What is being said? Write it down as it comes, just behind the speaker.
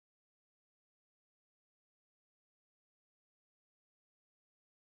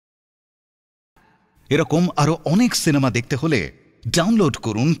এরকম আরো অনেক সিনেমা দেখতে হলে ডাউনলোড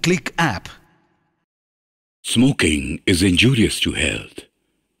করুন click app. Smoking is injurious to health.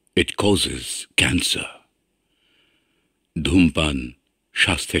 It causes cancer. ধূমপান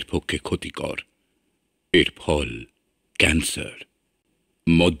স্বাস্থ্যের পক্ষে ক্ষতিকর, এর ফল ক্যান্সার।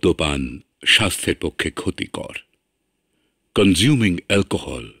 মদ্যপান স্বাস্থ্যের পক্ষে ক্ষতিকর। Consuming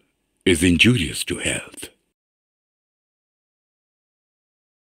alcohol is injurious to health.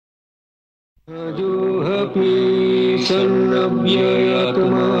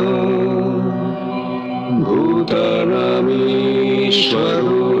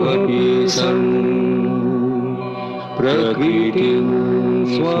 प्रकृतिं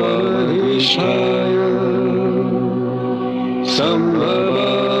स्वाधिष्ठाय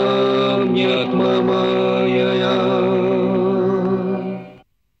सम्भवाम्यत्ममायया।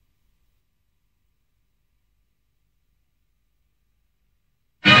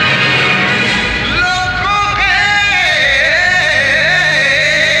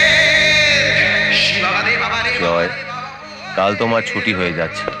 জয়, কাল তোমার ছুটি হয়ে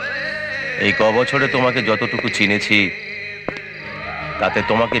যাচ্ছে। এই কবছরে তোমাকে যতটুকু চিনেছি তাতে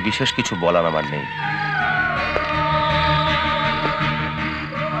তোমাকে বিশেষ কিছু বলার আমার নেই,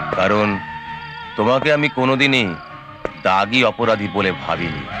 কারণ তোমাকে আমি কোনোদিনই দাগী অপরাধী বলে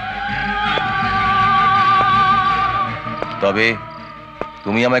ভাবিনি। তবে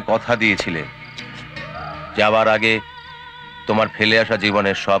তুমি আমায় কথা দিয়েছিলে যাবার আগে তোমার ফেলে আসা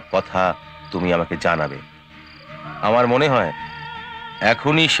জীবনের সব কথা তুমি আমাকে জানাবে। আমার মনে হয়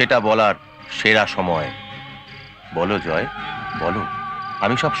এখনই সেটা বলার সেরা সময়। বলো জয়, বলো,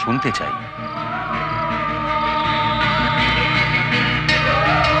 আমি সব শুনতে চাই।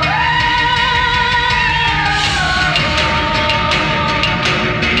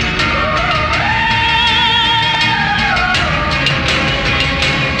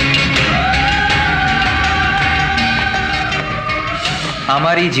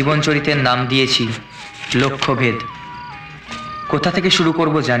 আমার এই জীবনচরিতের নাম দিয়েছি লক্ষ্যভেদ। কোথা থেকে শুরু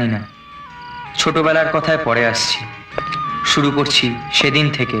করব জানি না, ছোটবেলার কথায় পড়ে আসছি। শুরু করছি সেদিন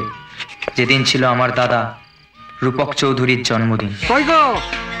থেকে যেদিন ছিল আমার দাদা রূপক চৌধুরীর জন্মদিন। কই গো,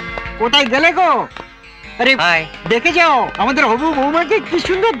 কোথায় গেলে গো? আরে দেখে যাও, আমাদের হবু বৌমাকে কি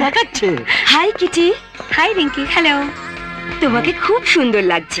সুন্দর দেখাচ্ছে। High Kitty, high Rinki, hello. তোমাকে খুব সুন্দর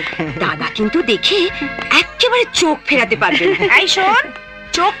লাগছে। দাদা কিন্তু দেখে একেবারে চোখ ফেরাতে পারবে না। এই শোন,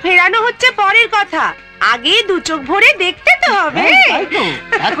 চোখ ফেরানো হচ্ছে পরের কথা, আগে দু চোখ ভরে দেখতে তো হবে।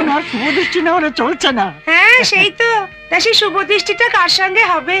 এখন আর শুভদৃষ্টি না হলে চলছে না। হ্যাঁ সেই তো, তা সেই শুভদৃষ্টিটা কার সঙ্গে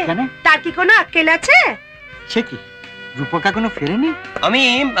হবে? তার কি কোনো আক্কেল আছে? সে কি, রূপক এখনো ফেরেনি? আমি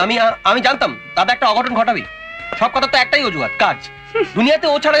আমি আমি জানতাম দাদা একটা অঘটন ঘটাবি। সব কথা তো একটাই অজুহাত, কাজ। দুনিয়াতে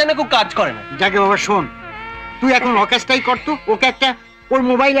ও ছাড়া যেন কেউ কাজ করে না। যাকে বাবা শোন, তুই এখন অকাজটাই করতো, ওকে একটা ওর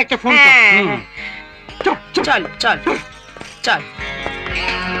মোবাইল একটা ফোন কর। চল চল চল।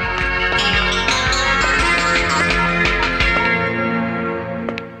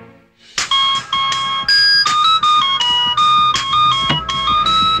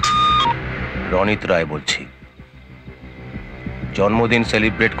 রনিত রায় বলছি। জন্মদিন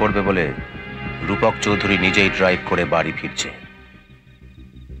সেলিব্রেট করবে বলে রূপক চৌধুরী নিজেই ড্রাইভ করে বাড়ি ফিরছে,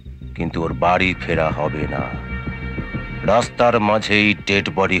 কিন্তু ওর বাড়ি ফেরা হবে না। রাস্তার মাঝেই ডেড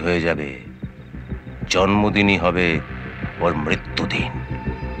বডি হয়ে যাবে। জন্মদিনই হবে ওর মৃত্যুদিন।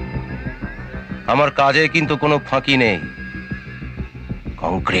 আমার কাজে কিন্তু কোনো ফাঁকি নেই।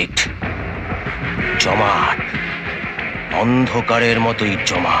 কংক্রিট, জমাট, অন্ধকারের মতোই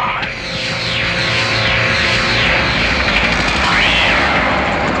জমাট।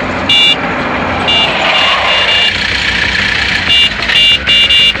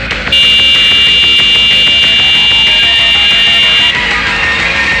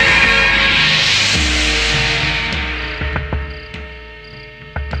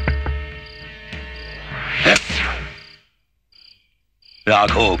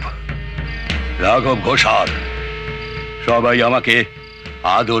 রাঘব ঘোষাল, সবাই আমাকে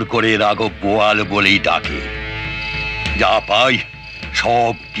আদর করে রাঘব বোয়াল বলেই ডাকে। যা পাই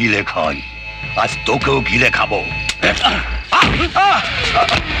সব গিলে খাই, আজ তোকেও গিলে খাবো।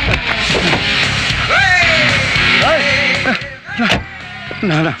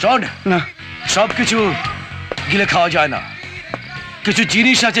 না না শোন, না সব কিছু গিলে খাওয়া যায় না। কিছু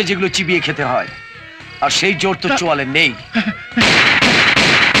জিনিস আছে যেগুলো চিবিয়ে খেতে হয়, আর সেই জোর তো চোয়ালে নেই।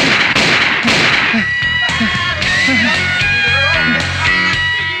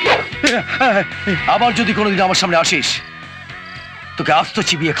 আবার যদি কোনোদিন আমার সামনে আসিস, তোকে আস্ত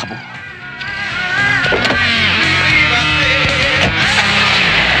চিবিয়ে খাবো।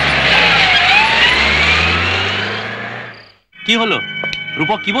 কি হলো?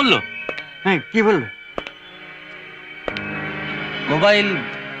 রূপক কি বললো? হ্যাঁ কি বললো? মোবাইল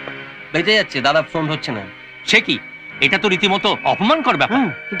বেজে যাচ্ছে, দাদা ফোন হচ্ছে না। সে কি? এটা তো রীতিমতো অপমানকর ব্যাপার।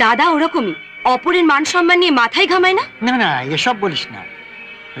 দাদা ওরকমই, অপরের মান সম্মান নিয়ে মাথায় ঘামায় না। না না, এসব বলিস না।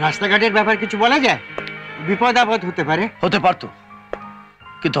 রাস্তাঘাটের ব্যাপার কিছু বলা যায়? বিপদ আপদ হতে পারে। হতে পারতো,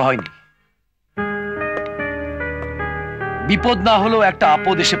 কিন্তু হয়নি। বিপদ না হলেও একটা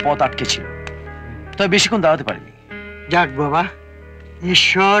আপদ এসে পথ আটকেছিল, তবে বেশিক্ষণ দাঁড়াতে পারিনি। যাক বাবা,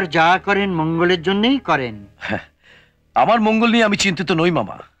 ঈশ্বর যা করেন মঙ্গলের জন্যই করেন। আমার মঙ্গল নিয়ে আমি চিন্তিত নই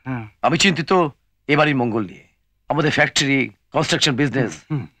মামা। আমি চিন্তিত এবারই মঙ্গল নিয়ে। আমাদের ফ্যাক্টরি, কনস্ট্রাকশন বিজনেস,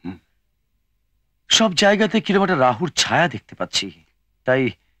 সব জায়গাতে কিরকম একটা রাহুর ছায়া দেখতে পাচ্ছি। তাই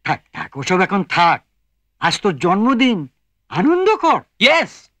থাক থাক, ওসব এখন থাক। আজ তোর জন্মদিন, আনন্দ কর।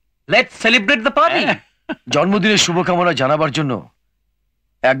 Yes, let's celebrate the party. জন্মদিনের শুভকামনা জানাবার জন্য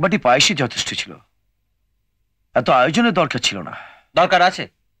একবারটি পায়েসই যথেষ্ট ছিল, এত আয়োজনের দরকার ছিল না। দরকার আছে।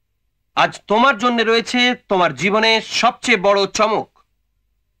 আজ তোমার জন্য রয়েছে তোমার জীবনে সবচেয়ে বড় চমক।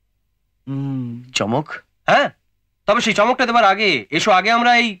 চমক? হ্যাঁ, তবে সেই চমকটা দেবার আগে এসো, আগে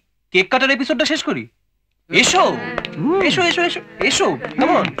আমরা এই কেক কাটার এপিসোডটা শেষ করি। এসো এসো এসো এসো এসো, come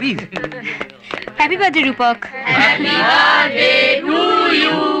on please. Happy birthday Rupak. Happy birthday to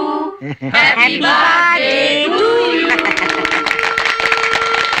you. Happy birthday to you.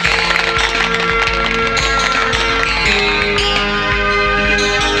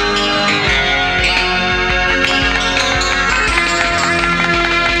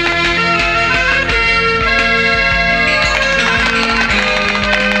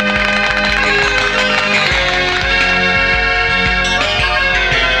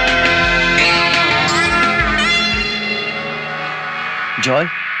 জয়,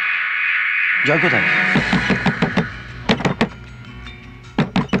 জয় কোথায়?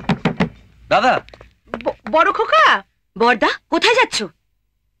 দাদা। বড় খোকা। বড়দা, কোথায় যাচ্ছ?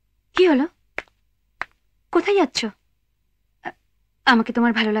 কি হলো? কোথায় যাচ্ছ? আমাকে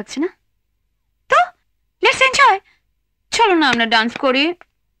তোমার ভালো লাগছে না তো? Let's enjoy. চলো না আমরা ডান্স করি।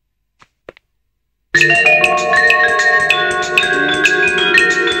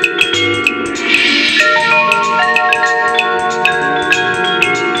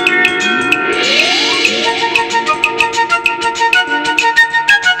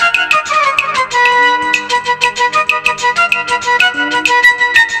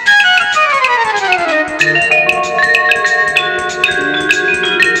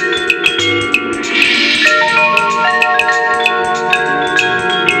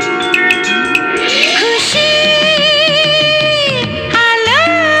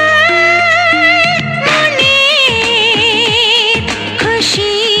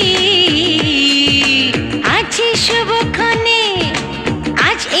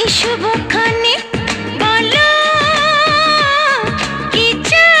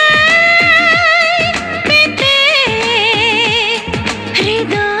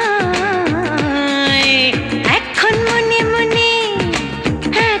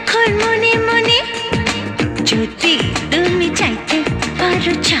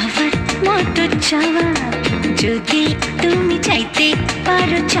 যদি তুমি চাইতে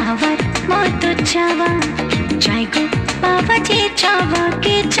পারো চাওয়ার মতো চাওয়া, চাই গো বাবা যে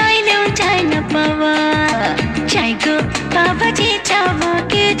চাওয়াকে চাইলেও চাই না পাওয়া, চাই গো বাবা যে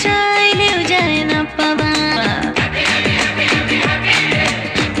চাওয়াকে চাইলেও যায় না পাওয়া।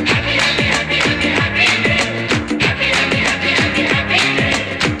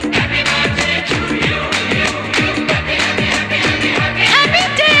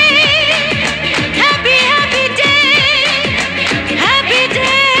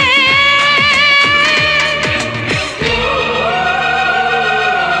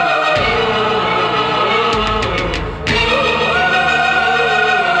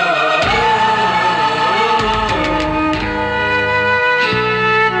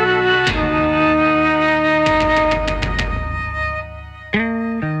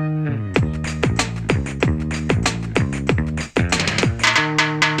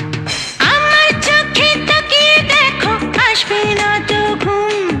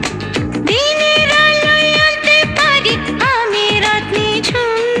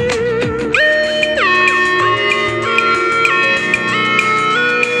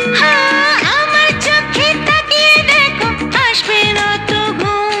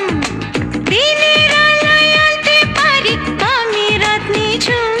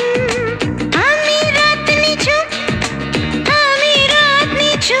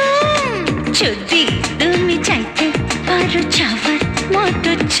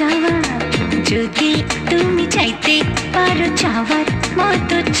 যদি তুমি চাইতে পারো চাওয়ার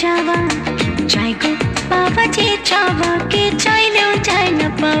মতো চাওয়া, চাই গো বাবা যে চাওয়াকে চাইলেও চাই না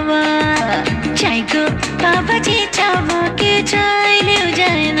পাওয়া, চাই গো বাবা যে চাওয়াকে চাই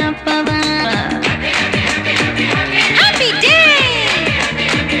পাওয়া happy day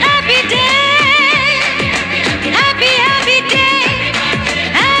happy day happy happy day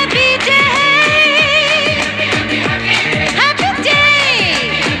happy day happy day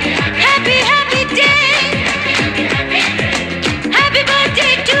happy happy day happy birthday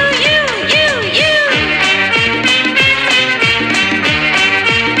to you you you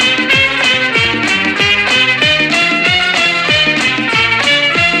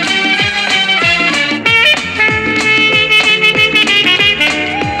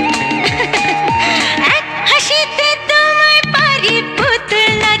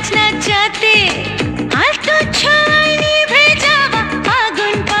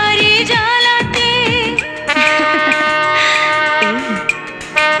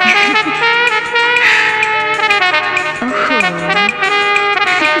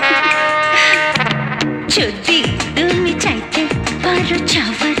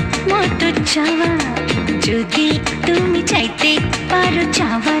যদি তুমি চাইতে পারো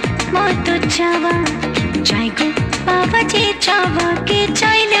চাওয়ার মতো চাওয়া চাই গো পাওয়া যে চাওয়াকে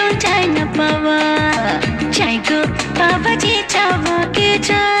চাইলেও যায় না পাওয়া চাই গো পাওয়া যে চাওয়াকে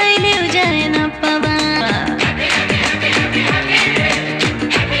চাইলেও যায় না পাওয়া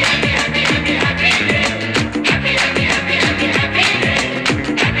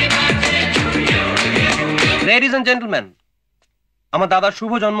Ladies and gentlemen, আমার দাদার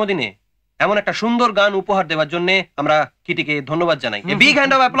শুভ জন্মদিনে এমন একটা সুন্দর গান উপহার দেওয়ার জন্য আমরা কিটিকে ধন্যবাদ জানাই। A big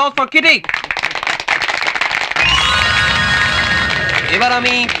hand of applause for Kitty. এবার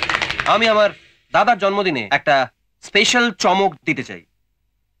আমি আমার দাদার জন্মদিনে একটা স্পেশাল চমক দিতে চাই।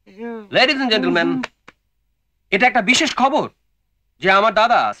 Ladies and gentlemen, এটা একটা বিশেষ খবর যে আমার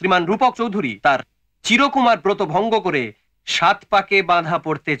দাদা শ্রীমান রূপক চৌধুরী তার চিরকুমার ব্রত ভঙ্গ করে 7 পাকে বাঁধা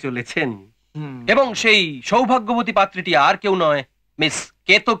পড়তে চলেছেন এবং সেই সৌভাগ্যবতী পাত্রীটি আর কেউ নয় মিস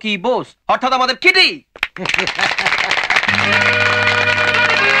কেতকী বোস অর্থাৎ আমাদের কিটি।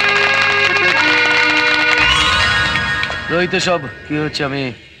 রোহিত সব কি হচ্ছে আমি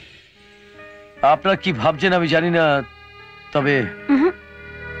আপনারা কি ভাবছেন আমি জানি না, তবে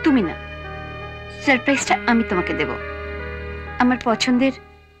তুমি না, সারপ্রাইজটা আমি তোমাকে দেব। আমার পছন্দের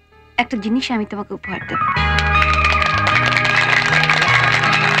একটা জিনিস আমি তোমাকে উপহার দেব।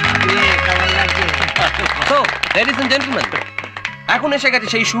 তো লেডিস এন্ড জেন্টলম্যান, এখন এসে গেছে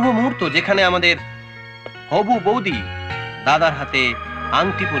সেই শুভ মুহূর্ত যেখানে আমাদের হবু বৌদি দাদার হাতে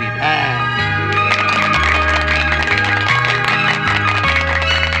আংটি পরিয়ে দেবে।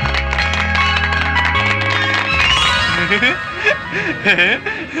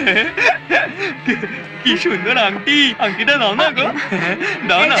 কি সুন্দর আংটি, আংটিটা দাও না গো,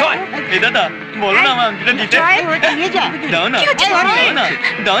 দাও না। এই দাদা বলো না আমার আংটিটা দিতে, দাও না, দাও না,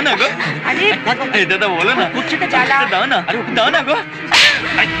 দাও না গো। এই দাদা বলো না, দাও না, দাও না গো।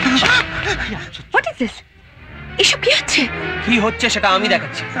 What is this? এসব কি হচ্ছে? কি হচ্ছে সেটা আমি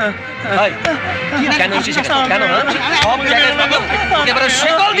দেখাচ্ছি। ভাই কেন এসেছিস কেন? সব জায়গায় একেবারে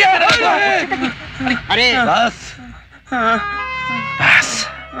শেকল দিয়ে আরে বাস বাস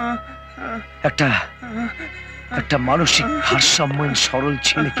একটা মানসিক ভারসাম্যহীন সরল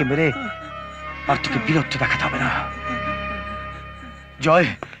ছেলেকে মেরে আর তোকে বীরত্ব দেখাতে হবে না। জয়,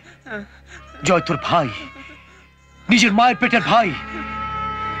 জয় তোর ভাই, নিজের মায়ের পেটের ভাই,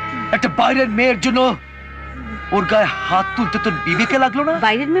 একটা বাইরের মেয়ের জন্য ওর গায়ে হাত তুলতে তোর বিবেকে লাগলো না?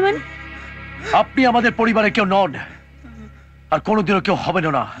 বাইরের মেয়ে মানে? আপনি আমাদের পরিবারের কেউ নন আর কোনোদিনও কেউ হবেন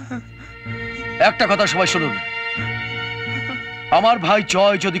না। একটা কথা সবাই শুনুন, আমার ভাই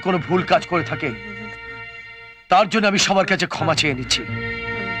জয় যদি কোনো ভুল কাজ করে থাকে তার জন্য আমি সবার কাছে ক্ষমা চেয়ে নিচ্ছি,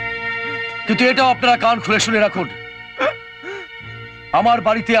 কিন্তু এটাও আপনারা কান খুলে শুনে রাখুন, আমার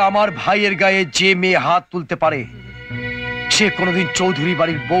বাড়িতে আমার ভাইয়ের গায়ে যে মেয়ে হাত তুলতে পারে সে কোনোদিন চৌধুরী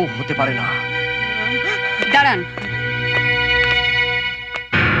বাড়ির বউ হতে পারে না। দাঁড়ান,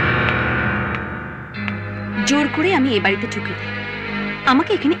 জোর করে আমি এই বাড়িতে ঢুকি,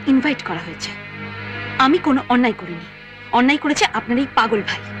 আমাকে এখানে ইনভাইট করা হয়েছে, আমি কোনো অন্যায় করিনি, অন্যায় করেছে আপনার এই পাগল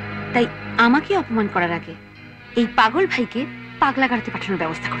ভাই, তাই আমাকে অপমান করার আগে এই পাগল ভাইকে পাগলা গাড়িতে পাঠানোর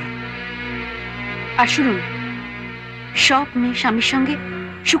ব্যবস্থা করুন। আর শুনুন, সব মেয়ে স্বামীর সঙ্গে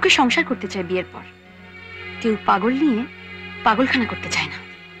সুখে সংসার করতে চায় বিয়ের পর, কেউ পাগল নিয়ে পাগলখানা করতে চায় না।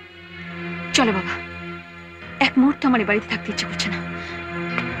 চলো বাবা, এক মুহূর্ত আমার বাড়িতে থাকতে ইচ্ছে করছে না।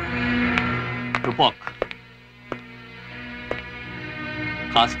 রূপক,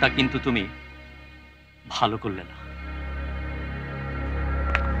 কাজটা কিন্তু তুমি ভালো করলে না।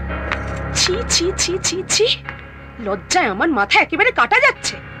 ছি ছি ছি ছি ছি, লজ্জায় আমার মাথা একেবারে কাটা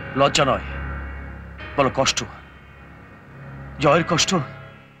যাচ্ছে। লজ্জা নয়, বলো কষ্ট। জয়ের কষ্ট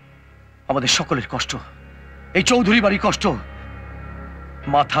আমাদের সকলের কষ্ট, এই চৌধুরী বাড়ির কষ্ট,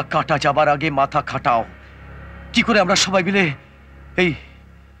 মাথা কাটা যাবার আগে মাথা খাটাও। কি করে আমরা সবাই মিলে এই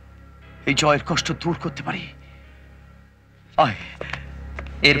এই জয়ের কষ্ট দূর করতে পারি। আয়।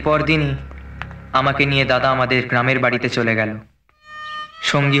 এরপর দিনই আমাকে নিয়ে দাদা আমাদের গ্রামের বাড়িতে চলে গেল।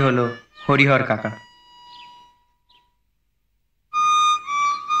 সঙ্গী হলো হরিহর কাকা।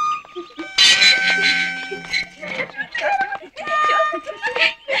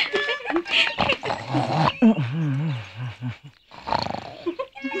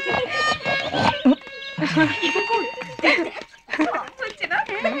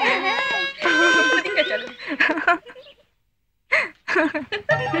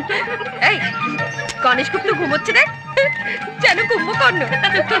 এই গণেশ গুপ্ত ঘুমোচ্ছে দেখ, যেন কুম্ভকর্ণ।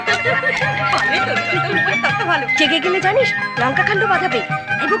 ভালো জেগে গেলে জানিস লঙ্কা কাণ্ড বাঁধাবে।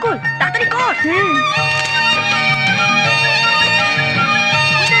 এই বকুল তাড়াতাড়ি কর।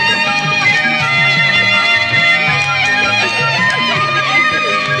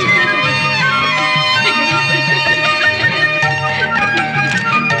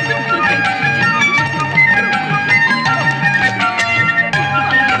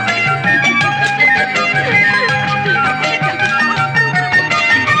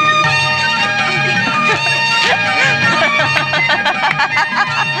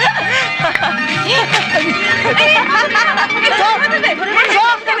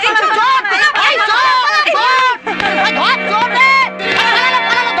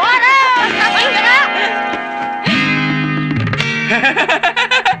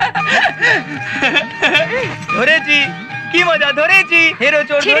 ধরেছি, কি মজা ধরেছি, হেরো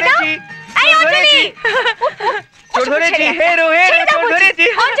চোর ধরেছি, চোর ধরেছি, হেরো হেরো চোর ধরেছি,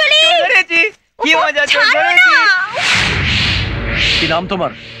 ধরেছি, কি মজা চোর ধরেছি। কি নাম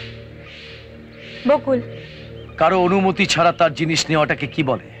তোমার? বকুল। কারো অনুমতি ছাড়া তার জিনিস নেওয়াটাকে কি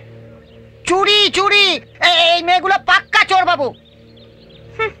বলে? চুরি চুরি। এই মেয়েগুলো পাক্কা চোর বাবু।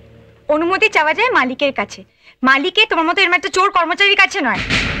 অনুমতি চাওয়া যায় মালিকের কাছে, মালিকে তোমার মতো এরকম একটা চোর কর্মচারীর কাছে নয়।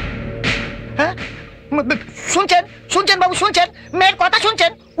 হ্যাঁ শুনছেন শুনছেন বাবু শুনছেন, মেয়ের কথা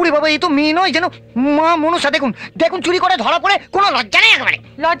শুনছেন? উড়ি বাবা, এই তো মেয়ে নয় যেন মা মনসা। দেখুন দেখুন চুরি করে ধরা পড়ে কোনো লজ্জা নেই একেবারে।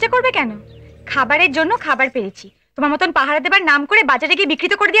 লজ্জা করবে কেন? খাবারের জন্য খাবার পেয়েছি, তোমার মতন পাহারা দেবার নাম করে বাজারে গিয়ে বিক্রি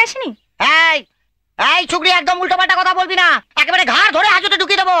করে দিয়ে আসিনি। এই এই চুগলি, একদম উল্টোপাল্টা কথা বলবি না, একেবারে ঘাড় ধরে হাজতে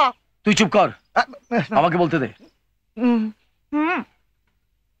ঢুকিয়ে দেবো। তুই চুপ কর, আমাকে বলতে দে।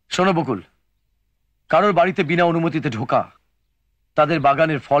 শোনো বকুল, কারোর বাড়িতে বিনা অনুমতিতে ঢোকা, তাদের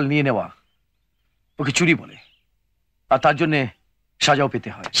বাগানের ফল নিয়ে নেওয়া, ওকে চুরি বলে। আর তার জন্য সাজাও পেতে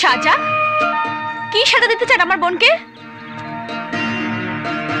হয়। সাজা? কি সাজা দিতে চান আমার বোনকে?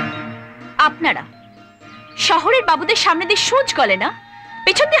 আপনারা শহরের বাবুদের সামনে দিয়ে সুচ গলে না,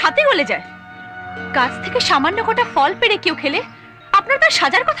 পেছন দিয়ে হাতে গলে যায়। গাছ থেকে সামান্য কটা ফল পেড়ে কেউ খেলে আপনারা তার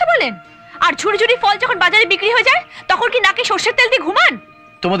সাজার কথা বলেন? আর ঝুড়ি ঝুড়ি ফল যখন বাজারে বিক্রি হয়ে যায় তখন কি নাকে সর্ষের তেল দিয়ে ঘুমান?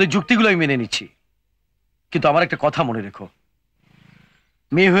 তোমাদের যুক্তিগুলো আমি মেনে নিচ্ছি, কিন্তু আমার একটা কথা মনে রেখো,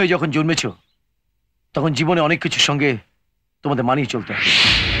 মেয়ে হয়ে যখন জন্মেছ তখন জীবনে অনেক কিছুর সঙ্গে তোমাদের মানিয়ে চলতে হবে।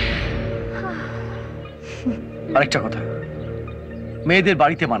 আরেকটা কথা, মেয়েদের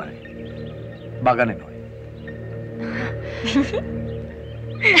বাড়িতে মানায়, বাগানে নয়।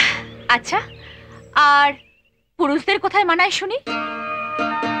 আচ্ছা, আর পুরুষদের কোথায় মানায় শুনি?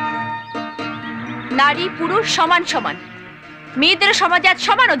 নারী পুরুষ সমান সমান, মেয়েদের সমাজে আজ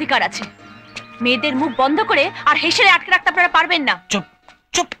সমান অধিকার আছে। মেয়েদের মুখ বন্ধ করে আর হেসে আটকে রাখতে আপনারা পারবেন না। চুপ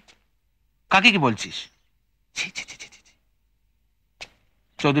চুপ, কাকে কি বলছিস?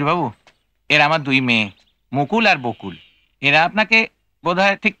 চৌধুরী বাবু, এরা আমার দুই মেয়ে, মুকুল আর বকুল। এরা আপনাকে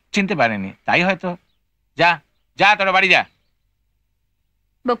বোধহয় ঠিক চিনতে পারেনি, তাই হয়তো। যা যা, তোরা বাড়ি যা।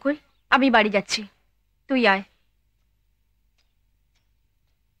 বকুল, আমি বাড়ি যাচ্ছি, তুই আয়।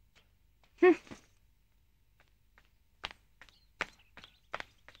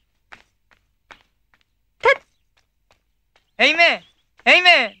 এই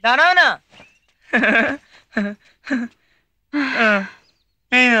মেয়ে দাঁড়াও না।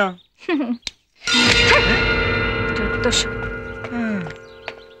 এই না,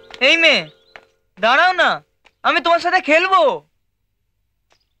 এই মেয়ে দাঁড়াও না, আমি তোমার সাথে খেলবো।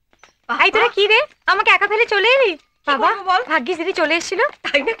 ভাই তোরা কি রে, আমাকে একা ফেলে চলে এলি? বাবা ভাগ্যিস দিদি চলে এসেছিল।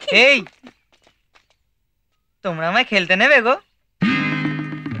 তাই নাকি? এই তোমরা আমায় খেলতে নেবে গো?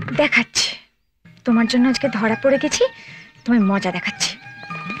 দেখাচ্ছি, তোমার জন্য আজকে ধরা পড়ে গেছি, তোমায় মজা দেখাচ্ছি।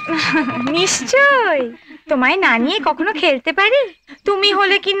 নিশ্চয়, তোমায় না নিয়ে কখনো খেলতে পারি? তুমি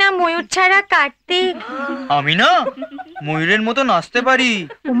হলে কি না ময়ূর ছাড়া কার্তিক। আমি না ময়ূরের মতো নাচতে পারি।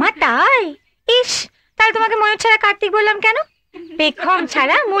 ওমা তাই? ইস, তাহলে তোমাকে ময়ূর ছাড়া কার্তিক বললাম কেন? পেখম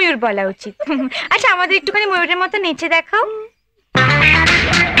ছাড়া ময়ূর বলা উচিত। আচ্ছা, আমাদের একটুখানি ময়ূরের মতো নেচে দেখাও।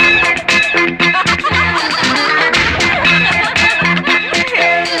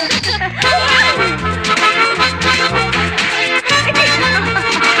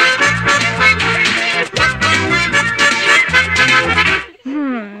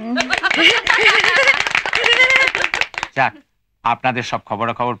 আপনাদের সব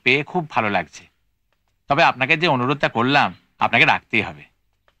খবরাখবর পেয়ে খুব ভালো লাগছে। তবে আপনাকে যে অনুরোধটা করলাম আপনাকে রাখতেই হবে।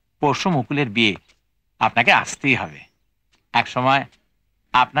 পরশু মুকুলের বিয়ে, আপনাকে আসতেই হবে। এক সময়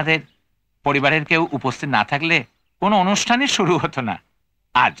আপনাদের পরিবারের কেউ উপস্থিত না থাকলে কোনো অনুষ্ঠানই শুরু হতো না।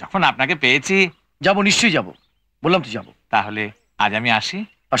 আর যখন আপনাকে পেয়েছি, যাব, নিশ্চয়ই যাব, বললাম তো যাব। তাহলে আজ আমি আসি।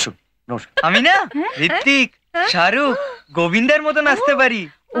 আসুন। আমি না ঋত্বিক, শাহরুখ, গোবিন্দের মতো নাচতে পারি।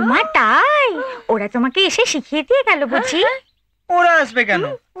 ওমা তাই? ওরা তোমাকে এসে শিখিয়ে দিয়ে গেল বুঝি? ওরা আসবে কেন,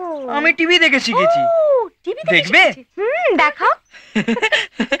 আমি টিভি দেখে শিখেছি। দেখবে? দেখাও।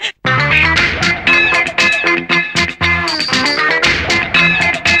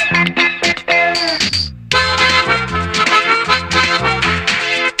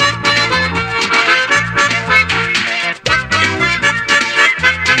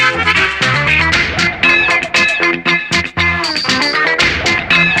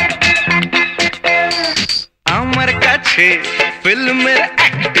 ফিল্মের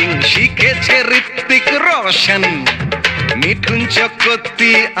অ্যাক্টিং শিখেছে ঋত্বিক রোশন, মিঠুন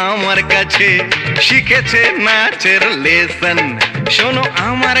চক্রবর্তী আমার কাছে শিখেছে নাচের লেসন। শোনো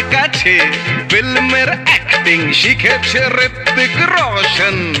আমার কাছে ফিল্মের অ্যাক্টিং শিখেছে ঋত্বিক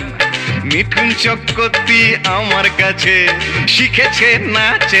রোশন, মিঠুন চক্রবর্তী আমার কাছে শিখেছে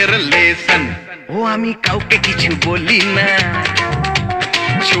নাচের লেসন। ও আমি কাউকে কিছু বলি না,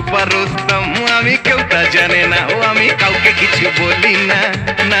 ছুপা রুস্তম আমি কেউ তা জানে না। ও আমি কাউকে কিছু বলি না,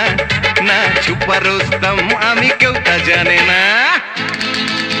 না না, ছুপা রুস্তম আমি কেউ তা জানে না।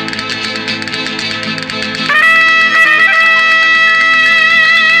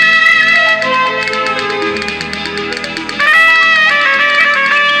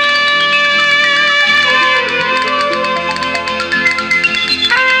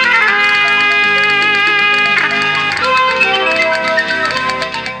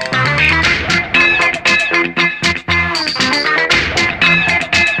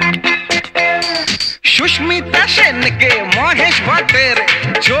 সুস্মিতা সেনকে মহেশ ভাটের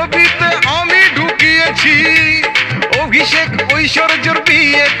ছবিতে আমি ঢুকিয়েছি, অভিষেক ঐশ্বর্যর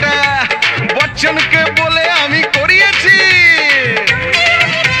বিয়েটা বচ্চনকে বলে আমি করিয়েছি।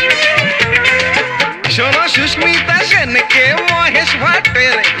 শোনো সুস্মিতা সেনকে মহেশ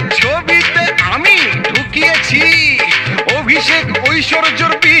ভাটের ছবিতে আমি ঢুকিয়েছি, অভিষেক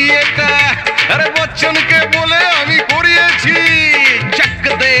ঐশ্বর্যর বিয়েটা আরে বচ্চনকে বলে আমি করিয়েছি। চাক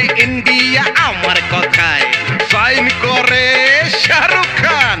দে ইন্ডিয়া আমার কথায় সাইন করে শাহরুখ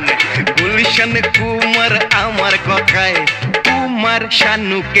খান, গুলশান কুমার আমার কথায় কুমার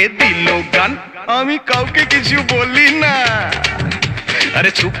শানুকে দিল গান। আমি কাউকে কিছু বলি না,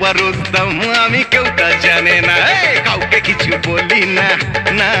 আরে ছুপা রুস্তম আমি কেউ তা জানে না। কাউকে কিছু বলি না,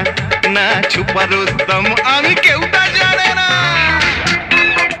 না না, ছুপা রুস্তম আমি কেউ তা জানে না।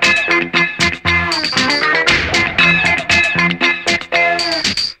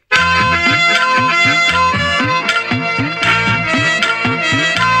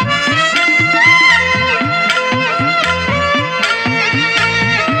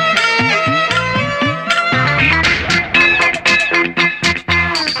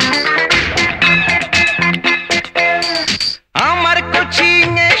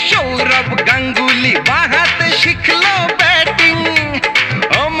 শিখলো ব্যাটিং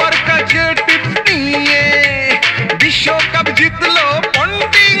আমার কাছে টিপস নিয়ে, বিশ্বকাপ জিতলো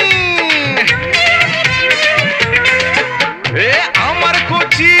পন্টিং। আমার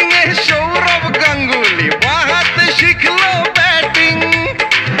কোচিং এ সৌরভ গাঙ্গুলি বাহাতে শিখলো ব্যাটিং,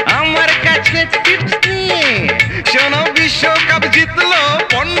 আমার কাছে টিপস নিয়ে শোনো বিশ্বকাপ জিতলো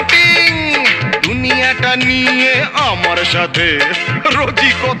পন্টিং। দুনিয়াটা নিয়ে আমার সাথে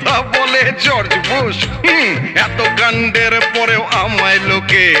রোজই কথা বলে জর্জ বুশ, এত কাণ্ডের পরেও আমায়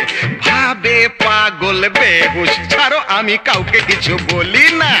লোকে ভাবে পাগল বেহুশ। ছাড়ো আমি কাউকে কিছু বলি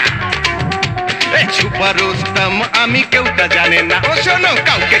না, ছুপা রুস্তম আমি কেউ তা জানে না। ও শোনো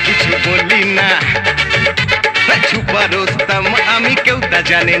কাউকে কিছু বলি না, ছুপা রুস্তম আমি কেউ তা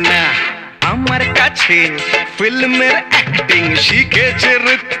জানে না। আমার কাছে ফিল্মের অ্যাক্টিং শিখেছে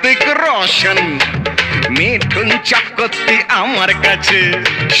ঋত্বিক রোশন, মিঠুন চক্রবর্তী আমার কাছে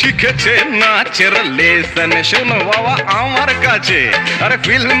শিখেছে নাচের লেসন। শোনো বাবা আমার কাছে আরে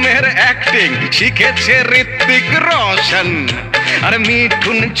ফিল্মের অ্যাক্টিং শিখেছে ঋত্বিক রোশন, আর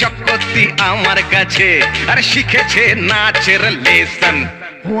মিঠুন চক্রবর্তী আমার কাছে আরে শিখেছে নাচের লেসন।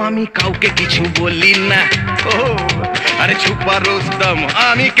 ও আমি কাউকে কিছু বলি না, ও আরে ছুপা রুস্তম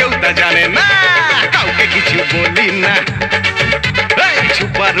আমি কেউ তা জানে না। কাউকে কিছু বলি না,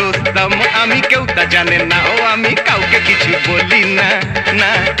 ছুপা রুস্তম আমি কেউ তা জানে না। ও আমি কাউকে কিছু বলি না,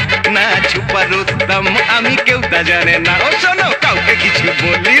 না না, ছুপা রুস্তম আমি কেউ তা জানে না। ও শোনো কাউকে কিছু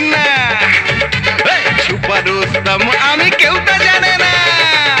বলি না, সুপার রুস্তম আমি কেউটা জানে না।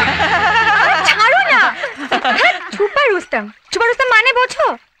 ছাড়ো না। সুপার রুস্তম, সুপার রুস্তম মানে বোঝো?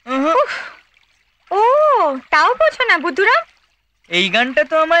 ও তাও বোঝো না বুদ্ধুরাম? এই গানটা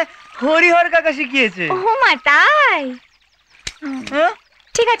তো আমায় হরিহর কাকা শিখিয়েছে। ও মা তাই?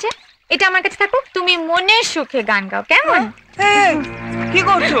 ঠিক আছে, এটা আমার কাছে থাকুক, তুমি মনের সুখে গান গাও, কেমন? কি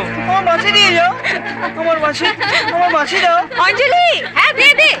করছো? আমার বাঁশি দিয়ে যাও। আমার বাঁশি দাও। অঞ্জলি, হ্যাঁ দে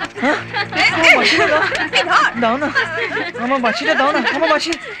দে। দাও না, আমার বাঁশিটা দাও না। আমার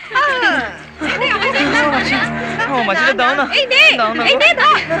বাঁশিটা দাও না।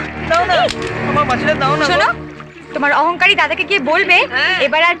 দাও না, আমার বাঁশিটা দাও না। শোনো, তোমার অহংকারী দাদাকে গিয়ে বলবে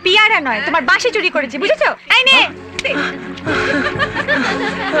এবার আর পিয়ারা নয়, তোমার বাঁশি চুরি করেছি, বুঝেছো? এই নে।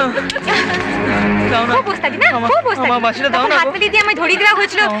 খুব ওস্তাদি না, খুব ওস্তাদি। হাত মিলিয়ে দিয়ে আমায় ধরিয়ে দেওয়া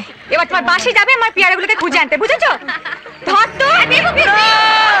হয়েছিল, এবার তোমার বাঁশি যাবে আমার পিয়ারাগুলোকে খুঁজে আনতে, বুঝেছো? ধর তো।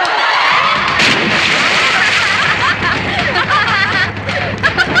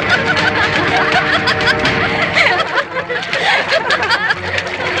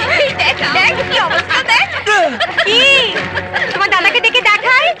 কি তোমার দাদাকে ডেকে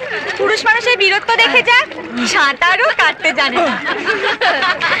দেখাই, পুরুষ মানুষের বীরত্ব দেখে যাক, সাঁতারও কাটতে জানে না।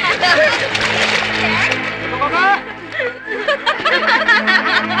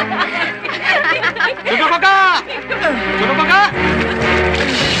 ছোট কাকা, ছোট কাকা,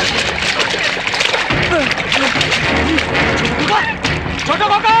 ছোট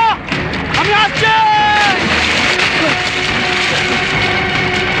কাকা, আমি আসছি।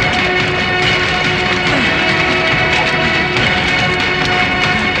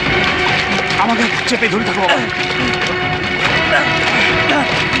 আমাকে চেপে ধরে থাকো বাবা।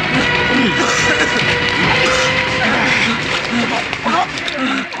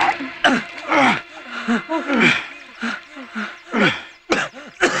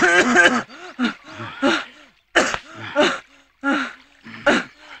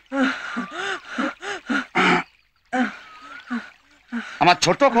 আমার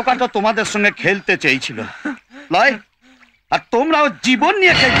ছোট খোকা তো তোমাদের সঙ্গে খেলতে চেয়েছিল লয়, আর তোমরাও জীবন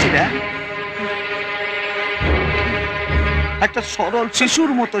নিয়ে খেলছিলে। একটা সরল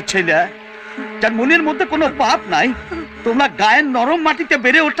শিশুর মতো ছেলে, যার মনের মধ্যে কোনো পাপ নাই, তোমরা গায়ের নরম মাটিতে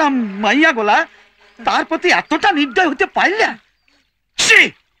বেড়ে ওঠা মাইয়া গোলা, তার প্রতি এতটা নির্দয় হতে পারলে?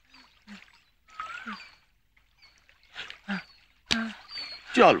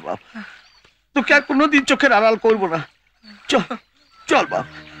 চল বাপ, তোকে আর কোনোদিন চোখের আড়াল করবো না। চল চল বাপ।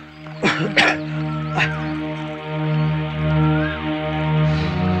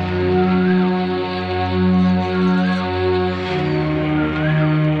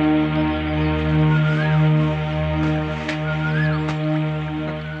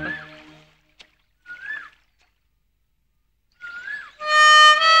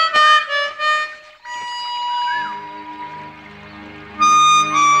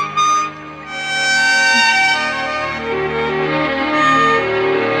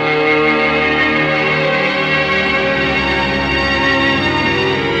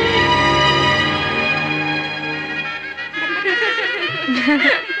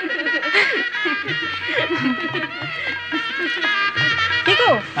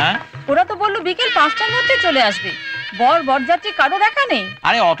 ওরা তো বললো বিকেল 5টার মধ্যে চলে আসবে। বরযাত্রী কারো দেখা নেই।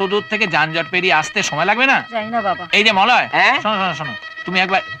 আরে অত দূর থেকে যানজট পেরিয়ে আসতে সময় লাগবে না? জানি না বাবা। এই যে মলয়, শোনো শোনো শোনো, তুমি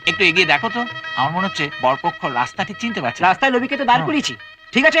একবার একটু এগিয়ে দেখো তো। আমার মনে হচ্ছে বরপক্ষ রাস্তা ঠিক চিনতে পারছে। রাস্তায় লবিকে তো দাঁড় করিয়েছি।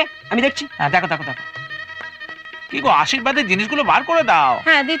 ঠিক আছে, আমি দেখছি। হ্যাঁ দেখো দেখো দেখো। কি গো, আশীর্বাদের জিনিসগুলো বার করে দাও।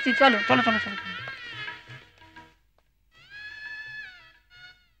 হ্যাঁ দিচ্ছি, চলো চলো চলো চলো।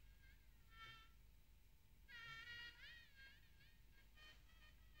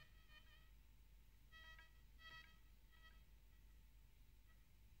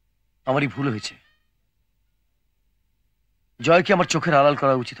 আমারই ভুল হয়েছে, জয়কে আমার চোখের আড়াল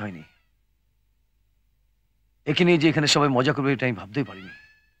করা উচিত হয়নি। একে নিয়ে যে এখানে সবাই মজা করবে এটা আমি ভাবতেই পারিনি।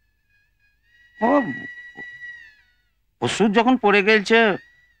 ওষুধ যখন পড়ে গেছে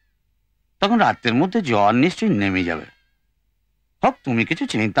তখন রাতের মধ্যে জ্বর নিশ্চয়ই নেমে যাবে। হোক, তুমি কিছু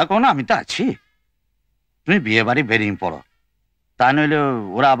চিন্তা করো না, আমি তো আছি। তুমি বিয়ে বাড়ি বেরিয়ে পড়ো, তা নইলে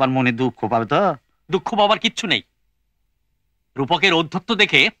ওরা আবার মনে দুঃখ পাবে। তো দুঃখ পাবার কিচ্ছু নেই। রূপকের ঔদ্ধত্য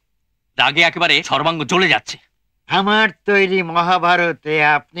দেখে রাগে একেবারে সর্বাঙ্গ জ্বলে যাচ্ছে। আমার তৈরি মহাভারতে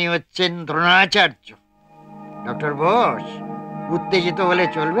আপনি হচ্ছেন দ্রোণাচার্য। ডক্টর বোস, উত্তেজিত হলে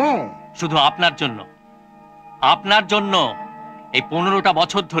চলবে? শুধু আপনার জন্য, আপনার জন্য এই 15টা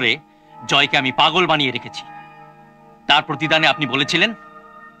বছর ধরে জয়কে আমি পাগল বানিয়ে রেখেছি। তার প্রতিদানে আপনি বলেছিলেন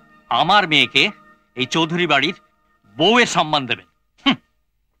আমার মেয়েকে এই চৌধুরী বাড়ির বউয়ের সম্মান দেবেন।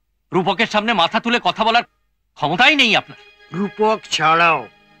 রূপকের সামনে মাথা তুলে কথা বলার ক্ষমতাই নেই আপনার। রূপক ছাড়াও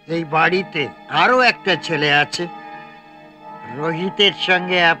এই বাড়িতে আরো একটা ছেলে আছে, রোহিতের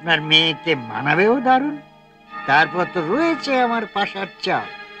সঙ্গে আপনার মেয়েকে মানাবেও দারুণ। তারপর তো রয়েছে আমার পাশার চাল।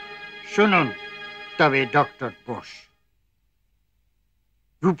 শুনুন তবে ডক্টর বোস,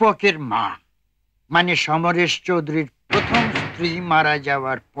 রূপকের মা মানে সমরেশ চৌধুরীর প্রথম স্ত্রী মারা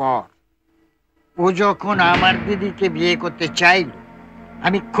যাওয়ার পর ও যখন আমার দিদিকে বিয়ে করতে চাইল,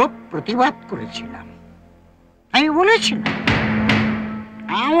 আমি খুব প্রতিবাদ করেছিলাম। আমি বলেছিলাম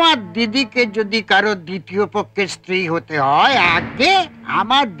আমার দিদিকে যদি কারো দ্বিতীয় পক্ষের স্ত্রী হতে হয়, আগে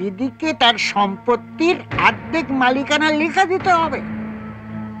আমার দিদিকে তার সম্পত্তির অর্ধেক মালিকানা লেখা দিতে হবে।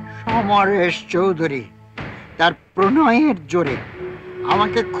 সমরেশ চৌধুরী তার প্রণয়ের জোরে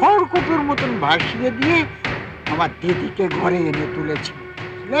আমাকে খড়কুটোর মতন ভাসিয়ে দিয়ে আমার দিদিকে ঘরে এনে তুলেছে,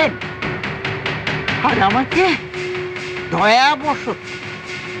 আর আমাকে দয়াবশত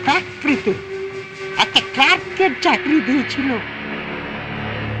ফ্যাক্টরিতে একটা ক্লার্কের চাকরি দিয়েছিল।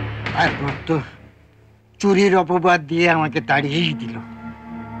 তারপর তো চুরির অপবাদ দিয়ে আমাকে তাড়িয়েই দিল।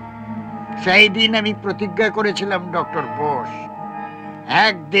 সেই দিন আমি প্রতিজ্ঞা করেছিলাম ডক্টর বোস,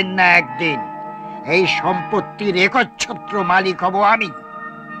 একদিন না একদিন এই সম্পত্তির একচ্ছত্র মালিক হব আমি।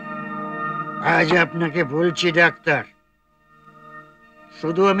 আজ আপনাকে বলছি ডাক্তার,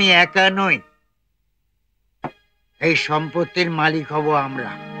 শুধু আমি একা নই, এই সম্পত্তির মালিক হব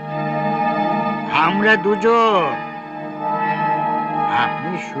আমরা দুজন।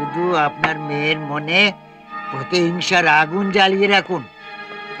 আপনি শুধু আপনার মেয়ের মনে প্রতিহিংসার আগুন জ্বালিয়ে রাখুন,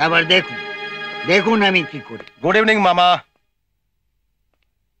 আবার দেখুন দেখুন আমি কি করি। গুড ইভিনিং মামা।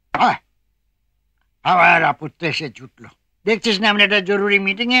 আবার আপত্তি এসে জুটলো। দেখছিস না আমরা একটা জরুরি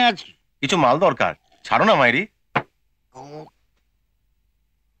মিটিং এ আছি। কিছু মাল দরকার, ছাড়ো না মাইরি।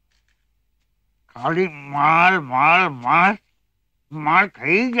 খালি মাল মাল মাল মাল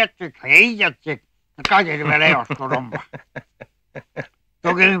খেয়েই যাচ্ছে কাজের বেলায় অষ্টরম্ভা।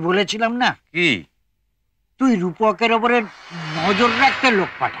 তোকে আমি বলেছিলাম না কি তুই রূপকের ওপরে নজর রাখতে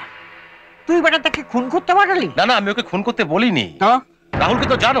লোক পাঠা, তুই বেটা তাকে খুন করতে পারলি না? না, আমি ওকে খুন করতে বলিনি। তো রাহুলকে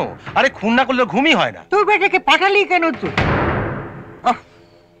তো জানো, আরে খুন না করলে ঘুমই হয় না। তুই বেটাকে পাঠালি কেন? তুই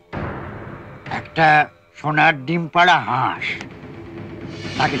একটা সোনার ডিম পাড়া হাঁস,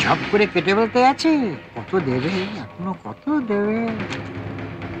 তাকে ঝপ করে কেটে ফেলতে আছে। কত দেবে এখনো, কত দেবে?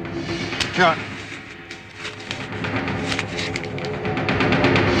 চল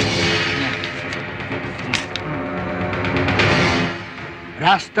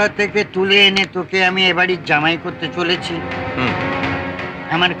রাস্তা থেকে তুলে এনে তোকে আমি এবারই জামাই করতে চলেছি।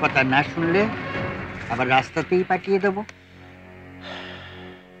 আমার কথা না শুনলে আবার রাস্তাতেই পাঠিয়ে দেবো,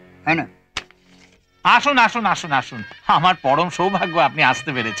 তাই না? আসুন আসুন আসুন আসুন, আমার পরম সৌভাগ্য আপনি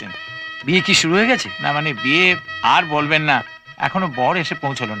আসতে পেরেছেন। বিয়ে কি শুরু হয়ে গেছে? না মানে বিয়ে আর বলবেন না, এখনো বর এসে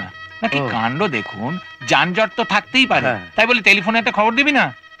পৌঁছলো না। নাকি কাণ্ড দেখুন, যানজট তো থাকতেই পারে, তাই বলে টেলিফোনে একটা খবর দিবি না?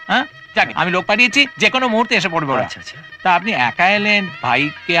 হ্যাঁ যাক, আমি লোক পাঠিয়েছি, যে কোনো মুহূর্তে এসে পড়বে। আচ্ছা আচ্ছা। তা আপনি একা এলেন,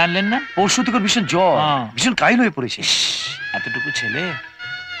 ভাইকে আনলেন না? পরশু থেকে ভীষণ জ্বর, ভীষণ কাইল হয়ে পড়েছে। এতটুকু ছেলে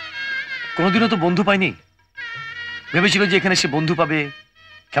কোনোদিনও তো বন্ধু পাইনি। ভেবেছিল যে এখানে সে বন্ধু পাবে,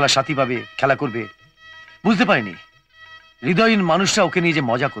 খেলার সাথী পাবে, খেলা করবে। বুঝতে পারিনি হৃদয়হীন মানুষরা ওকে নিয়ে যে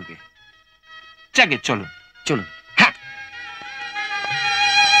মজা করবে। যাকে চলুন চলুন।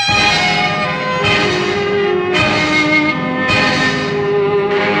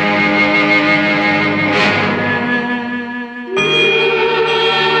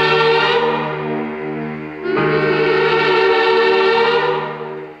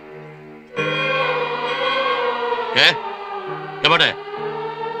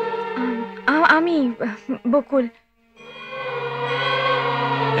 আমি বকুল।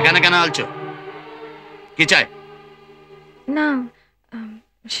 এখানে কেন আলছো? কি চাই? না,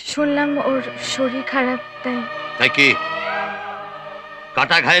 শুনলাম ওর শরীর খারাপ, তাই কি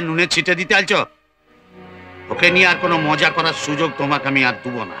কাটা ঘায়ে নুনের ছিটে দিতে আলছো? ওকে নিয়ে আর কোনো মজা করার সুযোগ তোমাকে আমি আর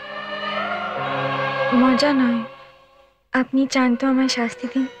দেবো না। মজা নয়, আপনি চান তো আমায় শাস্তি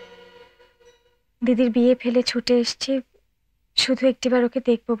দিন। দিদির বিয়ে ফেলে ছুটে এসছি শুধু একটিবার ওকে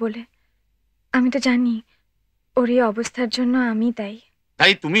দেখবো বলে। আমি তো জানি ওর এই অবস্থার জন্য আমি দায়ী।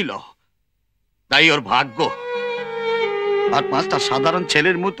 তাই তুমি লও, তাই ওর ভাগ্য। আর পাঁচটা সাধারণ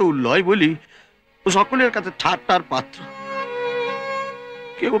ছেলের মতো লয় বলি ও সকলের কাছে ঠাট্টার পাত্র।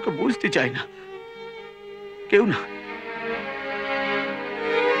 কেউ ওকে বুঝতে চায় না, কেউ না।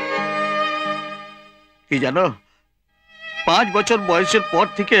 কি জানো, 5 বছর বয়সের পর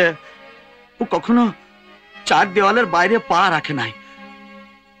থেকে ও কখনো 4 দেওয়ালের বাইরে পা রাখে নাই।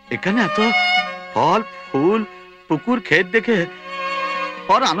 এখানে এত ফল ফুল পুকুর ক্ষেত দেখে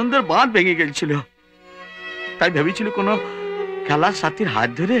ওর আনন্দের বাঁধ ভেঙে গেছিল। তাই ভেবেছিল কোনো খেলার সাথীর হাত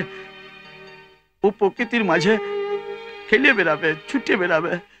ধরে ও প্রকৃতির মাঝে খেলে বেড়াবে, ছুটে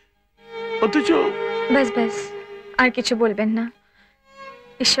বেড়াবে। অথচ ব্যাস ব্যাস, আর কিছু বলবেন না।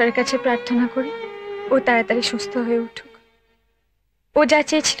 ঈশ্বরের কাছে প্রার্থনা করি ও তাড়াতাড়ি সুস্থ হয়ে উঠুক। ও যা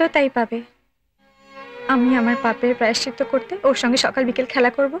চেয়েছিল তাই পাবে। আমি আমার পাপের প্রায়শ্চিত্ত করতে ওর সঙ্গে সকাল বিকেল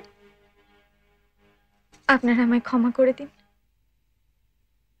খেলা করব। আপনারা আমায় ক্ষমা করে দিন।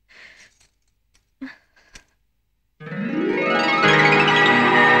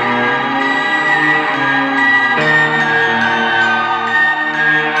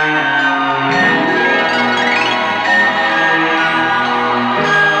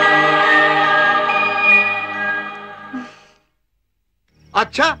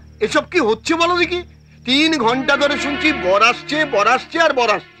 আচ্ছা, এসব কি হচ্ছে বলো দেখি? 3 ঘন্টা ধরে শুনছি বর আসছে বর আসছে আর বর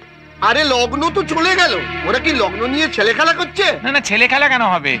আসছে। আরে লগ্ন তো চলে গেল, ওরা কি লগ্ন নিয়ে ছেলে খেলা করছে? না না, ছেলে খেলা কেন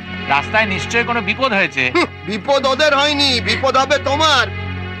হবে? রাস্তায় নিশ্চয়ই কোনো বিপদ হয়েছে। বিপদ ওদের হয়নি, বিপদ হবে তোমার।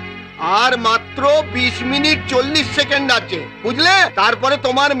 আর মাত্র 20 মিনিট 40 সেকেন্ড আছে, বুঝলে? তারপরে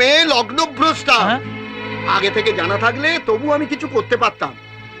তোমার মেয়ে লগ্নভ্রষ্টা। আগে থেকে জানা থাকলে তবু আমি কিছু করতে পারতাম।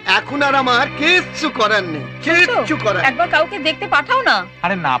 এখন আর আমার কিচ্ছু করার নেই, কিচ্ছু করার। একবার কাউকে দেখতে পাঠাও না।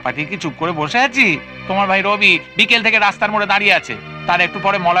 আরে না পাঠিয়ে কি চুপ করে বসে আছি? তোমার ভাই রবি বিকেল থেকে রাস্তার মোড়ে দাঁড়িয়ে আছে, তার একটু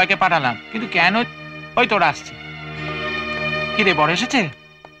পরে মলয়কে পাঠালাম, কিন্তু কেন? ওই তোর আসছে। কি রে, বর এসেছে?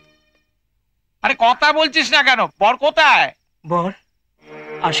 আরে কথা বলছিস না কেন? বর কোথায়? বর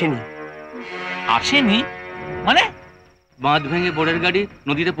আসেনি। আসেনি মানে? বাঁধ ভেঙে বরের গাড়ি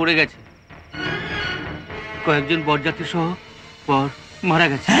নদীতে পড়ে গেছে, কয়েকজন বরযাত্রী সহ বর মারা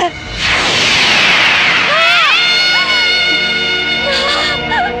গেছে।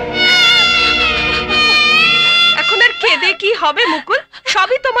 এখন আর কেঁদে কি হবে মুকুল?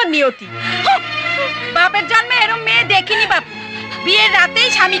 সবই তোমার নিয়তি। বাপের জন্মে এরম মেয়ে দেখিনি বাপু। বিয়ের রাতেই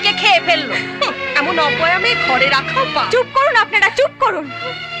স্বামীকে খেয়ে ফেললো। এমন অপয়ামে ঘরে রাখাও পা। চুপ করুন আপনারা, চুপ করুন।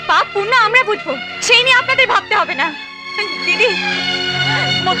 পাপ পুণ্য আমরা বুঝবো, সেই নিয়ে আপনাদের ভাবতে হবে না। দিদি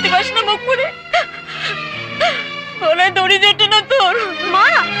মরতে পারছ না মুখ পুরে? গলায় দড়ি যেতে না তোর? মা,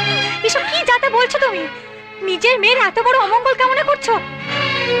 এসব কি যাতা বলছো তুমি? নিজের মেয়ের এত বড় অমঙ্গল কেমনে করছো?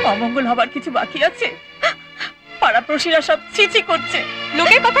 অমঙ্গল হবার কিছু বাকি আছে? পাড়া প্রসীরা সব ছিছি করছে।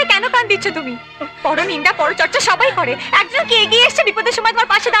 লোকের কথায় কেন কান দিচ্ছ তুমি? পর নিন্দা পর চর্চা সবাই করে, একজন কি এগিয়ে এসছে বিপদের সময়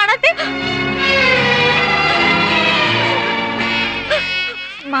তোমার পাশে দাঁড়াতে?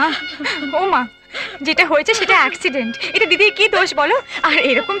 মা, ও মা, যেটা হয়েছে সেটা অ্যাক্সিডেন্ট। এটা দিদির কি দোষ বলো? আর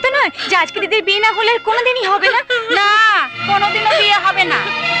এরকম তো নয় যে আজকে দিদির বিয়ে না হলে আর কোনোদিনই হবে না। না, কোনোদিনও বিয়ে হবে না।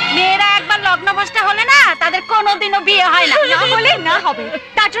 মেয়েরা একবার লগ্নভ্রষ্টা হলে না, তাদের কোনোদিনও বিয়ে হয় না। না হলে না হবে,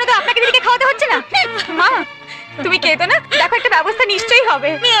 তার জন্য তো আপনাকে দিদিকে খাওয়াতে হচ্ছে না। মা, তুমি কেঁদো না, দেখো একটা ব্যবস্থা নিশ্চয়ই হবে।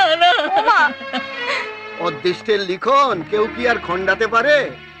 মা, অদৃষ্টের লিখন কেউ কি আর খণ্ডাতে পারে?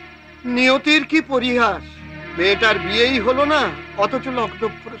 নিয়তির কি পরিহাস! মেয়েটার বিয়েই হলো না, অথচ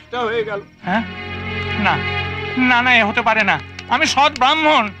লগ্নভ্রষ্টা হয়ে গেল। হ্যাঁ, না না না, এ হতে পারে না। আমি সৎ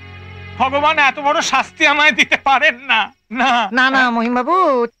ব্রাহ্মণ, ভগবান এত বড় শাস্তি আমায় দিতে পারেন না। না না না মহিমবাবু,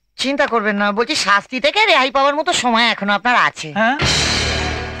 চিন্তা করবেন না। বলছি, শাস্তি থেকে রেহাই পাওয়ার মতো সময় এখনো আপনার আছে।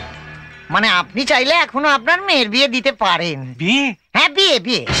 মানে আপনি চাইলে এখনো আপনার মেয়ের বিয়ে দিতে পারেন। বিয়ে? হ্যাঁ, বিয়ে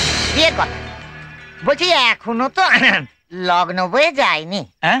বিয়ে বিয়ের কথা বলছি। এখনো তো লগ্ন বয়ে যায়নি।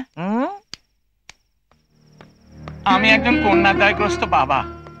 হ্যাঁ, আমি একজন কন্যাদায়গ্রস্ত বাবা।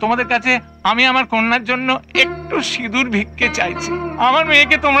 তোমাদের কাছে আমি আমার কন্যার জন্য একটু সিঁদুর ভিক্ষে চাইছি। আমার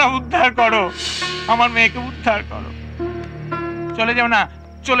মেয়েকে তোমরা উদ্ধার করো, আমার মেয়েকে উদ্ধার করো। চলে যাও না,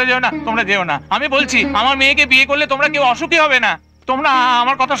 চলে যাও না, তোমরা যেও না। আমি বলছি, আমার মেয়েকে বিয়ে করলে তোমরা কেউ অসুখী হবে না। তোমরা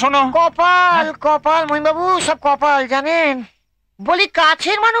আমার কথা শোনো। কপাল কপাল মহিমবাবু, সব কপাল জানেন। বলি,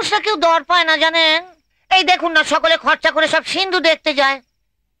 কাছের মানুষরা কেউ দর পায় না জানেন। এই দেখুন না, সকলে খরচা করে সব সিন্ধু দেখতে যায়,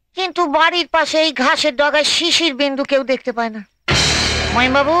 কিন্তু বাড়ির পাশে এই ঘাসের ডগায় শিশির বিন্দু কেউ দেখতে পায় না।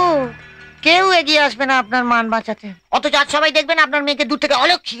 মহিমবাবু, কেউ এগিয়ে আসবে না আপনার মান বাঁচাতে। অথচ আজ সবাই দেখবেন আপনার মেয়েকে দূর থেকে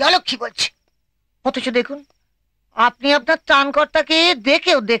অলক্ষী অলক্ষী বলছে। অথচ দেখুন, আপনি আপনার ত্রাণকর্তাকে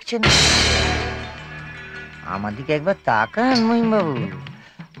দেখেও দেখছেন। আমার দিকে একবার তাকান মহিমবাবু,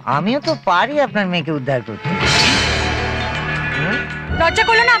 আমিও তো পারি আপনার মেয়েকে উদ্ধার করতে। লজ্জা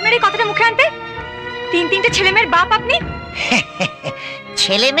করলো না আপনার এই কথাটা মুখে আনতে? 3-3টে ছেলে মেয়ের বাপ আপনি।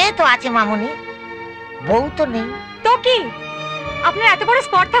 ছেলে মেয়ে তো আছে মামুনি, বউ তো নেই। তো কি আপনার এত বড়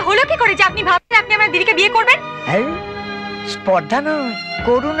স্পর্ধা হলো কি করে যে আপনি ভাবছেন আপনি আমার দিদিকে বিয়ে করবেন? স্পর্ধা নয়,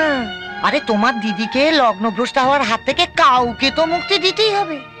 করুণা। আরে তোমার দিদিকে লগ্নভ্রষ্টা হওয়ার হাত থেকে কাউকে তো মুক্তি দিতেই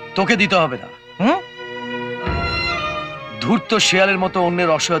হবে। তোকে দিতে হবে না। ধূর্ত শেয়ালের মতো অন্যের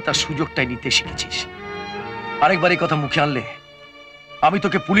অসহায়তার সুযোগটাই নিতে শিখেছিস। আরেকবার এই কথা মুখে আনলে আমি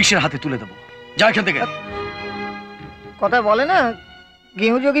তোকে পুলিশের হাতে তুলে দেবো। যা এখান থেকে। কথা বলে না,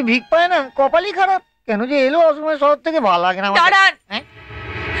 গেহু যোগী ভিক পায় না, কপালই খারাপ। কেন যে এলো অসময় শহর থেকে, ভালো লাগে না।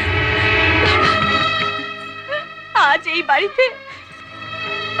 আজ এই বাড়িতে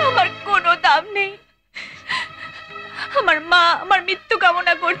আমার কোনো দাম নেই। আমার মা আমার মৃত্যু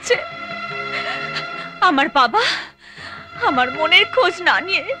কামনা করছে, আমার বাবা আমার মনের খোঁজ না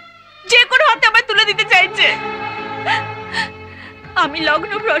নিয়ে যে কোনো হাতে আমায় তুলে দিতে চাইছে। আমি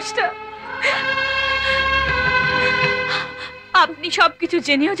লগ্নভ্রষ্টা। আপনি সবকিছু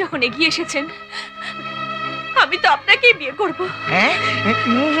জেনেও যখন এগিয়ে এসেছেন, আমি তো আপনাকেই বিয়ে করব।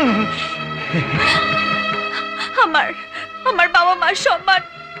 আমার বাবা মার সম্মান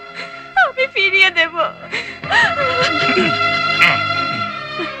আমি ফিরিয়ে দেব।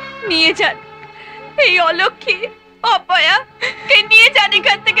 নিয়ে যান এই অলক্ষী অপয়া কে, নিয়ে যান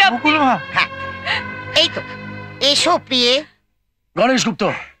এখান থেকে আপনি। এই তো এসো প্রিয়ে। গণেশ গুপ্ত,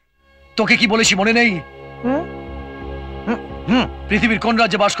 তোকে কি বলেছি মনে নেই? পৃথিবীর কোন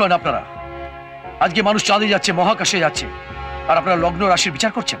রাজ্যে বাস করেন আপনারা? আজকে মানুষ চাঁদে যাচ্ছে, মহাকাশে যাচ্ছে, আর আপনারা লগ্ন রাশির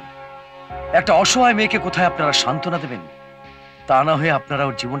বিচার করছেন। একটা অসহায় মেয়েকে কোথায় আপনারা সান্ত্বনা দেবেন? তা না হয়ে আপনারা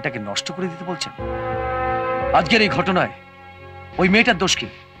ওর জীবনটাকে নষ্ট করে দিতে বলছেন। আজকের এই ঘটনায় ওই মেয়েটার দোষ কি?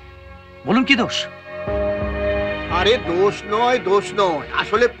 বলুন কি দোষ? আরে দোষ নয়, দোষ নয়,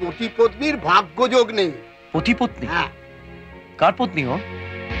 আসলে পতি পত্নীর ভাগ্যযোগ নেই। পতি পত্নী? কার পত্নী ও?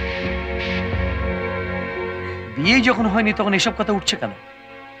 বিয়ে যখন হয়নি তখন এসব কথা উঠছে কেন?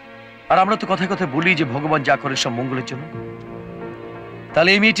 আর আমরা তো কথায় কথায় বলি যে ভগবান যা করে সব মঙ্গলের জন্য। তাহলে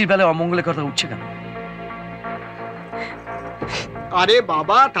এই মেয়েটির বেলায় অমঙ্গলের কথা উঠছে কেন? আরে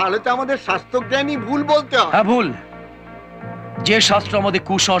বাবা, তাহলে তো আমাদের শাস্ত্রজ্ঞানী ভুল বলতে হয়। হ্যাঁ ভুল। যে শাস্ত্র আমাদের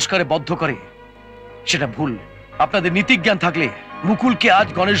কুসংস্কারে বদ্ধ করে সেটা ভুল। আপনাদের নীতিজ্ঞান থাকলে মুকুলকে আজ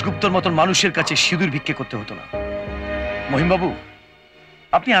গণেশ গুপ্তর মতন মানুষের কাছে সিঁদুর ভিক্ষে করতে হতো না। মহিমবাবু,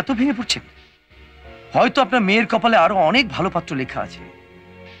 আপনি এত ভেঙে পড়ছেন? হয়তো আপনার মেয়ের কপালে আরো অনেক ভালো পাত্র লেখা আছে,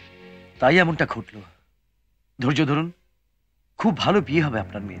 তাই এমনটা ঘটল। ধৈর্য ধরুন, খুব ভালো বিয়ে হবে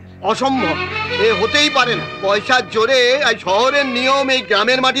আপনার মেয়ের। অসম্ভব, এ হতেই পারে না। পয়সার জোরে এই শহরের নিয়ম এই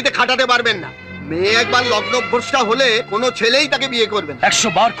গ্রামের মাটিতে খাটাতে পারবেন না। মেয়ে একবার লগ্নভ্রষ্টা হলে কোনো ছেলেই তাকে বিয়ে করবে না। 100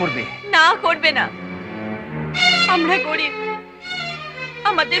 বার করবে। না, করবে না। আমরা গরিব,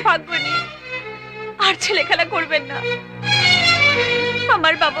 আমাদের ভাগ্য নিয়ে আর ছেলে খেলা করবেন না।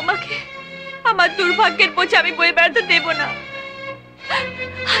 আমার বাবা মাকে আমার দুর্ভাগ্যের বোঝা আমি বয়ে বেড়াতে দেব না।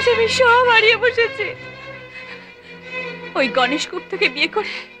 আজ আমি সব হারিয়ে বসেছি। ওই গণেশ গুপ্তকে বিয়ে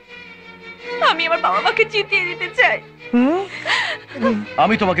করে আমি আমার বাবা মাকে জিতিয়ে দিতে চাই।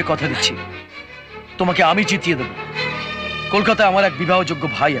 আমি তোমাকে কথা দিচ্ছি, তোমাকে আমি জিতিয়ে দেব। কলকাতায় আমার এক বিবাহযোগ্য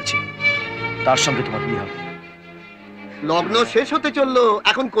ভাই আছে, তার সঙ্গে তোমার বিয়ে হবে। লগ্ন শেষ হতে চললো,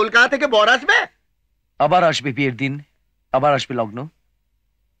 এখন কলকাতা থেকে বর আসবে। আবার আসবে বিয়ের দিন, আবার আসবে লগ্ন,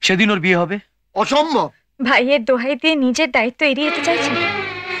 সেদিন ওর বিয়ে হবে। অসম্ভব। ভাইয়ের দোহাই দিয়ে নিজের দায়িত্ব এড়িয়ে যেতে চাইছেন।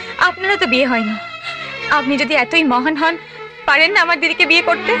 আপনারও তো বিয়ে হয়নি। আপনি যদি এতই মহান হন, পারেন না আমার দিদিকে বিয়ে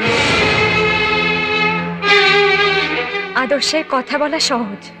করতে? আদর্শের কথা বলা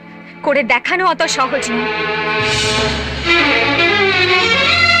সহজ, করে দেখানো অত সহজ নয়।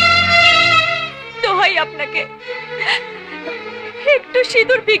 দোহাই আপনাকে, একটু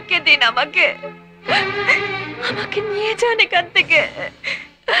সিঁদুর ভিক্ষে দিন আমাকে। আমাকে নিয়ে যান এখান থেকে।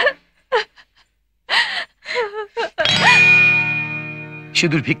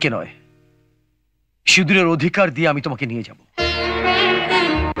 সিঁদুর ভিক্ষে নয়, সিঁদুরের অধিকার দিয়ে আমি তোমাকে নিয়ে যাব।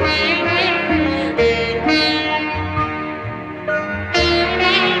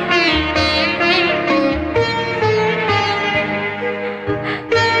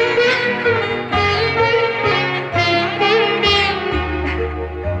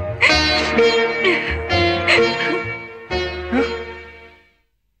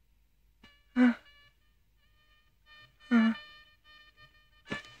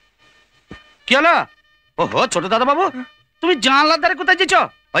 কি হলো? ওহো ছোট দাদা বাবু, তুমি জানলার ধারে কোথায় যেছ?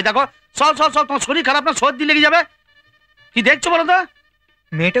 ওই দেখো, সব সব সব তোমার শরীর খারাপ না, সর্দি লেগে যাবে। কি দেখছো বলো তো?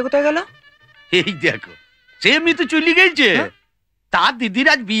 মেয়েটা কোথায় গেল? এই দেখো, সে এমনি তো চলে গেছে। তার দিদির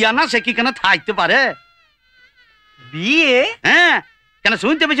আজ বিয়া না, সে কি কেন থাকতে পারে? বিয়ে? হ্যাঁ, কেন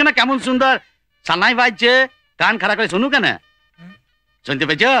শুনতে পেয়েছো না কেমন সুন্দর সানাই বাজছে? কান খারাপ করে শুনু কেন? শুনতে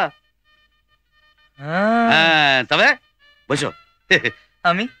পেয়েছ? হ্যাঁ, তবে বসো।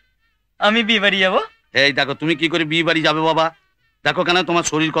 আমি বিয়ে বাড়ি যাবো। এই দেখো, তুমি কি করে বিয়ে বাড়ি যাবে বাবা? দেখো কেন তোমার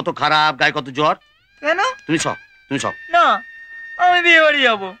শরীর কত খারাপ, গায়ে কত জ্বর। কেন? তুমি সব না, আমি বিয়ে বাড়ি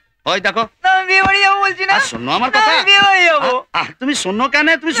যাবো। ওই দেখো, আমি বিয়ে বাড়ি যাবো বলছি না। শোনো আমার কথা। বিয়ে বাড়ি যাবো। তুমি শোনো কেন?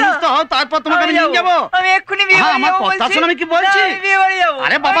 তুমি সুস্থ হও, তারপর তোমাকে আমি নিয়ে যাবো। আমি এক্ষুনি বিয়ে বাড়ি আমার যাবো কথা বলছি। শোনো, আমি কি বলছি? আমি বিয়ে বাড়ি যাবো।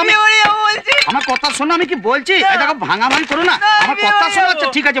 আরে বাবা, বিয়ে বাড়ি যাবো বলছি। আমার কথা শোনো, আমি কি বলছি? এই দেখো, ভাঙাভাঙি করো না। আমার কথা শোনো। আচ্ছা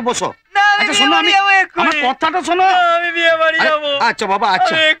ঠিক আছে, বসো। আচ্ছা শোনো, আমার কথাটা শোনো। আমি বিয়ে বাড়ি যাবো। আচ্ছা বাবা,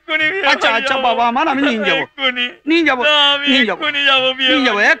 আচ্ছা আচ্ছা আচ্ছা বাবা আমার, আমি নিয়ে যাবো, নিয়ে যাবো, নিয়ে যাবো, নিয়ে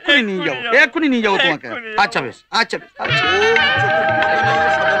যাবো, এক্ষুনি নিয়ে যাবো, এক্ষুনি নিয়ে যাবো তোমাকে। আচ্ছা বেশ, আচ্ছা বেশ, আচ্ছা।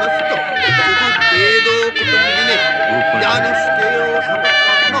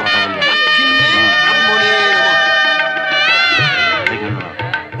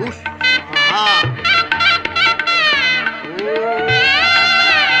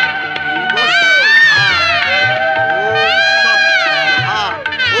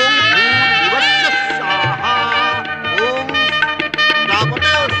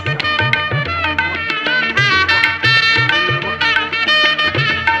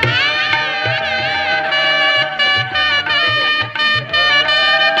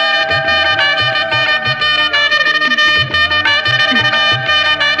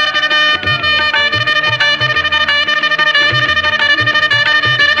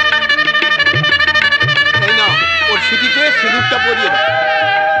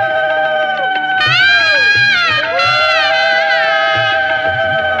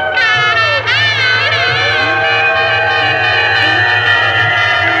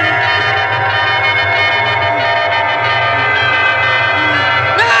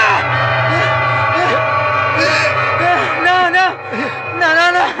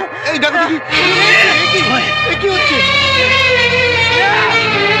 দেখো দেখি কি হচ্ছে?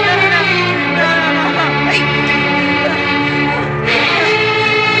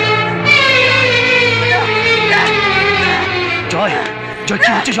 জয়, জয় কি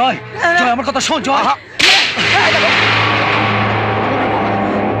হচ্ছে? জয়, জয় আমার কথা শোন। জয়,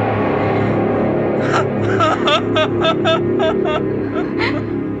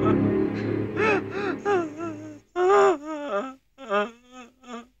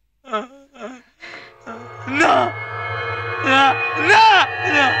 না না না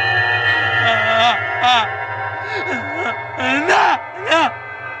না না।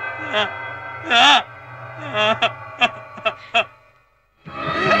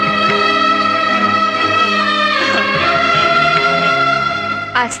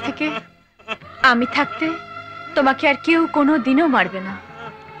 আজ থেকে আমি থাকতে তোমাকে আর কেউ কোনো দিনও মারবে না।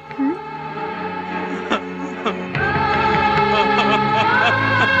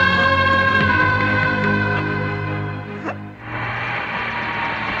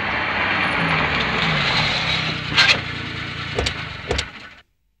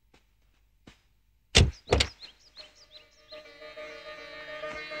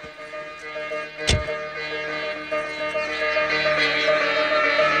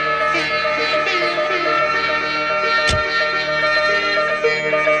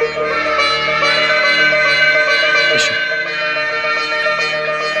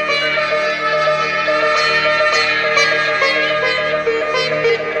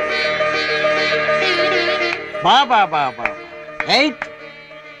 বাবা বাবা, এই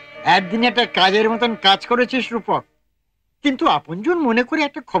একদিন একটা কাজের মতন কাজ করেছিস রূপক, কিন্তু আপনজন মনে করে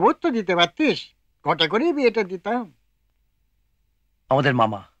একটা খবর তো দিতে পারতিস, ঘটা করে বিয়েটা দিতাম। আমাদের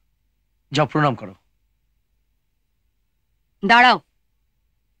মামা, যাও প্রণাম করো। দাঁড়াও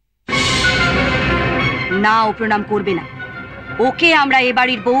না, ও প্রণাম করবে না। ওকে আমরা এ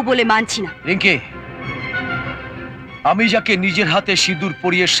বাড়ির বউ বলে মানছি না। রিঙ্কি, আমি যাকে নিজের হাতে সিঁদুর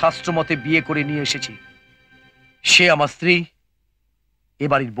পরিয়ে শাস্ত্র মতে বিয়ে করে নিয়ে এসেছি, সে আমার স্ত্রী, এ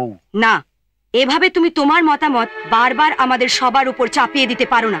বাড়ির বউ না। এভাবে তুমি তোমার মতামত বারবার আমাদের সবার উপর চাপিয়ে দিতে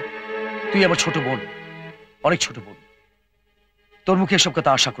পারো না। তুই আমার ছোট বোন, অনেক ছোট বোন, তোর মুখে এসব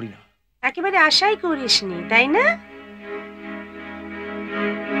কথা আশা করি না। একেবারে আশাই করিসনি, তাই না?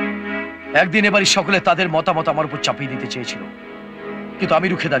 একদিন এবারই সকলে তাদের মতামত আমার উপর চাপিয়ে দিতে চেয়েছিল, কিন্তু আমি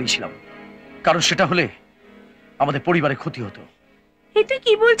রুখে দাঁড়িয়েছিলাম, কারণ সেটা হলে আমাদের পরিবারের ক্ষতি হতো। এই তুই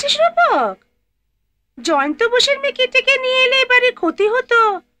কি বলছিস রূপক? জয়ন্ত বোসের মেয়েকে থেকে নিয়ে এলে এবারের ক্ষতি হতো,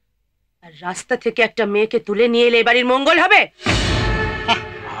 আর রাস্তা থেকে একটা মেয়েকে তুলে নিয়ে এলে এবারের মঙ্গল হবে?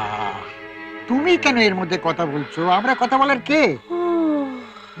 তুমি কেন এর মধ্যে কথা বলছো? আমরা কথা বলার কে?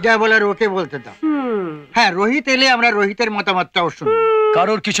 যা বলার ওকে বলতে দাও। হ্যাঁ, রোহিত এলে আমরা রোহিতের মতামতটাও শুনবো।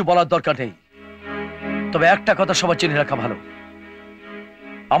 কারোর কিছু বলার দরকার নেই, তবে একটা কথা সবার জেনে রাখা ভালো,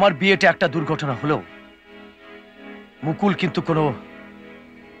 আমার বিয়েটা একটা দুর্ঘটনা হলেও মুকুল কিন্তু কোনো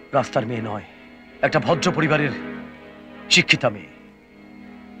রাস্তার মেয়ে নয়, একটা ভদ্র পরিবারের শিক্ষিতা মেয়ে।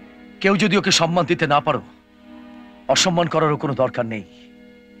 কেউ যদি ওকে সম্মান দিতে না পারো, অসম্মান করারও কোনো দরকার নেই।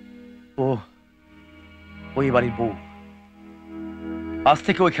 ও ওই বাড়ির বউ, আজ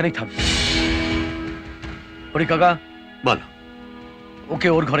থেকে ওইখানেই থাকবে। হরি কাকা, বলো। ওকে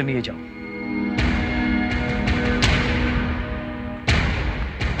ওর ঘরে নিয়ে যাও।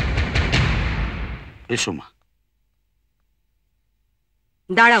 এসো মা।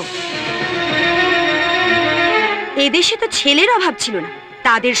 দাঁড়াও, এদেশে তো ছেলের অভাব ছিল না,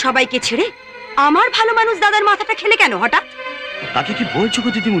 তাদের সবাইকে ছেড়ে আমার ভালো মানুষ দাদার মাথাটা খেলে কেন হঠাৎ? তাকে কি বলছো গো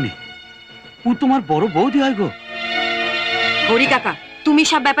দিদিমণি? ও তোমার বড় বৌদি হয় গো। হরি কাকা, তুমি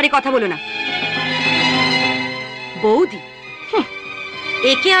সব ব্যাপারে কথা বলো না। বৌদি,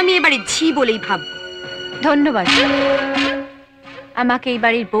 একে আমি এবারে ঝি বলেই ভাবব। ধন্যবাদ, আমাকে এই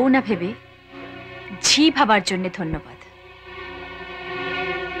বাড়ির বউ না ভেবে ঝি ভাবার জন্য ধন্যবাদ।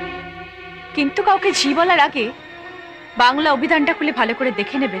 কিন্তু কাউকে ঝি বলার আগে বাংলা অভিধানটা খুলে ভালো করে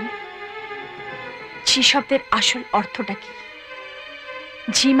দেখে নেবেন ঝি শব্দের আসল অর্থটা কি।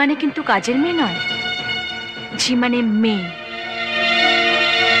 ঝি মানে কিন্তু কাজের মেয়ে নয়, ঝি মানে মেয়ে।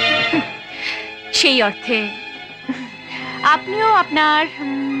 সেই অর্থে আপনিও আপনার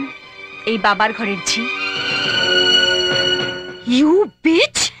এই বাবার ঘরের ঝি। You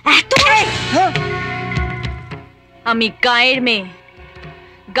beach! এত আমি গায়ের মেয়ে,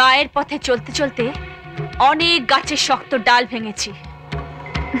 গায়ের পথে চলতে চলতে অনেক গাছের শক্ত ডাল ভেঙেছি।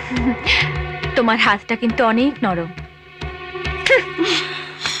 তোমার হাতটা কিন্তু অনেক নরম।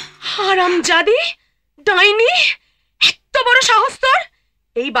 হারামজাদি, ডাইনি, এত বড় সাহস তোর!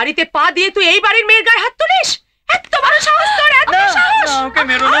 এই বাড়িতে পা দিয়ে তুই এই বাড়ির মেয়ের গায়ে হাত তুলিস? এত বড় সাহস তোর, এত সাহস! না, ওকে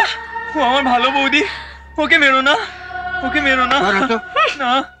মেরো না, ও আমার ভালো বৌদি, ওকে মেরো না, ওকে মেরো না।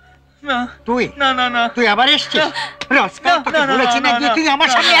 না না তুই না না না তুই আবার এসছিস রসকা তোকে বলেছি না যে তুই আমার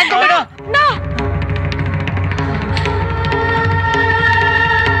সামনে একদম না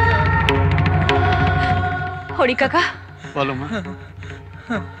হরি কাকা বলো মা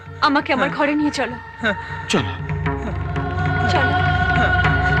আমাকে আমার ঘরে নিয়ে চলো চলো চলো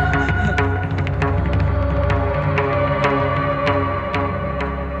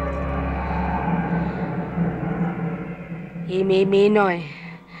এ মেয়ে নয়,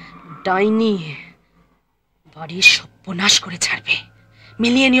 ডাইনি। বাড়ির সর্বনাশ করে ছাড়বে।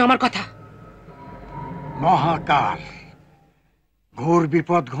 মিলিয়ে নিও আমার কথা। মহাকাল ঘোর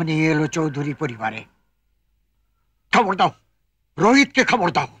বিপদ ঘনিয়ে এলো চৌধুরী পরিবারে। খবর দাও, রোহিতকে খবর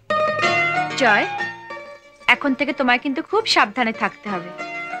দাও। জয়, এখন থেকে তোমায় কিন্তু খুব সাবধানে থাকতে হবে।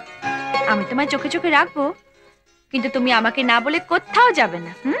 আমি তোমায় চোখে চোখে রাখবো, কিন্তু তুমি আমাকে না বলে কোথাও যাবে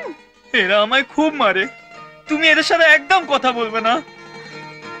না। এরা আমায় খুব মারে, তুমি এদের সাথে একদম কথা বলবে না।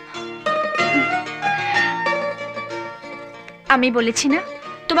 আমি বলেছি না,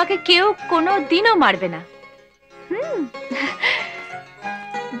 তোমাকে কেউ কোনো দিনও মারবে না।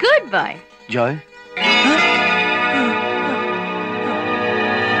 Good boy. জয়,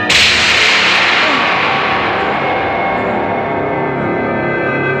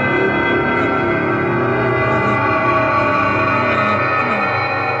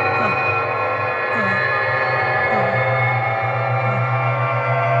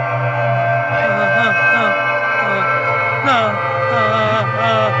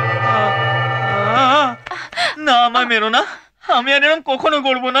 না আমায় মেরো না, আমি আর এরকম কখনো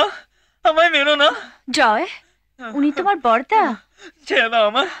করবো না, আমায় মেরো না। জয়, উনি তোমার বড়দা। ছেড়ে দাও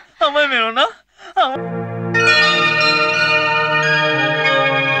আমায়, আমায় মেরো না।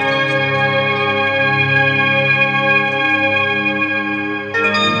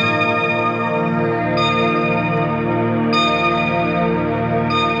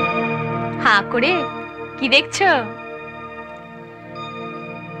 হাঁ করে কি দেখছো?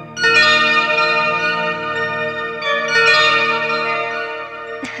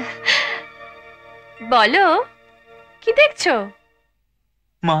 বলো, কি দেখছো?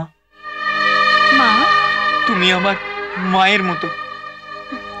 মা। মা? তুমি আমার মায়ের মতো।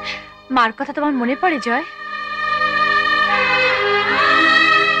 মার কথা তোমার মনে পড়ে জয়?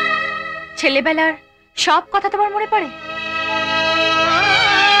 ছেলেবেলার সব কথা তোমার মনে পড়ে?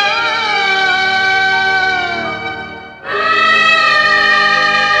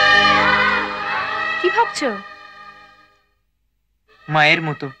 কি ভাবছো? মায়ের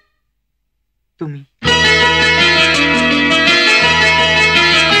মতো তুমি।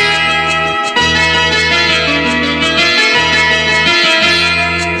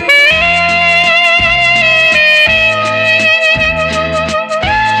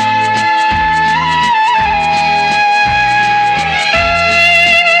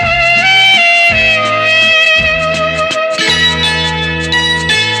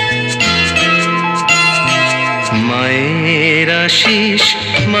 মায়ের আশিস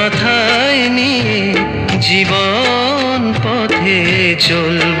মাথায় নিয়ে জীবন পথে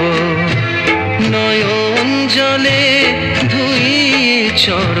চলবো, নয়ন জলে ধুইয়ে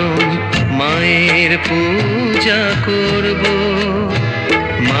চরণ মায়ের পূজা করব,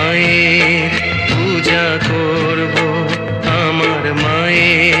 মায়ের পূজা করব, আমার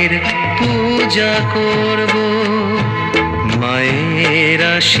মায়ের পূজা করব। মায়ের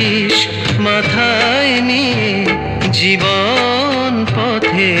আশিস মাথায় নিয়ে জীবন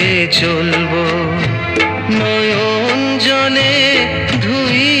পথে চলবো, নয়ন জলে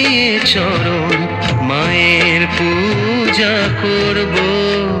ধুইয়ে চরণ মায়ের পূজা করব,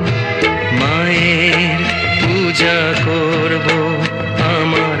 মায়ের পূজা করব,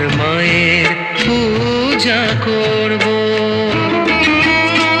 আমার মায়ের পূজা করব।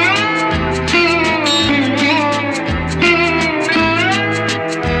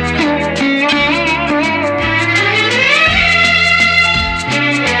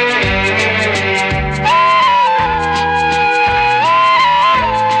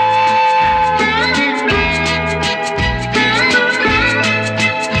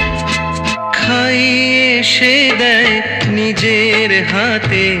 সে দেয় নিজের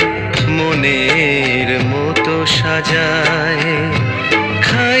হাতে মনের মতো সাজায়,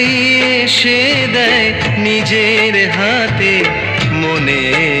 খাইয়ে সে দেয় নিজের হাতে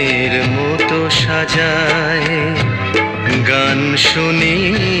মনের মতো সাজায়, গান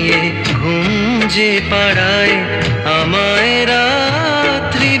শুনিয়ে ঘুম যে পাড়ায় আমায়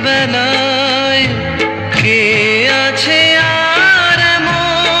রাত্রিবেলায়, কে আছে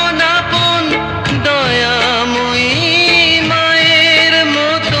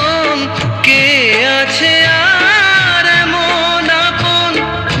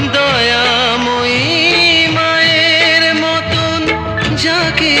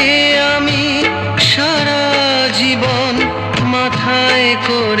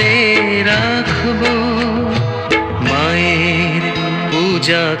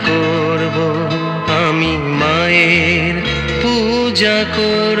পূজা করব, আমি মায়ের পূজা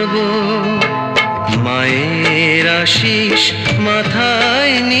করব। মায়ের আশিস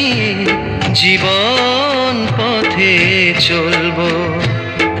মাথায় নিয়ে জীবন পথে চলব।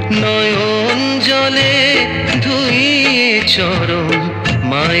 নয়ন জলে ধুইয়ে চরণ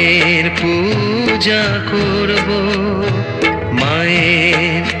মায়ের পূজা করব,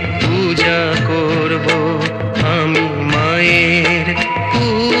 মায়ের পূজা করব, আমি মায়ের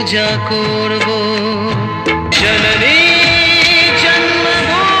পূজা করব। জননী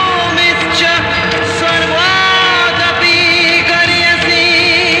জন্মভূমিশ্চ সর্বদাপি গরীয়সী,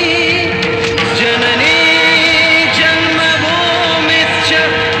 জননী জন্মভূমিশ্চ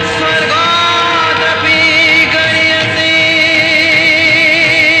স্বর্গদাপি গরীয়সী।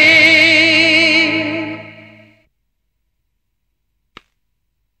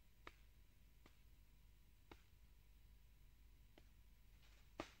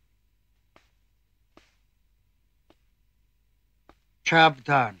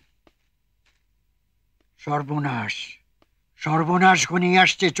 সাবধান, সর্বনাশ, সর্বনাশ ঘনিয়ে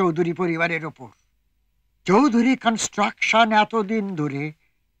আসছে চৌধুরী পরিবারের ওপর। চৌধুরী কনস্ট্রাকশন এতদিন ধরে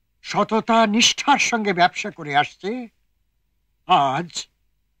সততা নিষ্ঠার সঙ্গে ব্যবসা করে আসছে, আজ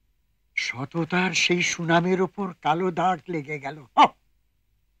সততার সেই সুনামের ওপর কালো দাগ লেগে গেল।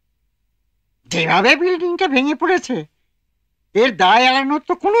 যেভাবে বিল্ডিংটা ভেঙে পড়েছে, এর দায় এড়ানোর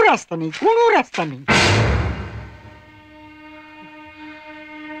তো কোনো রাস্তা নেই, কোনো রাস্তা নেই।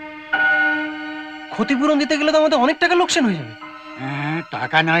 ক্ষতিপূরণ দিতে গেলে তো আমাদের অনেক টাকা লোকসান হয়ে যাবে। হ্যাঁ,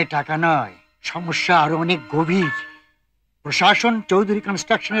 টাকা নয়, টাকা নয়, সমস্যা আরো অনেক গভীর। প্রশাসন চৌধুরী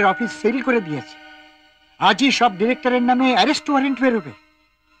কনস্ট্রাকশনের অফিস সিল করে দিয়েছে। আজই সব ডিরেক্টরের নামে অ্যারেস্ট ওয়ারেন্ট বেরোবে।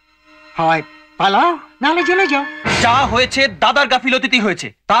 হয় পালাও, নালে চলে যাও। যা হয়েছে দাদার গাফিলতিতে হয়েছে,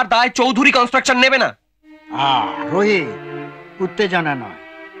 তার দায় চৌধুরী কনস্ট্রাকশন নেবে না। রোহিত, উত্তেজনা নয়,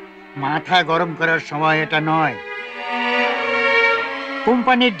 মাথা গরম করার সময় এটা নয়।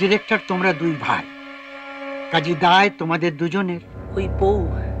 কোম্পানির ডিরেক্টর তোমরা দুই ভাই, কাজী দায় তোমাদের দুজনের। ওই বউ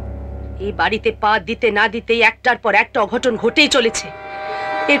এই বাড়িতে পা দিতে না দিতেই একটার পর একটা অঘটন ঘটেই চলেছে,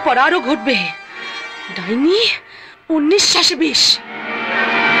 এরপর আরো ঘটবে। ডাইনি ওর নিঃশ্বাসে বিষ।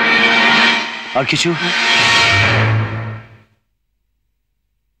 আর কিছু?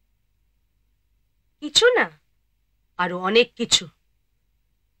 কিছু না, আরো অনেক কিছু।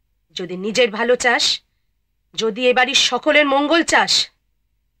 যদি নিজের ভালো চাস, যদি এ বাড়ির সকলের মঙ্গল চাস,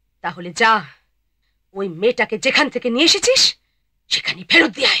 তাহলে যা, ওই মেয়েটাকে যেখান থেকে নিয়ে এসেছিস সেখানে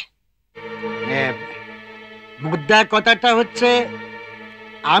ফেরত দিয়ে আয়। মুদ্রা কথাটা হচ্ছে,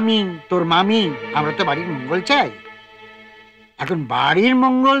 আমি তোর মামি, আমরা তো বাড়ির মঙ্গল চাই। এখন বাড়ির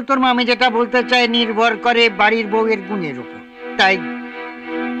মঙ্গল তোর মামি যেটা বলতে চায় নির্ভর করে বাড়ির বউয়ের গুণের উপর। তাই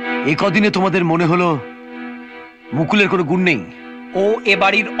এই কদিনে তোমাদের মনে হলো মুকুলের কোনো গুণ নেই? ও এ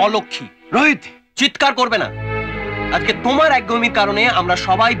বাড়ির অলক্ষী। রোহিত, চিৎকার করবে না। আজকে তোমার একগমির কারণে আমরা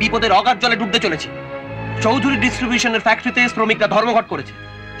সবাই বিপদের অগাধ জলে ডুবতে চলেছি। চৌধুরী ডিস্ট্রিবিউশনের ফ্যাক্টরিতে শ্রমিকরা ধর্মঘট করেছে।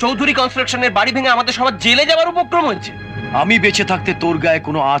 চৌধুরী কনস্ট্রাকশনের বাড়ি ভেঙে আমাদের সবার জেলে যাওয়ার উপক্রম হয়েছে। আমি বেঁচে থাকতে তোর গায়ে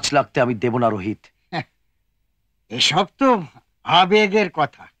কোনো আঁচ লাগতে আমি দেব না রোহিত। এসব তো আবেগের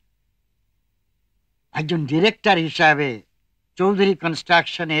কথা। একজন ডিরেক্টর হিসাবে চৌধুরী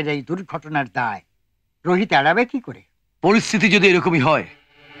কনস্ট্রাকশনের এই দুর্ঘটনার দায় রোহিত এড়াবে কি করে? পরিস্থিতি যদি এরকমই হয়,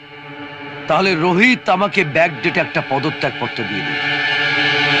 তাহলে রোহিত আমাকে ব্যাক ডেটে একটা পদত্যাগ পত্র দিয়ে দেবে।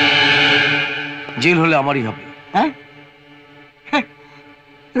 জেল হলে আমারই হবে। হ্যাঁ,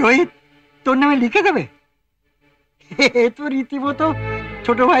 রোহিত তোর নামে লিখে দেবে? এ তো রীতিমতো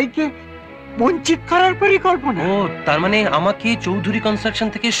ছোট ভাইকে বঞ্চিত করার পরিকল্পনা। ও, তার মানে আমাকে চৌধুরী কনস্ট্রাকশন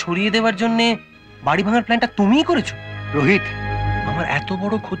থেকে সরিয়ে দেওয়ার জন্য বাড়ি ভাঙার প্ল্যানটা তুমিই করেছো? রোহিত, আমার এত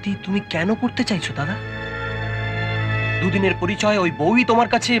বড় ক্ষতি তুমি কেন করতে চাইছো দাদা? দুদিনের পরিচয় ওই বউই তোমার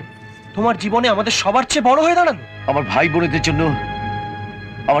কাছে তোমার জীবনে আমাদের সবার চেয়ে বড় হয়ে দাঁড়ালো। আমার ভাই বোনেদের জন্য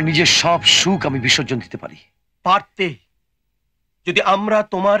আমার নিজের সব সুখ আমি বিসর্জন দিতে পারি। পারতে, যদি আমরা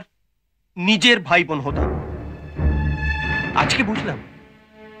তোমার নিজের ভাই বোন হতাম। আজকে বুঝলাম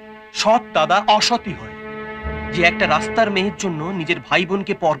সৎ দাদা অসৎই হয়, যে একটা রাস্তার মেয়ের জন্য নিজের ভাই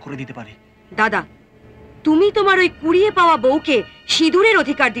বোনকে পর করে দিতে পারে। দাদা, তুমি তোমার ওই কুড়িয়ে পাওয়া বউকে সিঁদুরের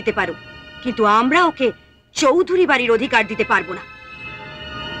অধিকার দিতে পারো, কিন্তু আমরা ওকে চৌধুরী বাড়ির অধিকার দিতে পারবো না।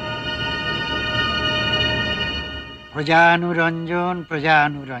 প্রজানুরঞ্জন,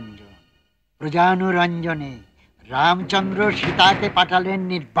 প্রজানুরঞ্জন, প্রজানুরঞ্জনে রামচন্দ্র সীতাকে পাঠালেন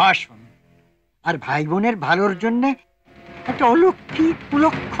নির্বাসন, আর ভাই বোনের ভালোর জন্য একটা অলক্ষী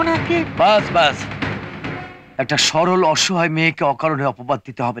কুলক্ষণাকে। বাস বাস, একটা সরল অসহায় মেয়েকে অকারণে অপবাদ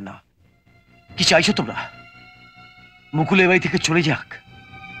দিতে হবে না। কি চাইছো তোমরা? মুকুল এ বাড়ি থেকে চলে যাক,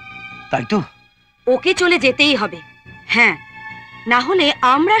 তাই তো? ওকে চলে যেতেই হবে। হ্যাঁ, না হলে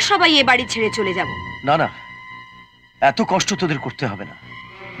আমরা সবাই এ বাড়ি ছেড়ে চলে যাব। না না, এত কষ্ট তোদের করতে হবে না।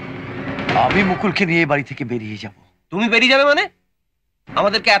 আমি মুকুলকে নিয়ে বাড়ি থেকে বেরিয়ে যাব। তুমি বেরিয়ে যাবে মানে?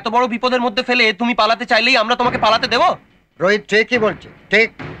 আমাদেরকে এত বড় বিপদের মধ্যে ফেলে তুমি পালাতে চাইলেই আমরা তোমাকে পালাতে দেব? রোহিত ঠিকই বলছে, ঠিক।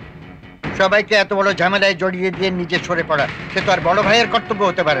 সবাইকে এত বড় ঝামেলায় জড়িয়ে দিয়ে নিজে সরে পড়া, সে তো আর বড় ভাইয়ের কর্তব্য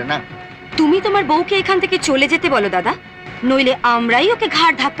হতে পারে না। তুমি তোমার বউকে এখান থেকে চলে যেতে বলো দাদা, নইলে আমরাই ওকে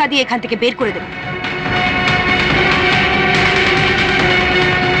ঘাড় ধাক্কা দিয়ে এখান থেকে বের করে দেব।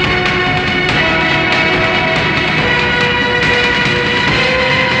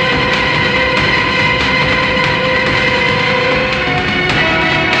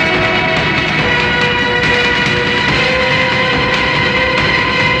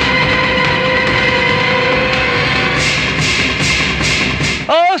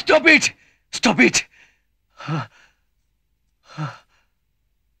 Oh, stop it! Stop it!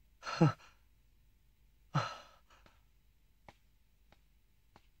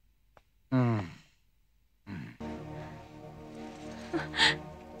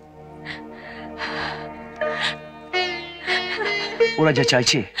 ওরা যা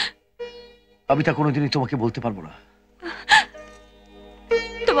চাইছে আমি তা কোনোদিনই তোমাকে বলতে পারবো না।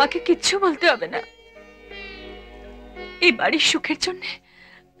 তোমাকে কিচ্ছু বলতে হবে না। এই বাড়ির সুখের জন্য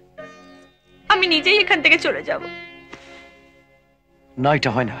আমি নিজেই এখান থেকে চলে যাব। না, এটা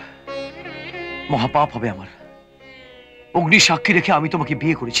হয় না। মহাপাপ হবে আমার। অগ্নি সাক্ষী রেখে আমি তোমাকে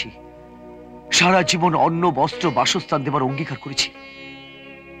বিয়ে করেছি, সারা জীবন অন্ন বস্ত্র বাসস্থান দেবার অঙ্গীকার করেছি।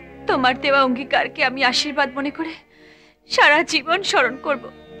 তোমার দেওয়া অঙ্গীকারকে আমি আশীর্বাদ মনে করে সারা জীবন স্মরণ করব।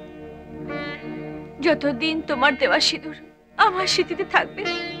 যতদিন তোমার দেওয়া সিঁদুর আমার স্মৃতিতে থাকবে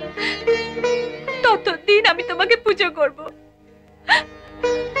ততদিন আমি তোমাকে পুজো করব।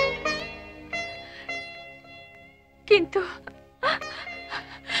 কিন্তু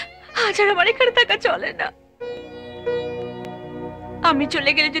আজ আর আমার এখানে থাকা চলে না। আমি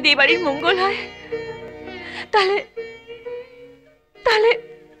চলে গেলে যদি এ বাড়ির মঙ্গল হয়, তাহলে তাহলে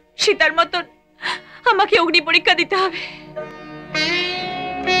সীতার মতন আমাকে অগ্নি পরীক্ষা দিতে হবে।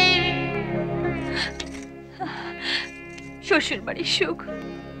 শ্বশুর বাড়ির সুখ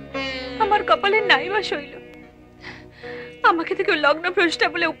আমার কপালে নাই বা সইল, আমাকে থেকে লগ্ন ভ্রষ্টা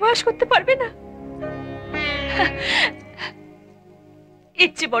বলে উপহাস করতে পারবে না।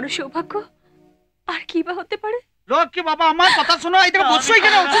 এর চেয়ে বড় সৌভাগ্য আর কি বা হতে পারে? লক্ষ্মী বাবা, আমার কথা শোনো। এই দেখো বসছো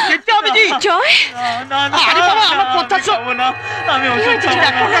এখানে, ওষুধ খেতে হবে জি। জয়, আরে বাবা আমার কথা শোনো না। আমি ওষুধ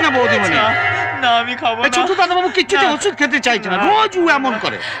খাবো না বৌদিমণি। না আমি খাবো না। ছোট দাদা বাবু কিচ্ছুতে ওষুধ খেতে চাইছে না, রোজ ও এমন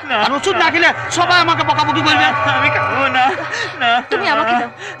করে। আর ওষুধ না খেলে সবাই আমাকে বকাবকি করবে। আমি খাবো না। তুমি আমাকে দাও।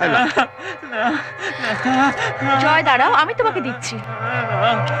 জয় দাঁড়াও, আমি তোমাকে দিচ্ছি।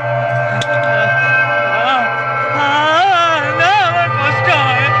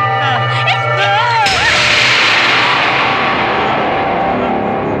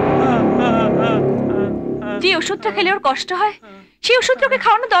 যে ওষুধটা খেলে ওর কষ্ট হয় সেই ওষুধটাকে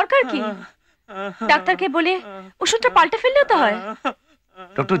খাওয়ানো দরকার কি? ডাক্তারকে বলে ওষুধটা পাল্টে ফেললেও তো হয়।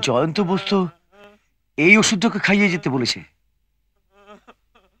 ডক্টর জয়ন্ত বস্তু এই ওষুধটাকে খাইয়ে যেতে বলেছে।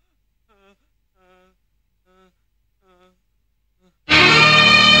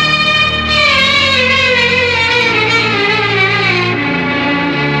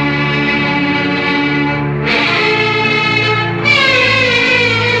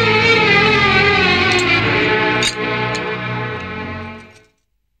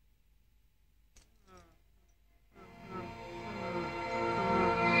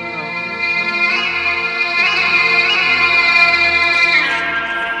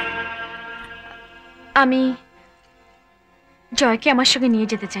 আমি জয়কে আমার সঙ্গে নিয়ে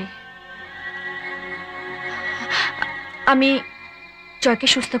যেতে চাই। আমি জয়কে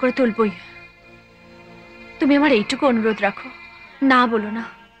সুস্থ করে তুলবই। তুমি আমার এইটুকু অনুরোধ রাখো, না বলো না।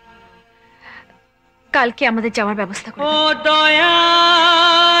 কালকে আমাদের যাওয়ার ব্যবস্থা করো। ও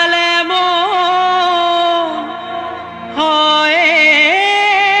দয়াল হয়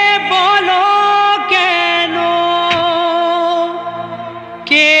বলো কেন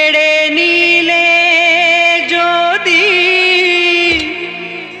কেড়ে নিলে যদি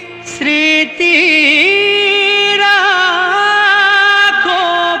স্মৃতি রাখো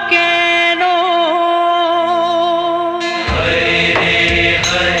কেন?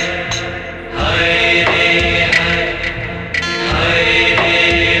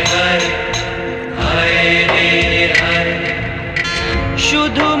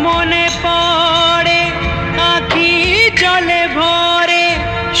 শুধু মনে পড়ে আঁখি জলে ভরে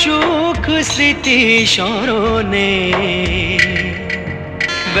সুখ স্মৃতি স্মরণে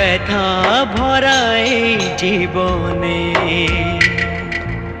ব্যথা ভরা এই জীবনে।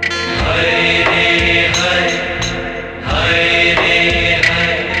 হায় রে হায়, হায় রে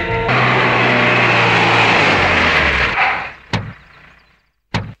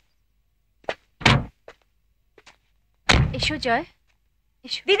জয়।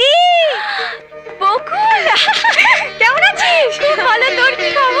 দিদি, বকুল, কেমন আছিস? ভালো, তোর কি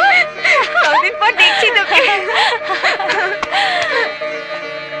খবর? কতদিন পর দেখছি তোকে।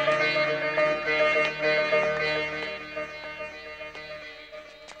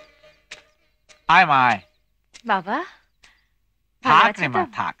 আয় মায়। বাবা থাক রে মা,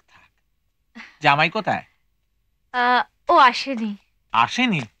 থাক থাক। জামাই কোথায়? ও আসেনি।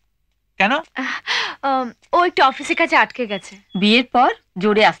 আসেনি কেন? ও একটু অফিসের কাছে আটকে গেছে। বিয়ের পর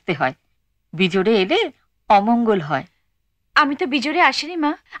জোরে আসতে হয়, বিজোরে এলে অমঙ্গল হয়। আমি তো বিজোরে আসিনি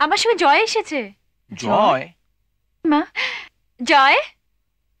মা, আমার সঙ্গে জয় এসেছে। জয়? মা, জয়,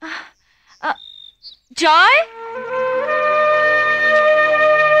 জয়।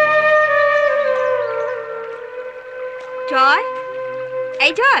 জয়,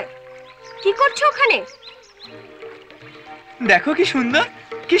 এই জয়, কি করছো ওখানে? দেখো কি সুন্দর,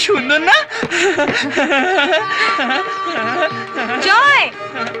 কি সুন্দর না? জয়,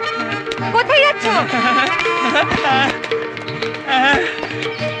 কোথায় যাচ্ছ?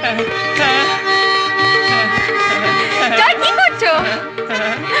 জয়, কি করছো?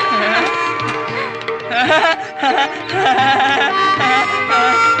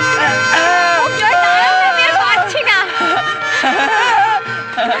 পারছি না।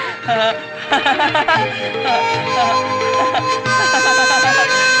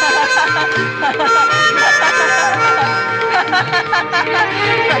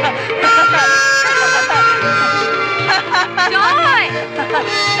 জয়,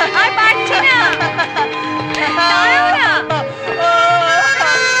 আর পারছি না, দাঁড়াও না।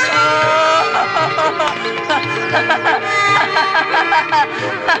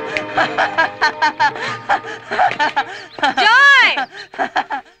 জয়,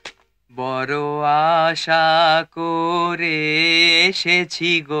 বড় আশা করে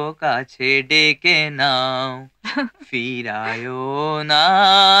এসেছি গো কাছে, ডেকে নাও ফিরায়ও না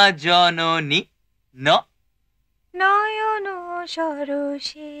জননী। নয়ন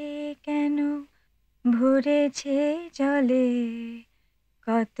সরসে কেন ভরেছে জলে,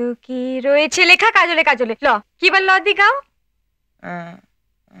 কত কি রয়েছে লেখা কাজলে কাজলে। ল, কি বল? ল দি গাও।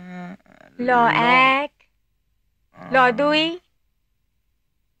 ল এক, ল দুই,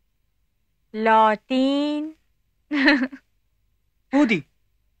 ল তিন। বৌদি,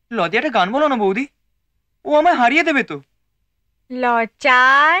 লদি একটা গান বলো না বৌদি, ও আমায় হারিয়ে দেবে তো। ল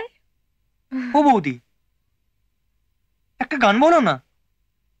চার। ও বৌদি, একটা গান বলো না।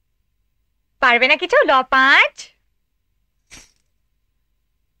 পারবে না কিছু? ল পাঁচ।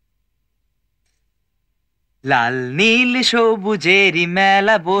 লাল নীল সবুজেরই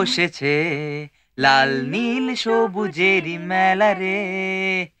মেলা বসেছে, লাল নীল সবুজেরই মেলা রে,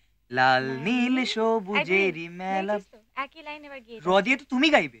 লাল নীল সবুজেরই মেলা। একই লাইন এবার গিয়ে। র দিয়ে তো তুমি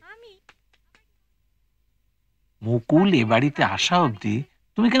গাইবে। মুকুল এ বাড়িতে আসা অবধি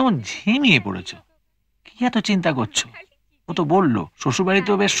তুমি কেমন ঝিমিয়ে পড়েছো? কি এত চিন্তা করছো? ও তো বললো শ্বশুর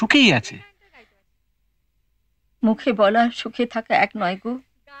বাড়িতেও বেশ সুখেই আছে। মুখে বলা সুখে থাকা এক নয় গো,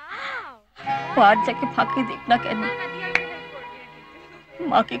 আর যাকে ফাঁকি দিক না কেন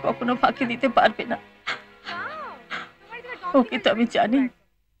মাকে কখনো ফাঁকি দিতে পারবে না। ওকে তো আমি জানি,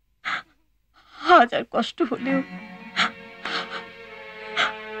 হাজার কষ্ট হলেও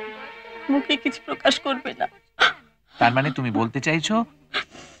মুখে কিছু প্রকাশ করবে না। তার মানে তুমি বলতে চাইছো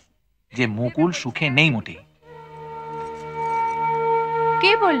যে মুকুল সুখে নেই মোটেই?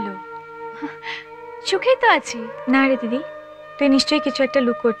 কে বললো? সুখেই তো আছি। না রে দিদি, তুই নিশ্চয়ই কিছু একটা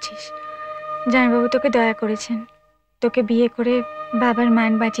লুক করছিস। জামাইবাবু তোকে দয়া করেছেন, তোকে বিয়ে করে বাবার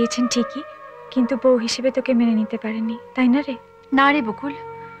মান বাঁচিয়েছেন ঠিকই, কিন্তু বউ হিসেবে তোকে মেনে নিতে পারেনি, তাই না রে? না রে বকুল,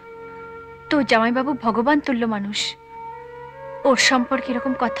 তোর জামাইবাবু ভগবান তুল্য মানুষ, ওর সম্পর্কে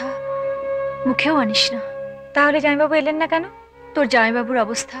এরকম কথা মুখেও আনিস না। তাহলে জামাইবাবু এলেন না কেন? তোর জামাইবাবুর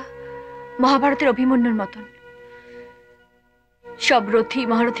অবস্থা মহাভারতের অভিমন্যুর মতন। সব রথী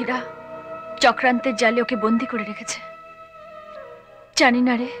মহারথীরা চক্রান্তের জালে ওকে বন্দি করে রেখেছে। জানি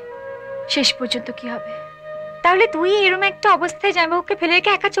না রে শেষ পর্যন্ত কি হবে। তাহলে তুই এরকম একটা অবস্থায় জামাইবাবুকে ফেলে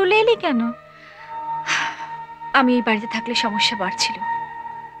রেখে একা চলে এলি কেন? আমি এই বাড়িতে থাকলে সমস্যা বাড়ছিল,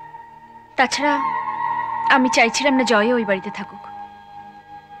 তাছাড়া আমি চাইছিলাম না জয়ও ওই বাড়িতে থাকুক।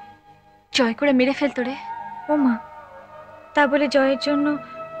 জয় করে মেরে ফেলতো রে। ও মা, তা বলে জয়ের জন্য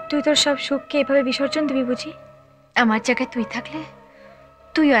তুই তোর সব সুখকে এভাবে বিসর্জন দিবি বুঝি? আমার জায়গায় তুই থাকলে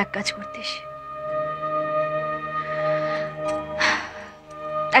তুইও এক কাজ করতিস।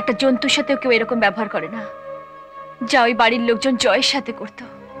 একটা জন্তুর সাথেও কেউ এরকম ব্যবহার করে না যা ওই বাড়ির লোকজন জয়ের সাথে করত।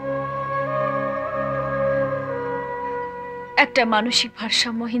 একটা মানসিক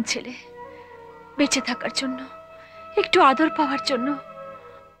ভারসাম্যহীন ছেলে বেঁচে থাকার জন্য, একটু আদর পাওয়ার জন্য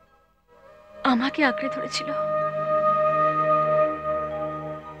আমাকে আঁকড়ে ধরেছিল।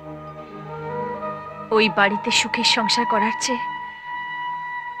 ওই বাড়িতে সুখের সংসার করার চেয়ে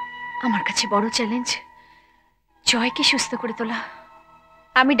আমার কাছে বড় চ্যালেঞ্জ জয়কে সুস্থ করে তোলা।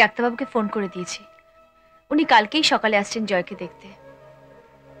 আমি ডাক্তারবাবুকে ফোন করে দিয়েছি, উনি কালকেই সকালে আসছেন জয়কে দেখতে।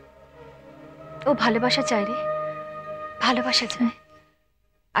 ও ভালোবাসা চায় রে, ভালোবাসা চায়,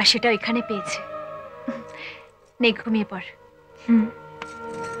 আর সেটা এখানে পেয়েছে। নে ঘুমিয়ে পড়।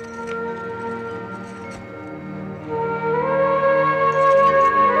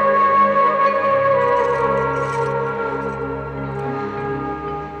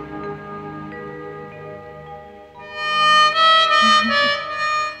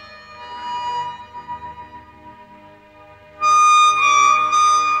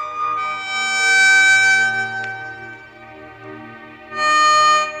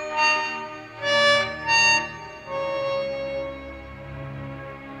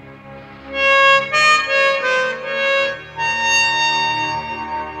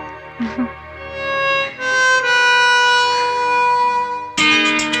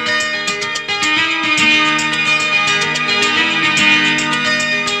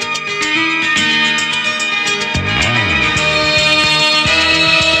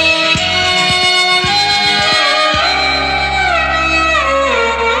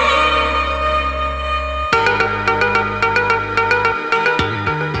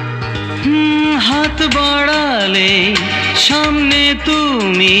 সামনে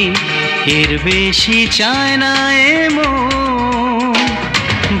তুমি এর বেশি চায় না এমন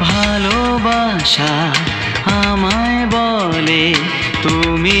ভালোবাসা আমায় বলে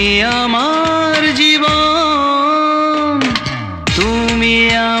তুমি আমার জীবন, তুমি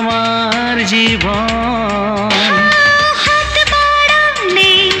আমার জীবন। হাত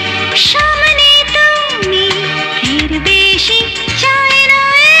বাড়ালে সামনে তুমি এর বেশি চায় না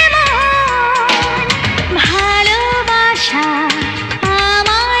এমন ভালোবাসা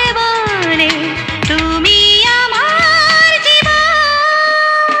আমায় বলে তুমি আমার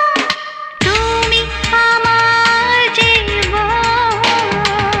জীবন, তুমি আমার জীবন।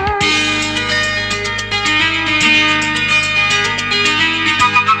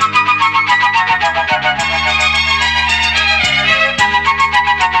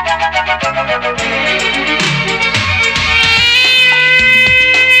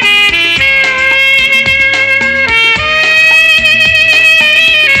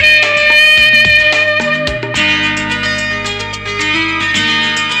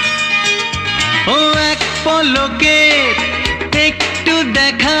 ও এক পলকে একটু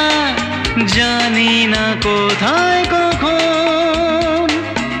দেখা, জানি না কোথায় কখন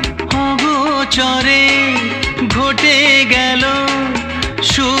অগোচরে ঘটে গেল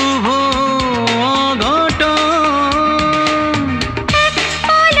শুভ অঘটন।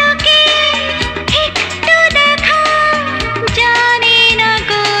 পলকে একটু দেখা, জানি না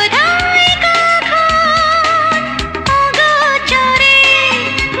কোথায় কখন অগোচরে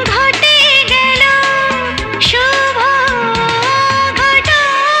ঘটে গেল শুভ ঘটন।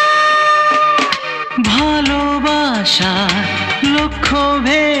 ভালোবাসা লক্ষ্য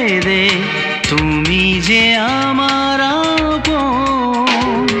ভেদে তুমি যে আমার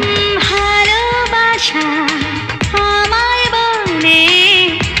আপন, ভালোবাসা আমায় বলে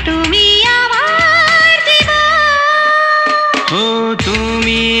তুমি আমার জীবন, ও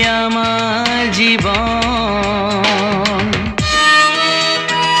তুমি আমার জীবন।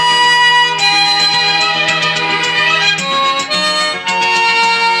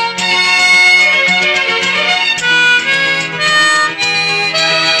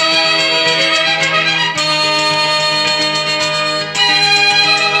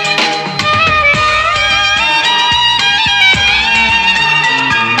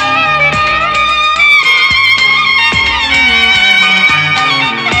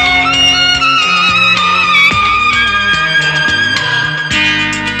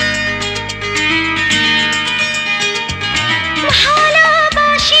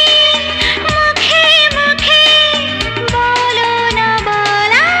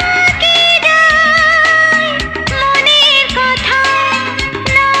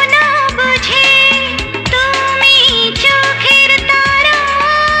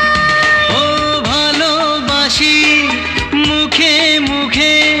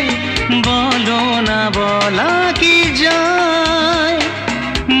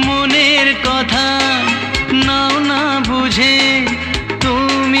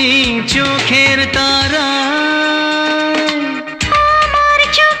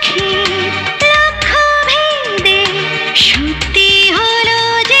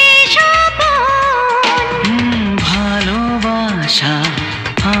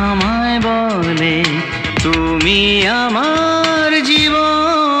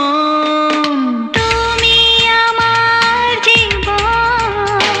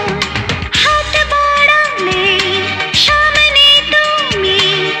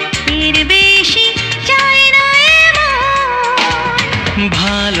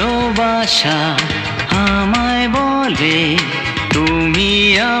 তুমি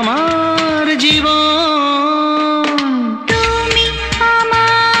আমার জীবন, তুমি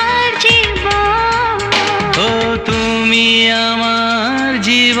আমার জীবন, ও তুমি আমার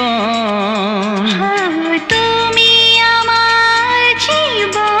জীবন, তুমি আমার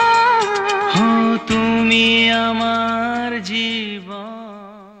জীবন, ও তুমি আমার জীবন।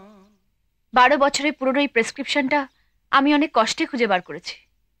 12 বছরের পুরনো এই প্রেসক্রিপশনটা আমি অনেক কষ্টে খুঁজে বার করেছি।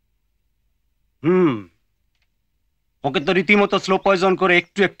 ওকে তো রীতিমতো স্লো পয়জন করে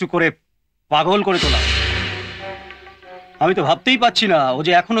একটু একটু করে পাগল করে তোলা। আমি তো ভাবতেই পাচ্ছি না ও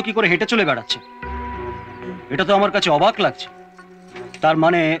যে এখনো কি করে হেঁটে চলে বেড়াচ্ছে। এটা তো আমার কাছে অবাক লাগছে। তার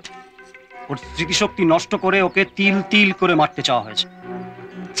মানে ওর স্মৃতিশক্তি নষ্ট করে ওকে তিল তিল করে মারতে চাওয়া হয়েছে।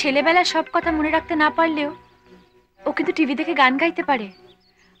 ছেলেবেলা সব কথা মনে রাখতে না পারলেও ও কিন্তু টিভি দেখে গান গাইতে পারে,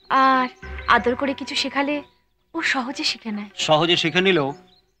 আর আদর করে কিছু শেখালে ও সহজে শিখে নেয়। সহজে শিখে নিলেও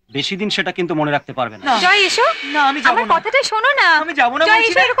বেশি দিন সেটা কিন্তু মনে রাখতে পারবে না। জয় এসো। না আমি যাব না। আমার কথাটা শোনো না। আমি যাব না জয়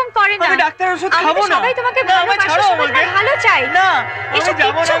বলছি এসো, না। এরকম করে না। আমি ডাক্তারের ওষুধ খাবো না। সবাই তোমাকে না, আমায় ভালোবাসে, ছাড়ো সবাই আমাকে। তোমার ভালো চাই। না এসো, আমি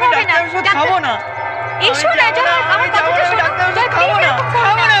যাব না, কিচ্ছু আমি হবে না। ডাক্তারের ওষুধ খাবো না। এসো না জয়, আমার কথাটা শোনো। জয় খাবো না,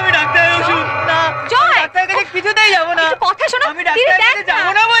 খাবো না আমি ডাক্তারের ওষুধ। না জয়, ডাক্তারের কাছে কিছুতেই যাব না। একটু কথা শোনো। আমি ডাক্তারের কাছে যাব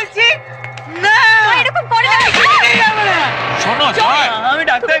না বলছি। না এরকম করে না। কিছুতেই যাব না। শোনো জয়, আমি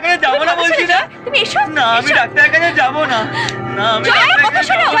ডাক্তারের কাছে যাব না বলছি না। তুমি এসো না আমি ডাক্তারের কাছে যাব না। না আমি জয়, আমার কথা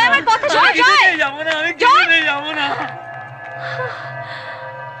শোনো। যাব না। আমার কথা শোনো আমি জয়। কিছুতেই যাব না, আমি কিছুতেই যাব না।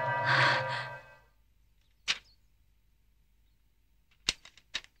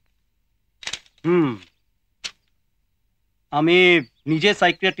 আমি নিজে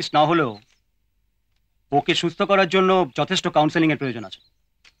সাইকিয়াট্রিস্ট না হলেও ওকে সুস্থ করার জন্য যথেষ্ট কাউন্সেলিং এর প্রয়োজন আছে।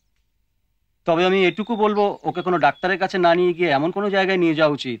 তবে আমি এটুকু বলবো, ওকে কোনো ডাক্তারের কাছে না নিয়ে গিয়ে এমন কোনো জায়গায় নিয়ে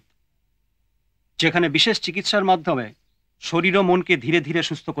যাওয়া উচিত যেখানে বিশেষ চিকিৎসার মাধ্যমে শরীর ও মনকে ধীরে ধীরে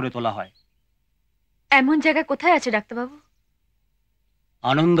সুস্থ করে তোলা হয়। এমন জায়গা কোথায় আছে ডাক্তারবাবু?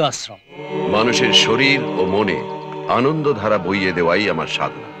 আনন্দ আশ্রম। মানুষের শরীর ও মনে আনন্দ ধারা বইয়ে দেওয়াই আমার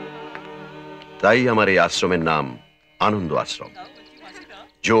সাধনা। তাই আমার এই আশ্রমের নাম আনন্দ আশ্রম।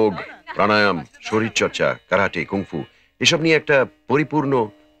 যোগ, প্রাণায়াম, শরীরচর্চা, কারাটে, কুংফু এসব নিয়ে একটা পরিপূর্ণ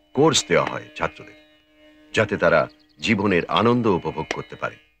কোর্স দেওয়া হয় ছাত্রদের, যাতে তারা জীবনের আনন্দ উপভোগ করতে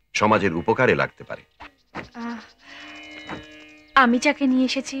পারে, সমাজের উপকারে লাগতে পারে। আমি যাকে নিয়ে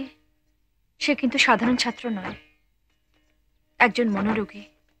এসেছি সে কিন্তু সাধারণ ছাত্র নয়, একজন মনোরোগী।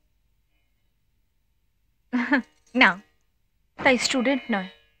 না, তাই স্টুডেন্ট নয়,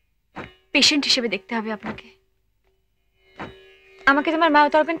 পেশেন্ট হিসেবে দেখতে হবে আপনাকে। আমাকে তোমার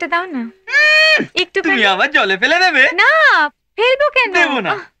মাউথ অর্গানটা দাও না একটু। তুমি আবার জলে ফেলে দেবে? না, ফেলবো কেন? দেবো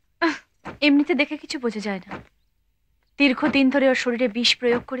না। এমনিতে দেখে কিছু বোঝা যায় না। দীর্ঘদিন ধরে ওর শরীরে বিষ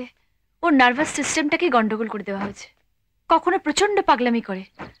প্রয়োগ করে ওর নার্ভাস সিস্টেমটাকে গন্ডগোল করে দেওয়া হয়েছে। কখনো প্রচন্ড পাগলামি করে,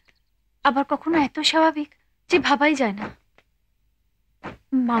 আবার কখনো এত স্বাভাবিক যে ভাবাই যায় না।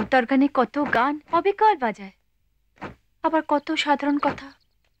 মাউথ অর্গানে কত গান অবিকল বাজায়, আবার কত সাধারণ কথা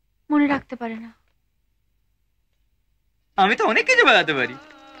মনে রাখতে পারে না। আমি তো অনেক কিছু বাজাতে পারি,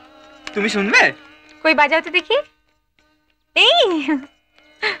 তুমি শুনবে? কই বাজাও তো দেখি। এই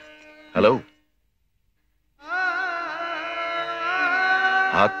হ্যালো,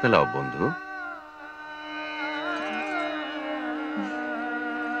 হাত মেলাও বন্ধু।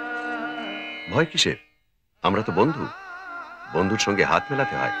 ভয় কিসের? আমরা তো বন্ধু, বন্ধুর সঙ্গে হাত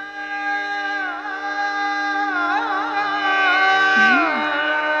মেলাতে হয়।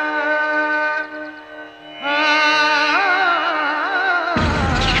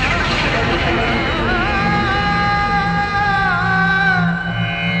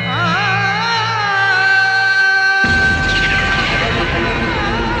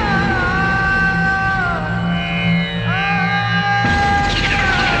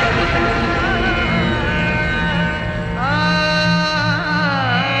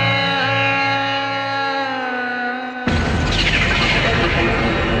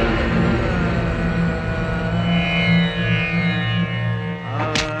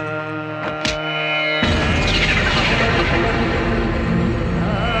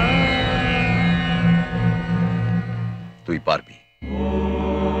 তুই পারবি,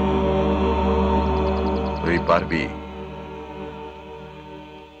 তুই পারবি,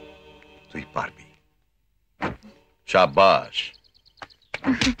 তুই পারবি। শাবাশ।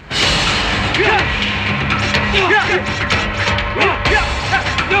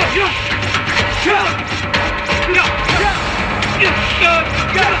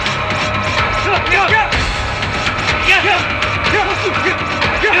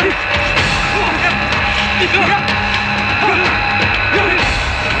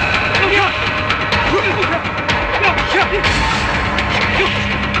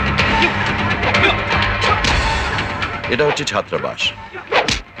 এটা এটা হচ্ছে ছাত্রাবাস।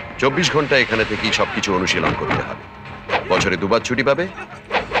 24 ঘন্টা এখানে থেকেই সবকিছু অনুশীলন করতে হবে। বছরে 2 বার ছুটি পাবে,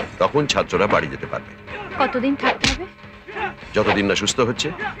 তখন ছাত্ররা বাড়ি যেতে পারবে। কতদিন থাকতে হবে? যতদিন না সুস্থ হচ্ছে।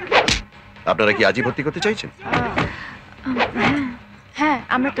 আপনারা কি আজই ভর্তি করতে চাইছেন? হ্যাঁ,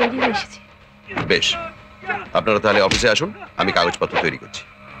 আমরা তৈরি হয়ে এসেছি। বেশ, আপনারা তাহলে অফিসে আসুন, আমি কাগজপত্র তৈরি করছি।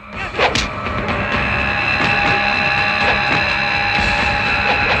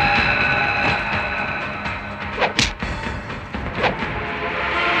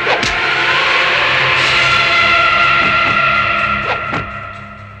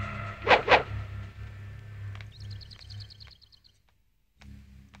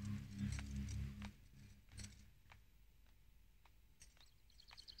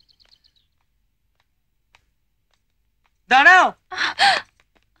 দাঁড়াও,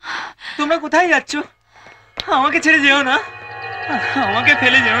 তোমরা কোথায় যাচ্ছ? আমাকে ছেড়ে যেও না, আমাকে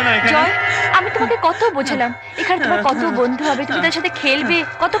ফেলে যেও না এখানে। জয়, আমি তোমাকে কত বোঝালাম, এখানে তোমার কত বন্ধু হবে, তুমি তাদের সাথে খেলবে,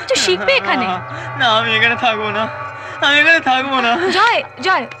 কত কিছু শিখবে এখানে। না, আমি এখানে থাকবো না, আমি এখানে থাকবো না। জয়,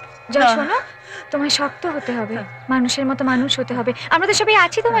 জয়, জয়, শোনো, তোমায় শক্ত হতে হবে, মানুষের মতো মানুষ হতে হবে। আমরা তো সবাই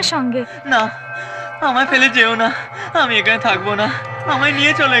আছি তোমার সঙ্গে। না, আমায় ফেলে যেও না, আমি এখানে থাকবো না, আমায়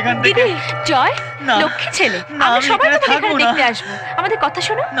নিয়ে চলো এখান থেকে। দিদি, জয়, লক্ষ্মী ছেলে, আমরা সবাই তোমাকে এখানে দেখতে আসবো। আমাদের কথা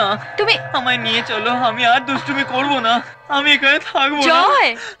শোনো। না, তুমি আমায় নিয়ে চলো, আমি আর দুষ্টুমি করবো না, আমি এখানে থাকবো না। জয়,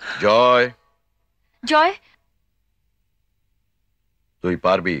 জয়, জয়, তুই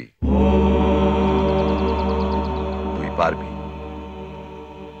পারবি, তুই পারবি,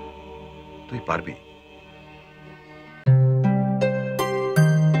 তুই পারবি।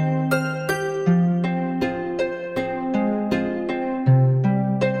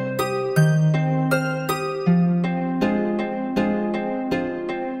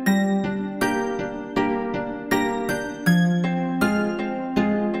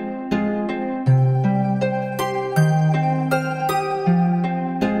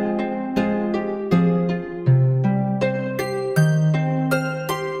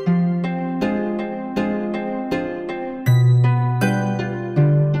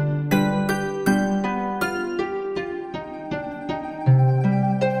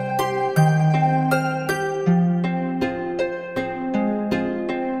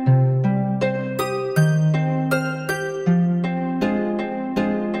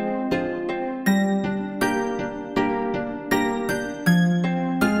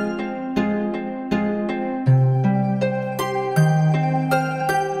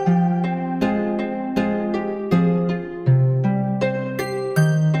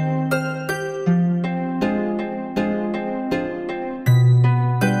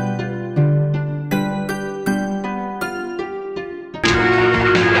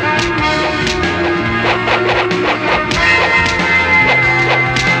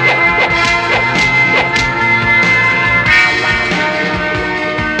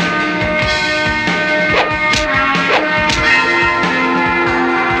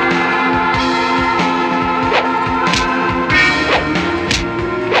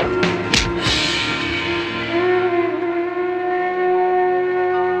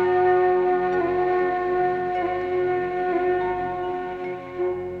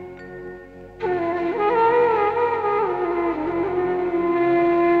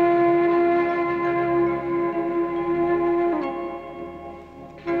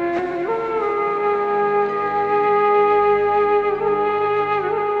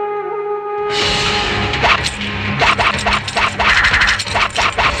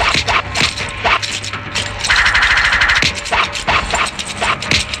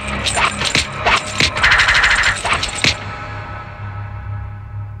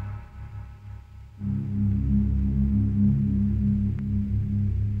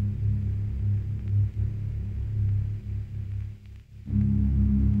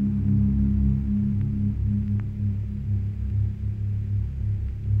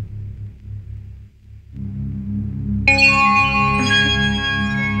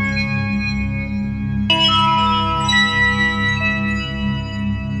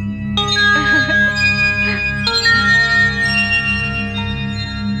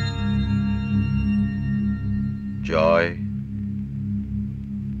 জয়,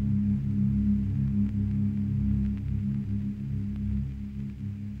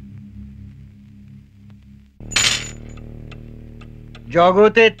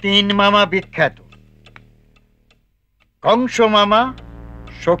 জগতে 3 মামা বিখ্যাত, কংস মামা,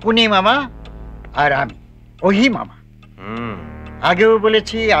 শকুনি মামা আর আমি ওহি মামা। আগেও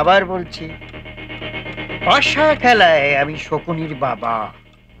বলেছি, আবার বলছি, পাশা খেলায় আমি শকুনির বাবা।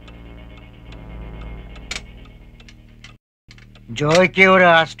 জয়কে ওরা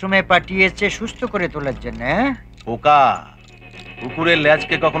আশ্রমে পাঠিয়েছে সুস্থ করে তোলার জন্য। পোকা কুকুরের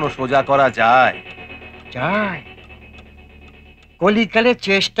লেজকে কখনো সোজা করা যায়? যায়। কলিকালে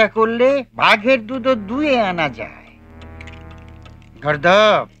চেষ্টা করলে বাঘের দুধও দুয়ে আনা যায়।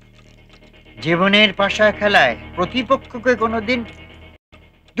 গর্দব, জীবনের পাশা খেলায় প্রতিপক্ষকে কোনোদিন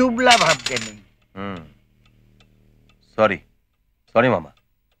দুবলা ভাবতে নেই। সরি সরি মামা।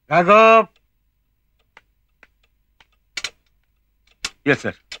 রাঘব। Yes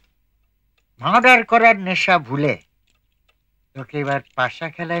sir. মার্ডার করার নেশা ভুলে তোকে এবার পাশা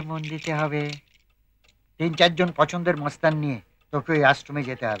খেলায় মন দিতে হবে। 3-4 জন পছন্দের মস্তান নিয়ে তোকে ওই আশ্রমে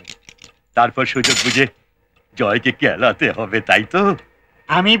যেতে হবে। তারপর সুযোগ বুঝে জয়কে কেলাতে হবে, তাই তো?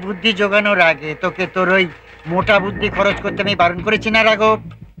 আমি বুদ্ধি জোগানোর আগে তোকে তোর ওই মোটা বুদ্ধি খরচ করতে আমি বারণ করেছি না রাঘব?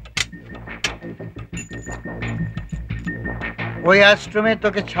 ওই আশ্রমে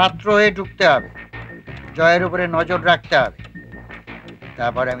তোকে ছাত্র হয়ে ঢুকতে হবে, জয়ের উপরে নজর রাখতে হবে,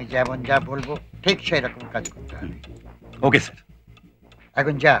 তারপর আমি যেমন যা বলবো ঠিক সেই রকম কাজ করতে হবে। Okay sir.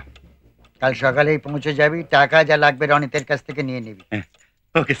 এখন যা, কাল সকালেই পৌঁছে যাবি, টাকা যা লাগবে রনিতের কাছ থেকে নিয়ে নিবি।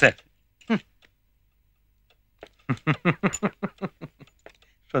 Okay sir.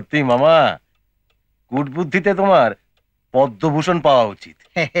 সত্যি মামা, কুট বুদ্ধিতে তোমার পদ্মভূষণ পাওয়া উচিত।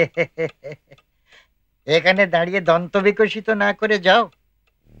 এখানে দাঁড়িয়ে দন্ত বিকশিত না করে যাও,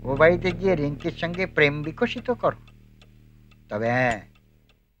 ও বাড়িতে গিয়ে রিঙ্কির সঙ্গে প্রেম বিকশিত করো। তবে হ্যাঁ,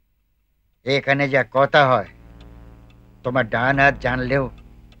 এখানে যা কথা হয়, তোমার ডান হাত জানলেও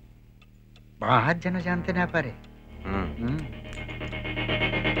বাঁ হাত যেন জানতে না পারে।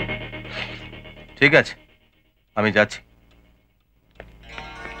 ঠিক আছে, আমি যাচ্ছি।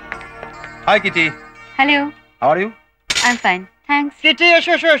 High Kitty. Hello. How are you? I am fine, thanks. Kitty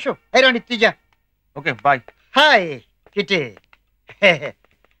এসো এসো এসো। এই রনি তুই যা। Okay bye. High Kitty.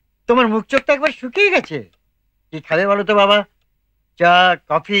 তোমার মুখ চোখটা একবার শুকিয়ে গেছে। কি খাবে বলো তো বাবা? চা,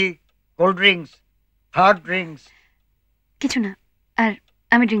 coffee, cold drinks, hard drinks? কিছু না, আর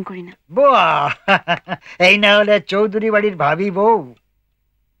আমি ড্রিঙ্ক করি না। বাহ, এই না হলে চৌধুরী বাড়ির ভাবি বউ।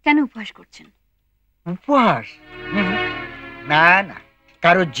 কেন উপহাস করছেন? উপহাস? না না,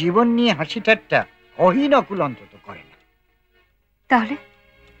 কারো জীবন নিয়ে হাসি ঠাট্টা অহীন অকুল অন্তত করে না। তাহলে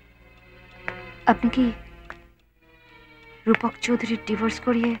আপনি কি রূপক চৌধুরীর ডিভোর্স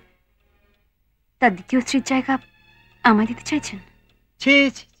করিয়ে তার দ্বিতীয় স্ত্রীর জায়গা আমায় দিতে চাইছেন? ছি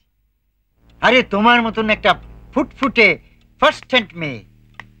ছি, আরে তোমার মতন একটা ফুটফুটে ফার্স্ট হ্যান্ড মেয়ে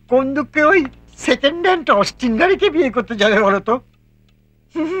কোন দুঃখে ওই সেকেন্ড হ্যান্ড অস্টিন গাড়িকে বিয়ে করতে যাবে বলো তো?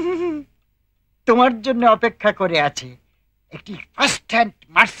 তোমার জন্য অপেক্ষা করে আছে একটি ফার্স্ট হ্যান্ড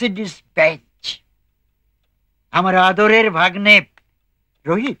মার্সিডিজ বেঞ্চ। আমার আদরের ভাগ্নে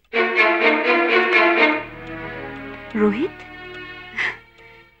রোহিত। রোহিত?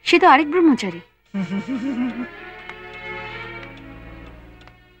 সে তো আরেক ব্রহ্মচারী।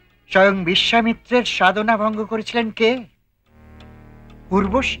 স্বয়ং বিশ্বামিত্রের সাধনা ভঙ্গ করেছিলেন কে?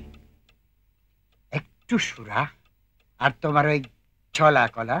 উর্বশী। একটু সুরা আর তোমার ওই ছলা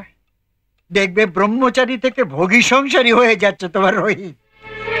কলা, দেখবে ব্রহ্মচারী থেকে ভোগী সংসারী হয়ে যাচ্ছে তোমার রোহিত।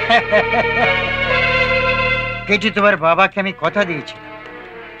 কেটি, তোমার বাবাকে আমি কথা দিয়েছিলাম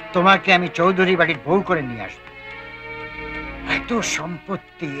তোমাকে আমি চৌধুরী বাড়ির বউ করে নিয়ে আসবো। এত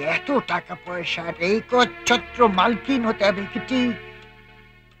সম্পত্তি, এত টাকা পয়সার একচ্ছত্র মালকিন হতে হবে কেটি,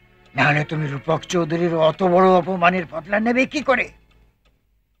 নাহলে তুমি রূপক চৌধুরীর অত বড় অপমানের বদলা নেবে কি করে?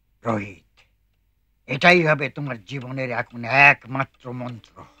 রোহিত, এটাই হবে তোমার জীবনের এখন একমাত্র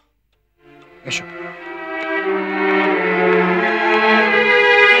মন্ত্র। এসো।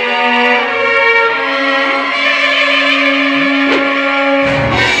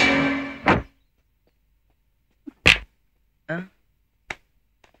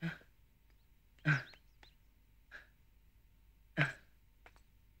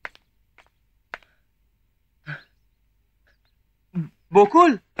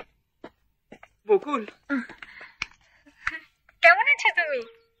 বকুল, বকুল, কেমন আছো তুমি?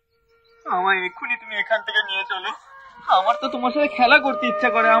 আমার এক্ষুনি তুমি এখান থেকে নিয়ে চলো। আমার তো তোমার সাথে খেলা করতে ইচ্ছা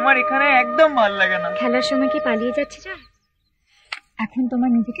করে, আমার এখানে একদম ভালো লাগে না। খেলার সময় কি পালিয়ে যাচ্ছে যা? এখন তোমার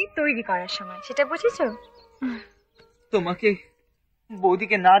নিজেকে তৈরি করার সময়, সেটা বুঝেছো? তোমাকে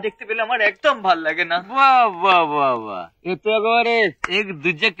বৌদিকে না দেখতে পেলে আমার একদম ভাল লাগে না। বাহ বাহ বাহ বাহ, এ তো একেবারে এক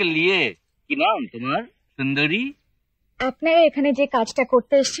दूजे के लिए। কি নাম তোমার? সুন্দরী। আপনারা এখানে যে কাজটা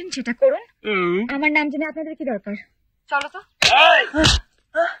করতে এসেছেন সেটা করুন। আমার নাম জেনে আপনাদের কি দরকার? চলো তো।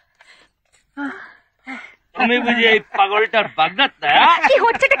 তুমি বুঝি এই পাগলটার বাগদাত না? কি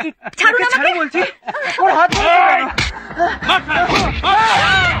হচ্ছেটা কি? ছাড়ুন আমাকে। ছাড়ো বলছি। ওর হাত ধরে।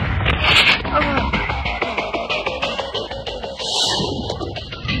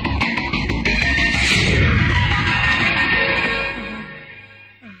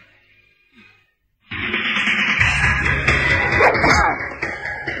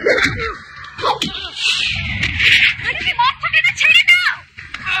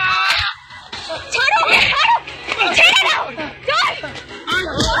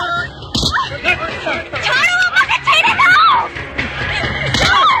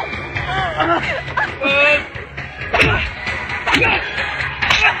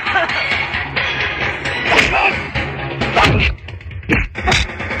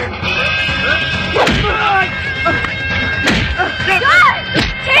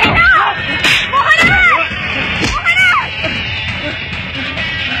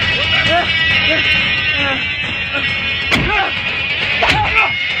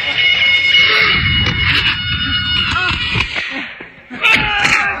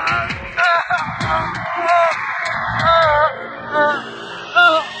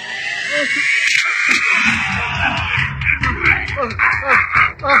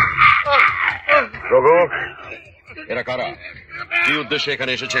 রঘু, এরা কারা? কি উদ্দেশ্যে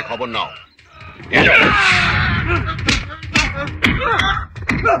এখানে এসেছে খবর নাও।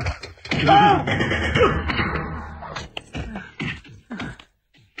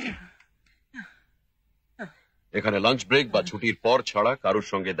 এখানে লাঞ্চ ব্রেক বা ছুটির পর ছাড়া কারোর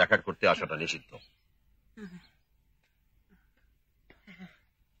সঙ্গে দেখা করতে আসাটা নিষিদ্ধ।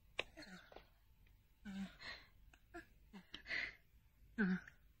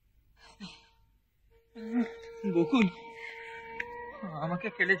 বকুল, আমাকে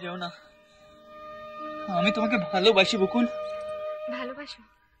ফেলে যেও না, আমি তোমাকে ভালোবাসি বকুল। ভালোবাসো?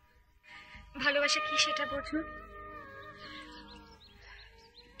 ভালোবাসা কি সেটা বোঝো?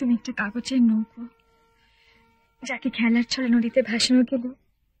 তুমি একটা কাগজের নৌকো, যাকে খেলার ছলে নদীতে ভাসানো গেল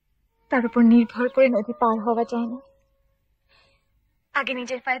তার উপর নির্ভর করে নদী পার হওয়া যায় না। আগে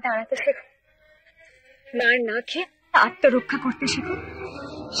নিজের পায়ে দাঁড়াতে শেখো, মার না খেয়ে আত্মরক্ষা করতে শেখো।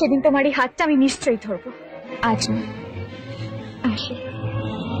 সেদিন তোমার এই হাতটা আমি নিশ্চয়ই ধরবো, আজ না। আসি।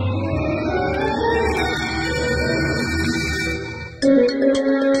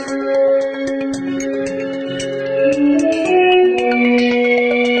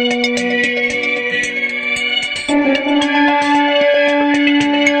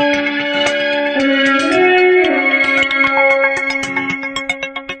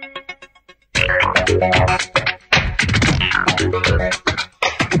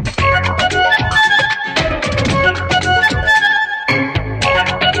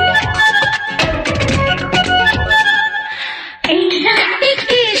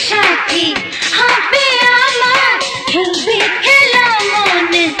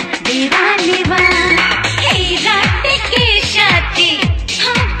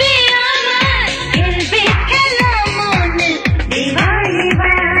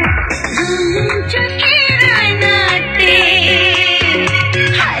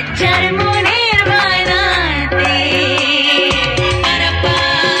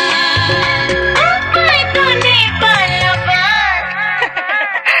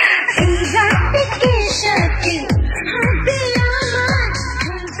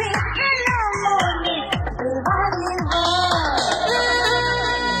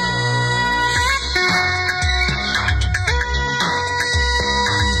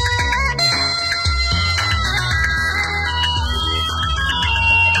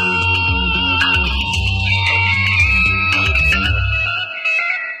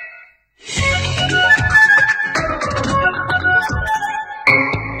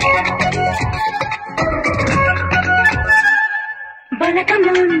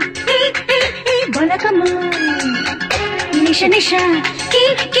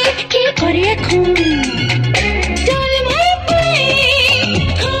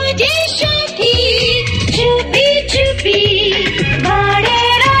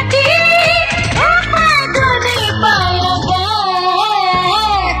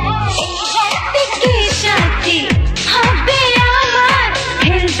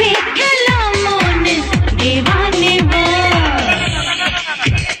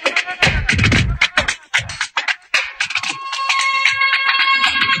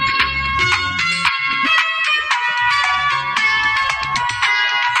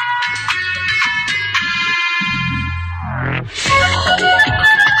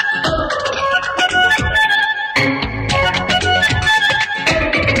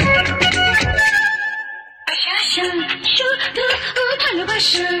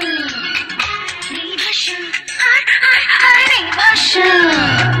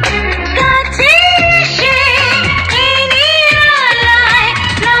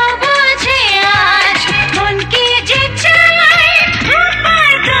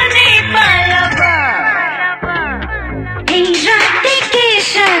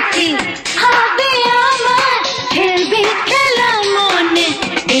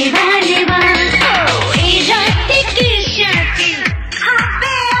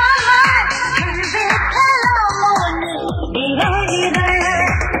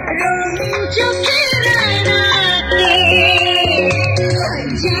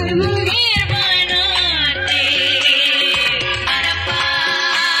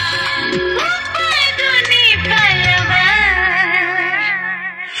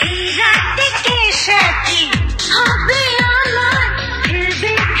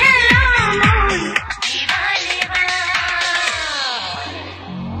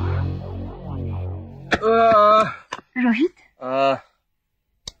 রোহিত,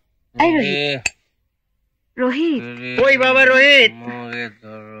 এই রোহিত, রোহিত, ওই বাবা রোহিত,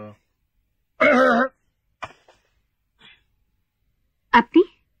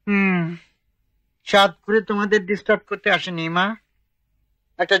 সাত করে তোমাদের ডিস্টার্ব করতে আসেনি মা।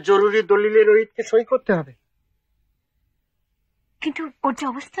 একটা জরুরি দলিলে রোহিতকে সই করতে হবে। কিন্তু ওর যে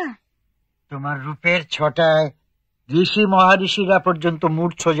অবস্থা, তোমার রূপের ছটায় ঋষি মহারিষিরা পর্যন্ত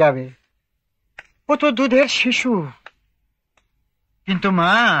মূর্ছ যাবে। ও তো দুধের শিশু। কিন্তু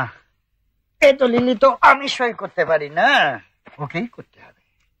মা, এ দলিলে তো আমি সই করতে পারি না, ওকেই করতে হবে।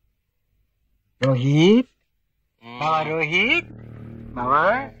 রোহিত, বাবা রোহিত, বাবা,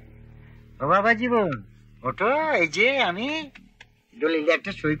 ও বাবা জীবন, ওটো, এই যে আমি দলিলে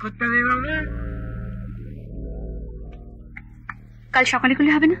একটা সই করতে হবে বাবা। কাল সকালে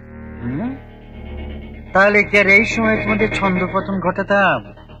করলে হবে না? তাহলে কি আর এই সময় তোমাদের ছন্দপতন ঘটাতাম?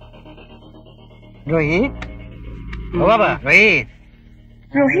 রোহিত, ও বাবা রোহিত,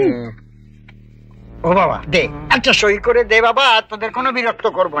 রোহিত, ও বাবা দে একটা সই করে দে বাবা, তোদের কোনো বিরক্ত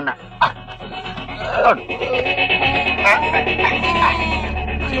করবো না।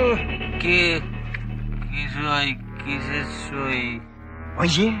 কিসের সই? ওই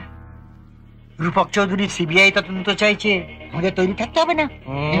যে রূপক চৌধুরী সিবিআই তদন্ত চাইছে, আমাদের তৈরি থাকতে হবে না?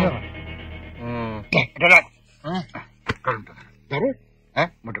 ধরো, হ্যাঁ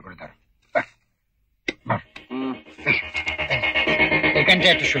মোটো করে ধরো, এখানটা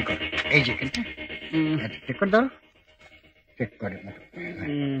একটা সই করো, এই যে এখানটা চেক করে ধরো, চেক করে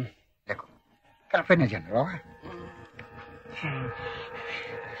দেখো কাঁপে না জানো বাবা।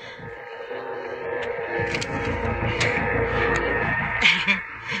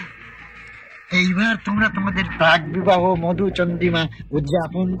 এইবার তোমরা তোমাদের প্রাক বিবাহ মধু চন্দ্রিমা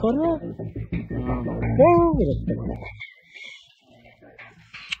উদযাপন করো।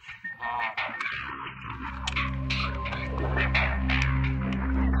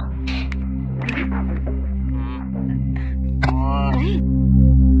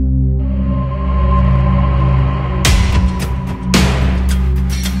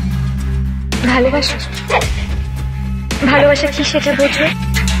 ভালোবাসা, ভালোবাসা কি সেটা বোঝো?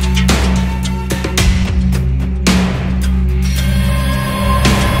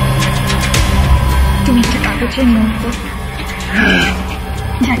 তুমি একটা কাগজের নৌকো,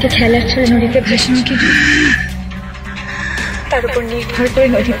 যাকে খেলার ছলে নদীতে ভাসানো কি, তার উপর নির্ভর করে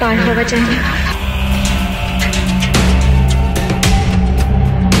নদী পার হওয়া যায় না।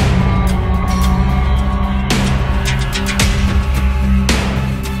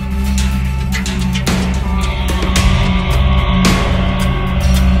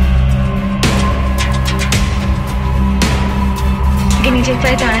 নিজের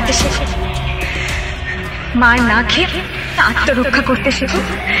পায়ে দাঁড়াতে শেখো, মার না খেয়ে আত্মরক্ষা করতে শেখো,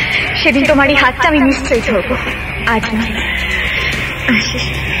 সেদিন তোমার এই হাতটা আমি নিশ্চয়ই ধরবো, আজ না।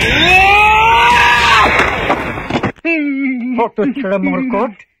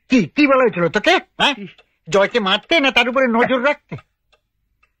 মরকট, কি বলা হয়েছিল তোকে? হ্যাঁ, জয়কে মারতে না তার উপরে নজর রাখতে?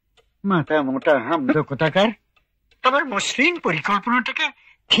 মাথা মোটা হামদ কোথাকার, তোমার মসৃণ পরিকল্পনাটাকে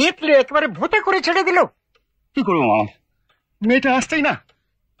খেতলে একেবারে ভোতা করে ছেড়ে দিল। কি করবো মা, মেয়েটা আসতেই না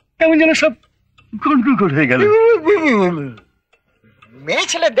কেমন যেন সব গন্ডগোল হয়ে গেল। মেয়ে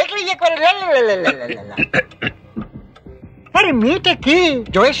ছেলে দেখলে ইয়ে করে, আরে মেয়েটা কি,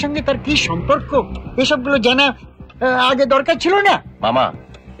 জয়ের সঙ্গে তার কি সম্পর্ক, এসবগুলো জানা আগে দরকার ছিল না? মামা,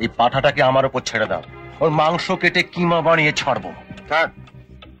 এই পাঠাটাকে আমার উপর ছেড়ে দাও, ওর মাংস কেটে কিমা বানিয়ে ছাড়বো। থাক,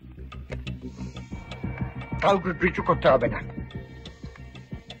 কাউকে কিছু করতে হবে না।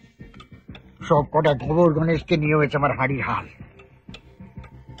 সব কটা গোবর গণেশকে নিয়ে হয়েছে আমার হাড়ির হাল।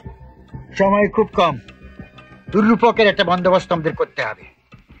 সময় খুব কম, দুর্রূপকের একটা বন্দোবস্ত আমাদের করতে হবে।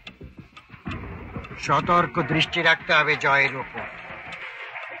 সতর্ক দৃষ্টি রাখতে হবে জয়ের উপর।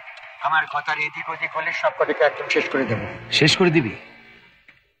 আমার কথার এদিক ওদিক হলে সব কটাকে একদম শেষ করে দেবো। শেষ করে দিবি?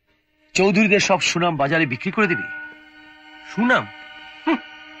 চৌধুরীদের সব সুনাম বাজারে বিক্রি করে দিবি? সুনাম?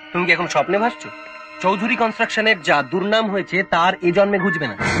 তুমি কি এখন স্বপ্নে ভাসছো? চৌধুরী কনস্ট্রাকশনের যা দুর্নাম হয়েছে তার এ জন্মে ঘুচবে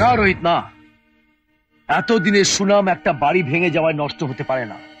না। না রোহিত না, এতদিনের সুনাম একটা বাড়ি ভেঙে যাওয়ায় নষ্ট হতে পারে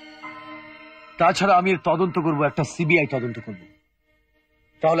না। তাছাড়া আমি এর তদন্ত করবো, একটা সিবিআই তদন্ত করব,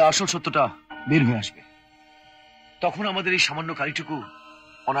 তাহলে আসল সত্যটা বের হয়ে আসবে। তখন আমাদের এই সামান্য কালিটুকু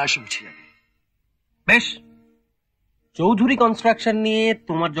অনায়াসে মুছে যাবে। বেশ, চৌধুরী কনস্ট্রাকশন নিয়ে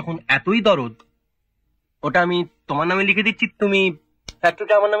তোমার যখন এতই দরদ, ওটা আমি তোমার নামে লিখে দিচ্ছি, তুমি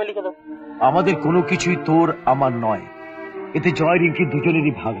ফ্যাক্টরিটা আমার নামে লিখে দাও। আমাদের কোনো কিছুই তোর আমার নয়, এতে জয় রিঙ্কি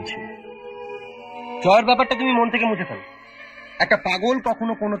দুজনেরই ভাগ আছে। জয়ের ব্যাপারটা তুমি মন থেকে মুছে ফেলো। একটা পাগল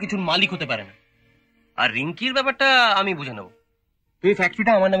কখনো কোনো কিছুর মালিক হতে পারে না। আর রিঙ্কির ব্যাপারটা আমি বুঝে নেবো। তুমি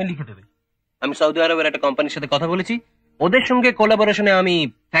ফ্যাক্টরিটা আমার নামে লিখে দেবে। আমি সৌদি আরবের একটা কোম্পানির সাথে কথা বলেছি, ওদের সঙ্গে কোলাবোরেশনে আমি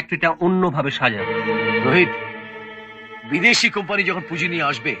ফ্যাক্টরিটা অন্যভাবে সাজাবো। রোহিত, বিদেশি কোম্পানি যখন পুঁজি নিয়ে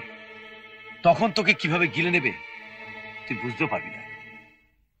আসবে তখন তোকে কিভাবে গিলে নেবে তুই বুঝতে পারবি না।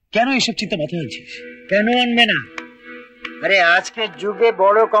 কেন এসব চিন্তা মাথায় আনছিস? কেন আনবে না? আরে আজকের যুগে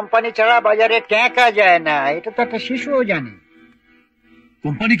বড় কোম্পানি ছাড়া বাজারে টেকা যায় না, এটা তো একটা শিশুও জানে।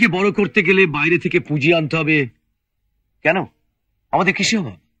 কোম্পানিকে বড় করতে গেলে বাইরে থেকে পুঁজি আনতে হবে। কেন? আমাদের কিসে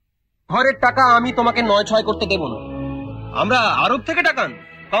হবে? ঘরের টাকা আমি তোমাকে 9-6 করতে দেব না। আমরা আরব থেকে টাকা আনবো,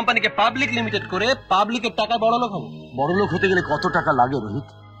 কোম্পানিকে পাবলিক লিমিটেড করে পাবলিকের টাকায় বড় লোক হবো। বড় লোক হতে গেলে কত টাকা লাগে রোহিত?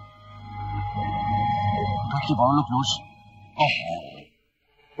 তুই কি বড় লোক নোস?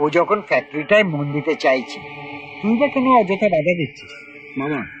 ও যখন ফ্যাক্টরিটায় মন দিতে চাইছে, তুই বা কেন অযথা বাধা দিচ্ছিস?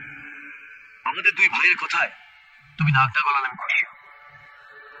 মামা, আমাদের দুই ভাইয়ের কথায় তুমি নাক ডাকালে আমি খুশি।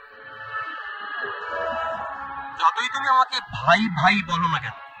 যতই তুমি আমাকে ভাই ভাই বলো না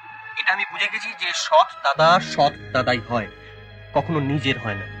কেন, এটা আমি বুঝে গেছি যে সৎ দাদাই হয়, কখনো নিজের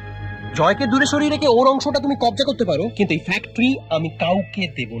হয় না। জয়কে দূরে সরিয়ে রেখে ওর অংশটা তুমি কবজা করতে পারো, কিন্তু এই ফ্যাক্টরি আমি কাউকে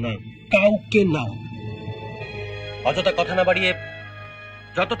দেব না, কাউকে না। অযথা কথা না বাড়িয়ে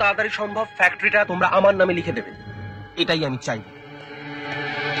যত তাড়াতাড়ি সম্ভব ফ্যাক্টরিটা তোমরা আমার নামে লিখে দেবে, এটাই আমি চাই।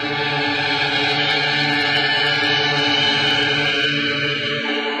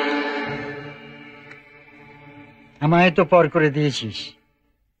 আমায় তো পর করে দিয়েছিস,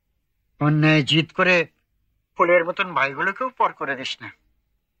 অন্যায় জিত করে ফুলের মতন ভাইগুলোকেও পর করে দিস না।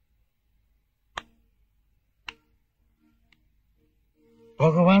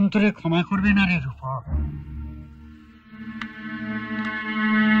 ভগবান তোরে ক্ষমা করবে না রে রূপক।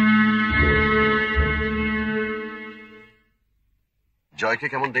 জয়কে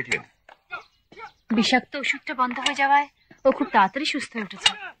কেমন দেখলেন? বিষাক্ত ওষুধটা বন্ধ হয়ে যাওয়ায় ও খুব তাড়াতাড়ি সুস্থ হয়ে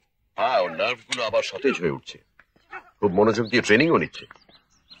উঠেছে। হ্যাঁ, ওর নার্ভগুলো আবার সতেজ হয়ে উঠছে, খুব মনোযোগ দিয়ে ট্রেনিংও নিচ্ছে।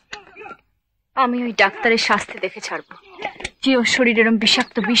 আমি ওই ডাক্তারের শাস্তি দেখে ছাড়বো, যে ওর শরীরে এরকম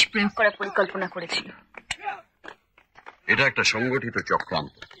বিষাক্ত বিষ প্রয়োগ করার পরিকল্পনা করেছিল। এটা একটা সংগঠিত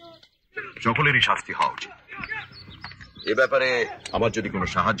চক্রান্ত, সকলেরই শাস্তি হওয়া উচিত। এ ব্যাপারে আমার যদি কোনো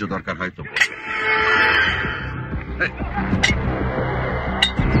সাহায্য দরকার হয় তো বলবেন।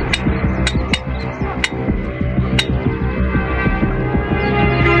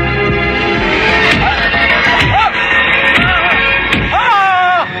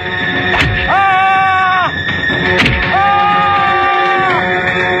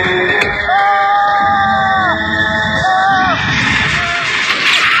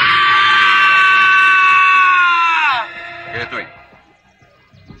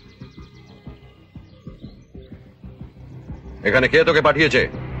 এখানে কে তোকে পাঠিয়েছে?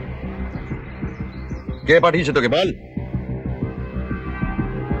 কে পাঠিয়েছে তোকে বল?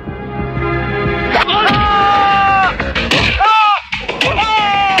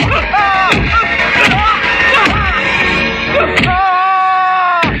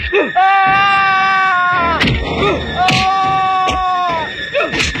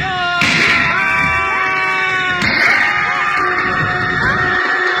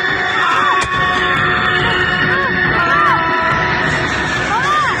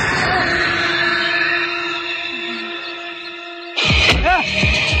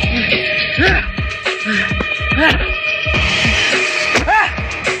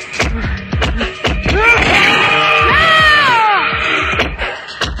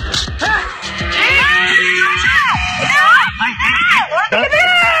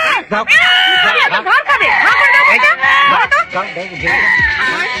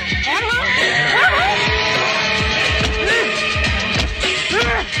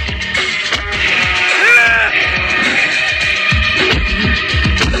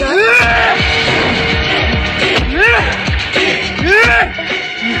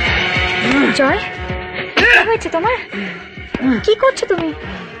 জয়, কি হয়েছে তোমার? কি করছো তুমি?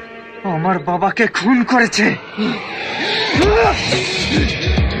 আমার বাবাকে খুন করেছে,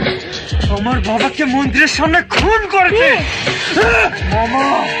 আমার বাবাকে মন্দিরের সামনে খুন করেছে। মামা,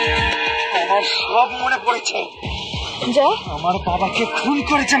 আমার সব মনে পড়েছে। জয়, আমার বাবাকে খুন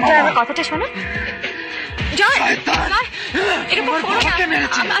করেছে। জয়, আমার কথাটা শোনো। জয়, আমার বাবাকে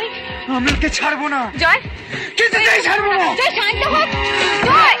মেরেছে, আমি ওকে ছাড়বো না। জয়, কিছুতেই ছাড়বো না। জয়, শান্ত হও।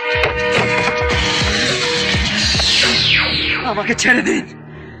 জয়, আমাকে ছেড়ে দিন,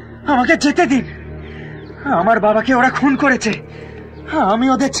 আমাকে যেতে দিন। আমার বাবাকে ওরা খুন করেছে, আমি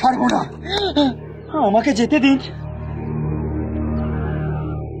ওদের ছাড়বো না, আমাকে যেতে দিন।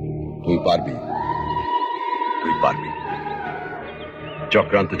 তুই পারবি, তুই পারবি।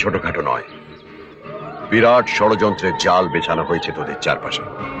 চক্রান্ত ছোটখাটো নয়, বিরাট ষড়যন্ত্রের জাল বেছানো হয়েছে তোদের চারপাশে।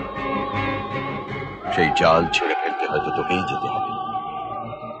 সেই জাল ছেড়ে ফেলতে হয়তো তোকেই যেতে হবে,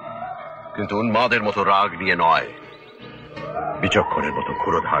 কিন্তু উন্মাদের মতো রাগ নিয়ে নয়, বিচক্ষণের মতো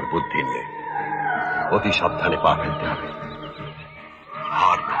ক্ষুরধার বুদ্ধি নিয়ে অতি সাবধানে পা ফেলতে হবে।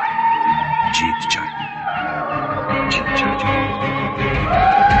 হার নয়, জিত চাই, জিত চাই।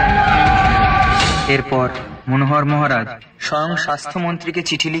 এরপর মনোহর মহারাজ স্বয়ং স্বাস্থ্যমন্ত্রীকে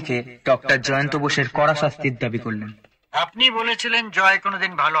চিঠি লিখে ডক্টর জয়ন্ত বোসের কড়া শাস্তির দাবি করলেন। আপনি বলেছিলেন জয়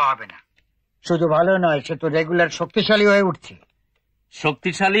কোনোদিন ভালো হবে না। শুধু ভালো নয়, সে তো রেগুলার শক্তিশালী হয়ে উঠছে।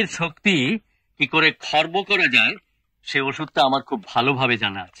 শক্তিশালীর শক্তি কি করে খর্ব করা যায় সে ওষুধটা আমার খুব ভালোভাবে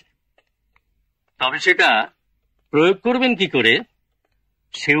জানা আছে, তবে সেটা প্রয়োগ করবেন কি করে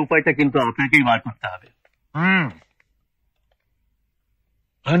সে উপায়টা কিন্তু আপনাকেই বার করতে হবে।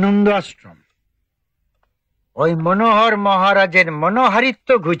 আনন্দ আশ্রম, ওই মনোহর মহারাজের মনোহারিত্ব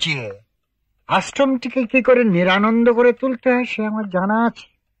ঘুচিয়ে আশ্রমটিকে কি করে নিরানন্দ করে তুলতে হয় সে আমার জানা আছে,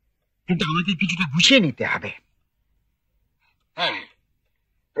 কিন্তু আমাকে কিছুটা গুছিয়ে নিতে হবে।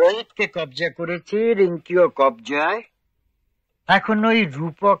 রোহিতকে কবজা করেছি, রিঙ্কিও কবজায়। এখন ওই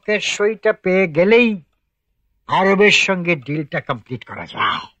রূপকের সইটা পেয়ে গেলেই আরবের সঙ্গে ডিলটা কমপ্লিট করা যায়।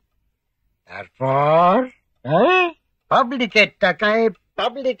 তারপর পাবলিকের টাকায়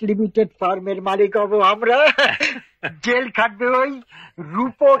পাবলিক লিমিটেড ফার্মের মালিক হব আমরা। জেল খাটবে ওই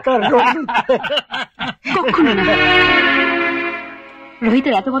রূপক আর রোহিত। কখনো না,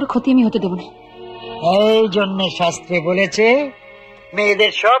 রোহিতের এত বড় ক্ষতি আমি হতে দেব না। এই জন্য শাস্ত্রে বলেছে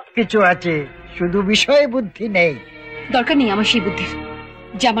মেয়েদের সব কিছু আছে, শুধু বিষয় বুদ্ধি নেই। দরকার নেই আমার সেই বুদ্ধির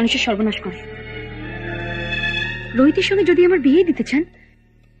যা মানুষের সর্বনাশ করে। রোহিতের সঙ্গে যদি আমার বিয়ে দিতে চান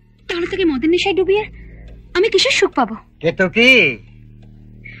তাহলে তাকে মদের নেশায় ডুবিয়ে আমি কিসের সুখ পাবো? কে তো কি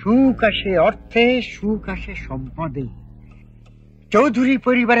সুখ আসে অর্থে, সুখ আসে সম্পদে। চৌধুরী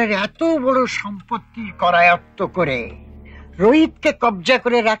পরিবারের এত বড় সম্পত্তি করায়ত্ত করে রোহিতকে কবজা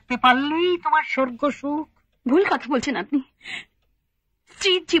করে রাখতে পারলেই তোমার স্বর্গ সুখ। ভুল কথা বলছেন আপনি।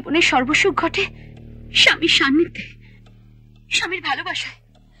 স্ত্রীর জীবনের সর্বসুখ ঘটে স্বামীর সান্নিধ্যে, স্বামীর ভালোবাসায়।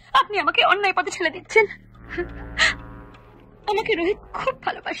 আপনি আমাকে অন্যায় পথে ঠেলে দিচ্ছেন। আমাকে রোহিত খুব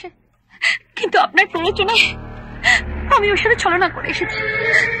ভালোবাসে, কিন্তু আপনার প্ররোচনায় আমি ওর সাথে ছলনা করে এসেছি।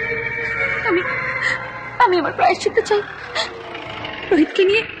 আমি আমার প্রায়শ্চিত্ত চাই। রোহিতকে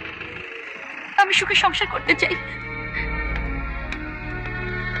নিয়ে আমি সুখে সংসার করতে চাই।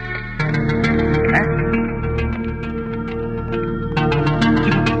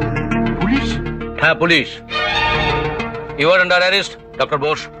 পুলিশ? হ্যাঁ police. You R under arrest doctor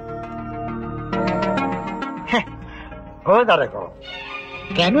Bose. ও দাঁড়া গো,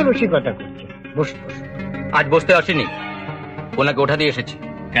 কেন রসিকতা করছে? বস বস। আজ বসতে আসিনি, ওনাকে ওঠা দিয়ে এসেছি।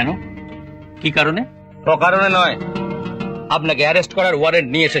 কেন, কি কারণে? কারণে নয়, আপনাকে অ্যারেস্ট করার ওয়ারেন্ট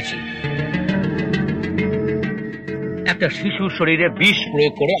নিয়ে এসেছি। একটা শিশুর শরীরে বিষ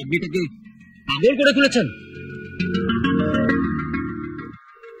প্রয়োগ করে আপনি তাকে পাগল করে তুলেছেন।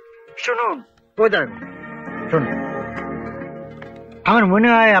 শুনুন প্রধান, শুনুন, আমার মনে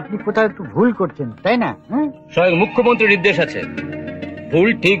হয় আপনি কোথাও একটু ভুল করছেন, তাই না? স্বয়ং মুখ্যমন্ত্রীর নির্দেশ আছে, ভুল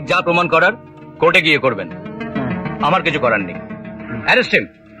ঠিক যা প্রমাণ করার কোর্টে গিয়ে করবেন, আমার কিছু করার নেই। Arrest him.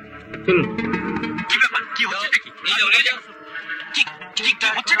 চলুন।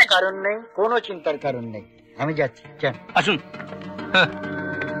 কারণ নেই, কোনো চিন্তার কারণ নেই, আমি যাচ্ছি। আসুন।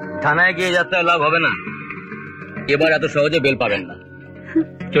 থানায় গিয়ে যাত্রায় লাভ হবে না, এবার এত সহজে বেল পাবেন না।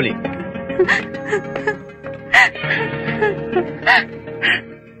 চলি।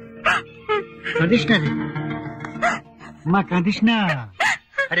 কাঁদিস না মা, কাঁদিস না।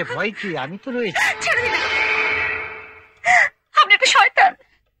 আরে ভয় কি, আমি তো রয়েছি। আপনি একটা শয়তান,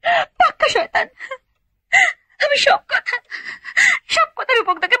 পাক্কা শয়তান। আমি সব কথা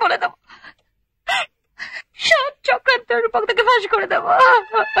রূপকদাকে বলে দেবো, সব চক্রান্ত রূপকদাকে ফাঁস করে দেবো।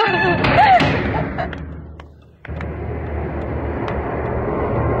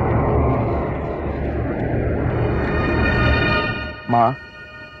 মা,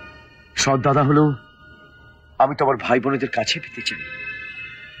 সৎ দাদা হলো আমি তো আমার ভাই বোনেদের কাছে পেতে চাই,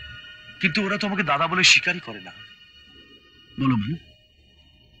 কিন্তু ওরা তো আমাকে দাদা বলে স্বীকারই করে না। বলো মা,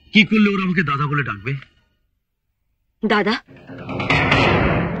 কি করলে ওরা আমাকে দাদা বলে ডাকবে? দাদা?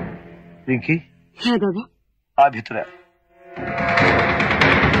 রিঙ্কি? হ্যাঁ দাদা। আয় ভিতরে।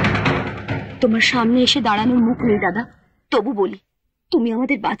 তোমার সামনে এসে দাঁড়ানোর মুখ নেই দাদা, তবু বলি তুমি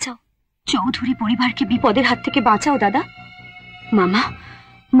আমাদের বাঁচাও। চৌধুরী পরিবারকে বিপদের হাত থেকে বাঁচাও দাদা।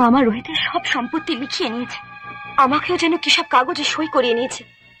 মামা রোহিতের সব সম্পত্তি লিখিয়ে নিয়েছে, আমাকেও যেন কি সব কাগজে সই করিয়ে নিয়েছে।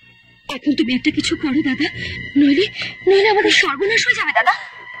 এখন তুমি একটা কিছু করো দাদা, নইলে আমাদের সর্বনাশ হয়ে যাবে দাদা।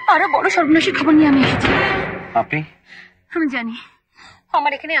 আরো বড় সর্বনাশের খবর নিয়ে আমি এসেছি। আপনি? আমি জানি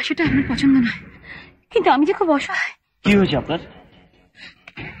আমার এখানে আসাটা আপনার পছন্দ নয়, কিন্তু আমি যে খুব অসহায়। কি হয়েছে আপনার?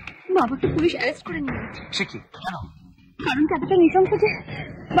 বাবাকে পুলিশ অ্যারেস্ট করে নিয়ে গেছে। সে কি? কেন? কারণ এতটা নৃশংস যে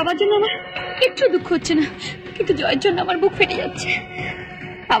বাবার জন্য আমার কিচ্ছু দুঃখ হচ্ছে না, কিন্তু জয়ের জন্য আমার বুক ফেটে যাচ্ছে।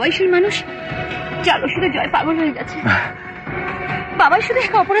 বাবাই সেই মানুষ যার ওষুধে জয় পাগল হয়ে গেছে। বাবাই শুধু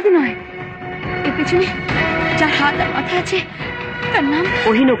এক অপরাধী নয়, এর পেছনে যার হাত আর মাথা আছে তার নাম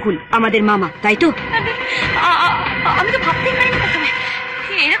অহিনকুল, আমাদের মামা, তাই তো? আমি তো ভাবতেই পারিনি প্রথমে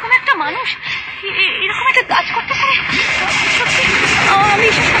এরকম একটা মানুষ এরকম একটা কাজ করতে পারে। সত্যি আমি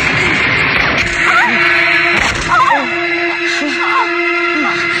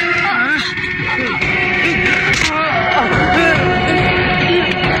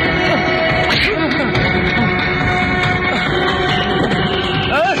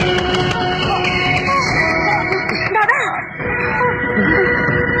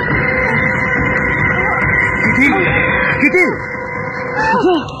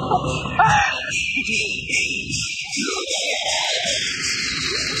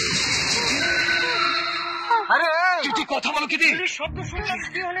কথা বলো কিটি। শব্দ শুনলাম,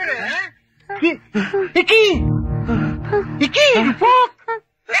 কি হলো রে? কি রূপক?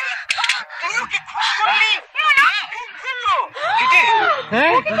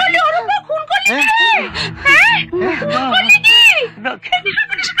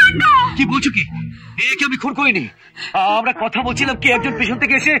 কি বলছো কি? একে আমি খুন করিনি। আমরা কথা বলছিলাম কি একজন পেছন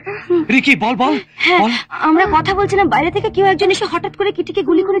থেকে এসে রিকি বল বল। আমরা কথা বলছিলাম, বাইরে থেকে কেউ একজন এসে হঠাৎ করে কিটিকে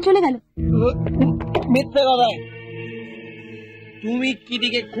গুলি করে চলে গেল। মিথ্যে কথা, তুমি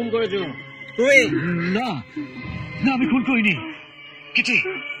কিটিকে খুন করেছো? তুই? না না, আমি খুন করিনি। কিটি,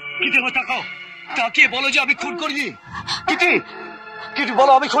 কিটি আমার তাকাও, তাকিয়ে বলো যে আমি খুন করিনি। কিটি, কিটি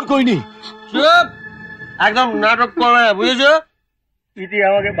বলো আমি খুন করিনি। চুপ, একদম নাটক করবে না, বুঝেছো? কিটি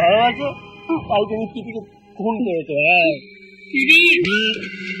আমাকে ভালোবাসো, তাই তুমি কিটিকে খুন করেছো। হ্যাঁ,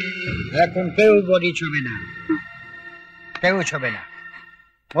 এখন কেউ বডি ছবে না, কেউ ছবে না,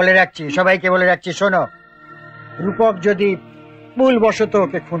 বলে রাখছি, সবাইকে বলে রাখছি। শোনো, রূপক যদি ভুলবশত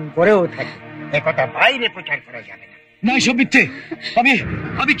ওকে খুন করেও থাকে, একথা বাইরে প্রচার করা যাবে না। না, এসব মিথ্যে।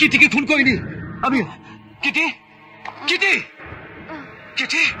 আমি কিটিকে খুন করিনি। আমি Kitty, Kitty,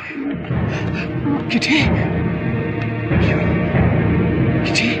 Kitty, Kitty,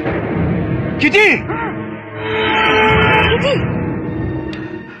 Kitty, Kitty,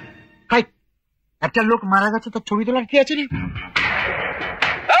 high, একটা লোক মারা গেছে, তার ছবি তোলার কি আছে রে?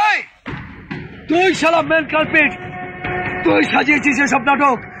 তুই শালা মেন কালপিট, তুই সাজিয়েছিস এসব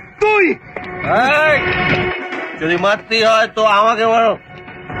নাটক। তুই যদি মারতেই হয় তো আমাকে মারো।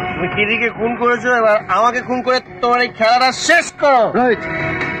 তুমি কিটিকে খুন করেছো, এবার আমাকে খুন করে তোমার এই খেলাটা শেষ করো।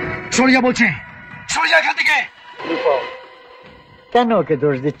 সরিয়া বলছে, সরিয়া এখান থেকে। কেন ওকে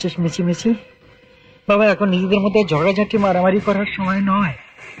দোষ দিচ্ছিস মিছিমিছি? বাবা, এখন নিজেদের মধ্যে ঝগড়াঝাটি মারামারি করার সময় নয়।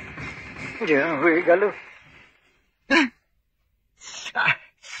 যা হয়ে গেল।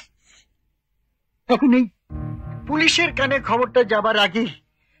 এখন এই পুলিশের কানে খবরটা যাবার আগে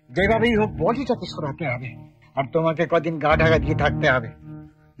যেভাবেই হোক বডিটাকে সরাতে হবে, আর তোমাকে কদিন গা ঢাকা দিয়ে থাকতে হবে।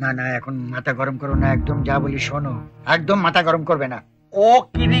 না না, এখন মাথা গরম করো না, একদম যা বলি শোনো, একদম মাথা গরম করবে না। ও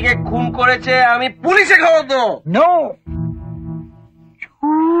কিটিকে খুন করেছে, আমি পুলিশে খবর দেবো। নো,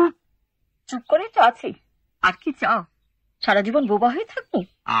 চুপ করে তো আছি, আর কি চাও? সারা জীবন বোবা হয়ে থাকবো?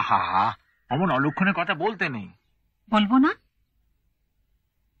 আহা, এমন অলক্ষণের কথা বলতে নেই। বলবো না?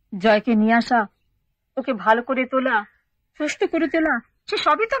 জয়কে নিয়ে আসা, ওকে ভালো করে তোলা, সুস্থ করে তোলা, সে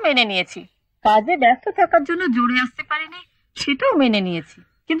সবই তো মেনে নিয়েছি। কাজে ব্যস্ত থাকার জন্য জোরে আসতে পারিনি, সেটাও মেনে নিয়েছি।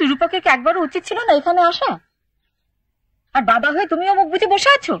 কিন্তু রূপাকে কি একবারও উচিত ছিল না এখানে আসা? আর বাবা হয়ে তুমিও মুখ বুঝে বসে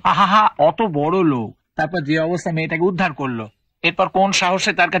আছো? আহা, অত বড় লোক, তারপর যে অবস্থা মেয়েটাকে উদ্ধার করলো, এরপর কোন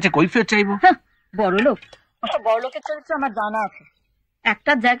সাহসে তার কাছে কৈফিয়ত চাইবো? বড় লোক, ওসব বড় লোকের চরিত্র আমার জানা আছে।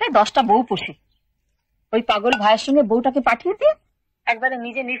 একটার জায়গায় 10টা বউ পোষে। ওই পাগল ভাইয়ের সঙ্গে বউটাকে পাঠিয়ে দিয়ে একবারে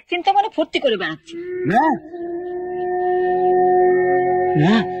নিজে নিশ্চিন্ত মনে ফুর্তি করে বেড়াচ্ছি। না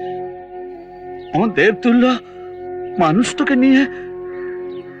না, আমার দেবতুল্য মানুষ তোকে নিয়ে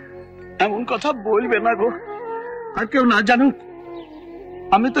এমন কথা বলবে না গো। আর কেউ না জানুক,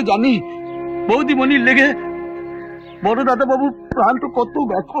 আমি তো জানি বৌদিমণির লেগে বড় দাদা বাবু প্রাণ তো কত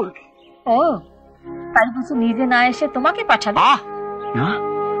ব্যাকুল। ও তাই কিছু নিজে না এসে তোমাকে পাঠালো? না,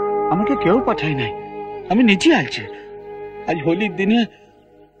 আমাকে কেউ পাঠায় নাই, আমি নিজে আছি। আজ হোলির দিনে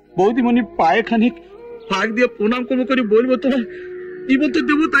বৌদিমণির পায়ে খানিক ফাঁক দিয়ে প্রণাম করবো, করে বলবো তোমার জীবন তো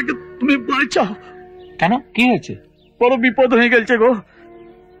দেবো, তাকে তুমি বাঁচাও। কেন, কি হয়েছে? বড় বিপদ হয়ে গেছে গো।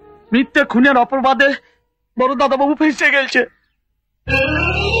 মিথ্যে খুনের অপবাদে বড় দাদাবাবু ফেসে গেছে।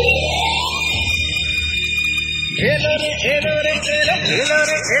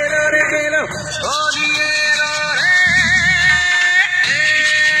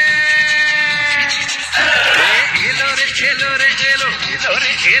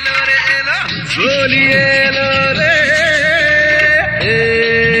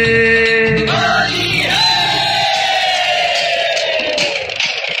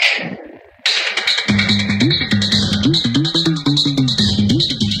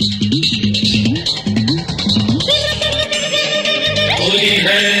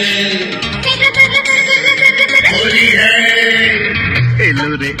 এলো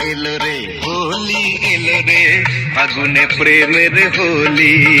রে হোলি এলো রে ফাগুনে প্রেমের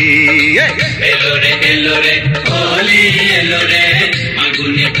হোলি এলো রে হোলি এলো রে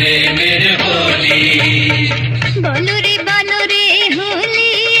ফাগুনে প্রেমের হোলি বলো রে হোলি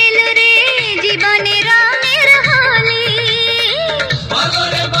এলো রে জীবনে রঙের হোলি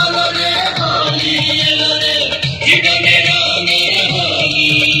বলো রে হোলি এলো রে জীবনে রঙের হোলি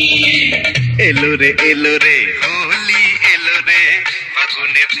এলো রে হোলি এলো রে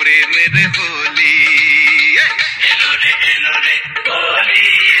ফাগুনে প্রেমের হোলি এলো রে হোলি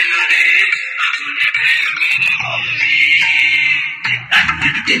এলো রে ফাগুনে প্রেমের হোলি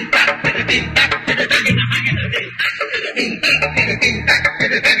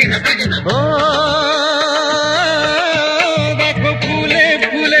ও দেখো ফুলে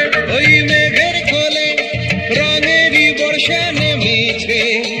ফুলে ওই মেঘের কোলে রঙেরই বর্ষা নেমেছে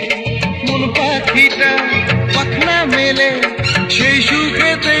মন পাখিটা পাখনা মেলে সেই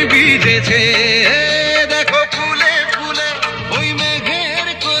সুখেতে ভিজেছে দেখো ফুলে ফুলে ওই মেঘের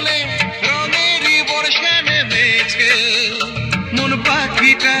কোলে রঙেরই বর্ষা নেমেছে মন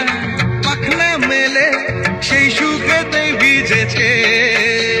পাখিটা পাখনা মেলে সেই সুখেতে ভিজেছে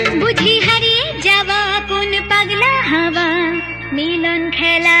বুঝি হারিয়ে যাওয়া কোন পাগলা হাওয়া মিলন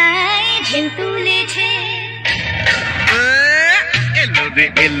খেলায় ঢেউ তুলেছে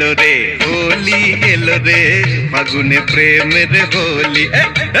এলো রে হোলি এলো রে ফাগুনে প্রেমের হোলি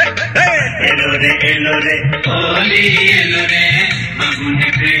এলো রে হোলি এলো রে ফাগুনে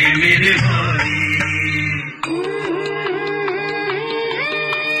প্রেমের হোলি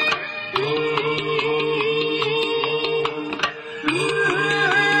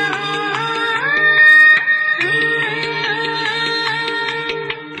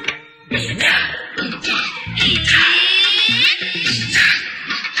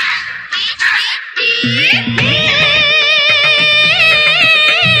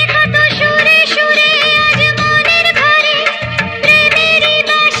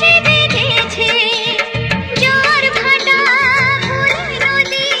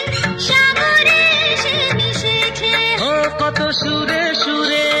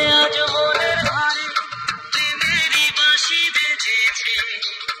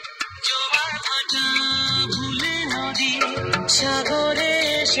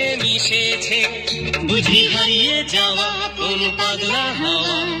বুঝি হারিয়ে যাওয়া কোন পাগলা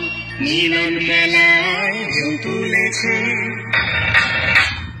হাওয়া মিলন মেলায় ঢেউ তুলেছে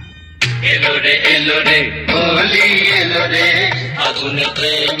এলো রে হোলি এলো রে ফাগুনে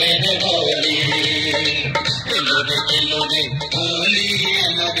প্রেমের হোলি এলো রে হোলি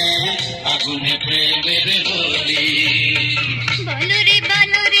এলো রে ফাগুনে প্রেমের হোলি বলো রে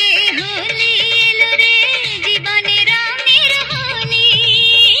হোলি এলো রে জীবনে রঙের হোলি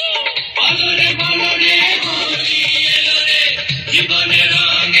বলো রে হোলি এলো রে জীবনে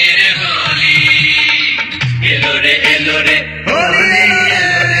রঙের হোলি এলো রে হোলি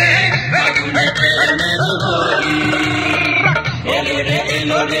এলো রে ফাগুনে প্রেমের হোলি এলো রে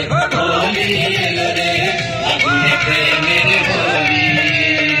হোলি এলো রে ফাগুনে প্রেমের হোলি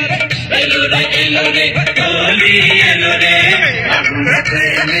এলো রে হোলি এলো রে ফাগুনে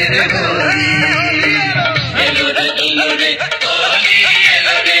প্রেমের হোলি এলো রে হোলি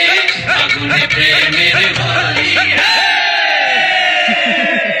এলো রে ফাগুনে প্রেমের হোলি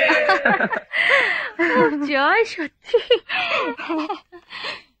জয় সত্যি।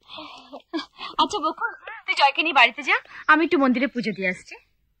 আচ্ছা বকুল, তুই জয়কে নিয়ে বাড়িতে যা, আমি একটু মন্দিরে পুজো দিয়ে আসছি।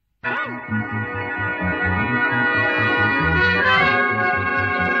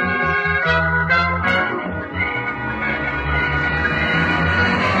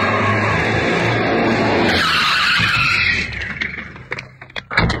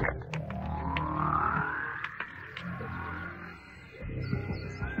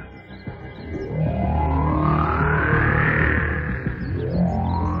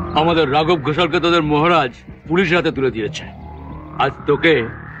 আমাদের রাঘব ঘোষালকে তোদের মহারাজ পুলিশের হাতে তুলে দিয়েছে। আজ তোকে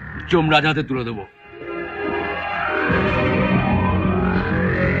যমরাজ হাতে তুলে দেবো।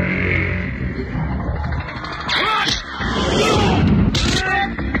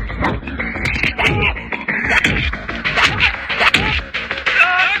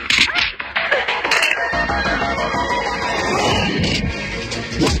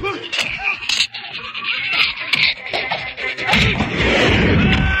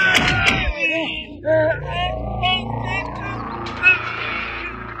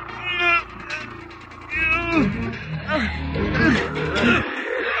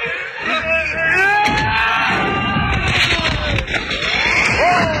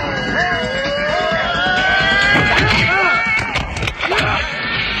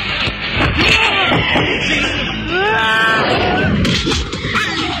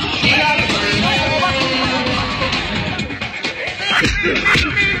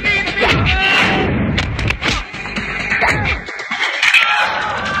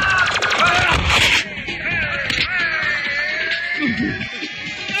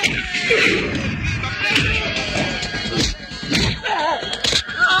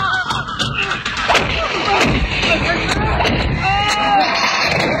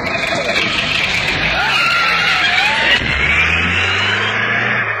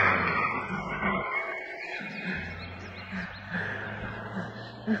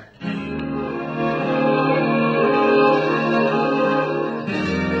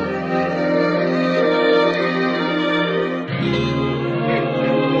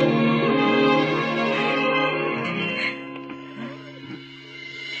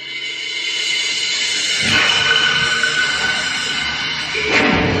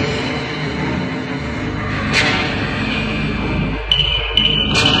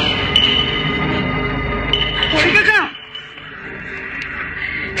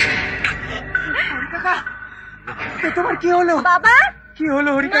 তোমার কি হলো বাবা? কি হলো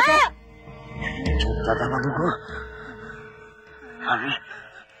হরি কাকা? দাদা বাবু গো,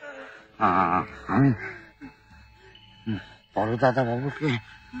 আমি বড় দাদা বাবুকে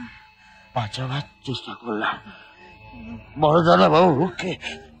বাঁচাবার চেষ্টা করলাম। বড় দাদা বাবুকে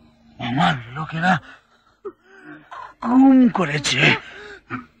আমার লোকেরা গুম করেছে।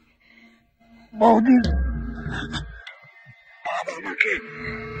 বহুদিন বাবাকে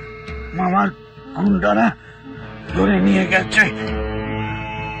মামার গুন্ডারা ধরে নিয়ে গেছে।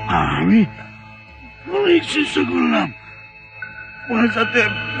 আমি অনেক চেষ্টা করলাম, বাঁচাতে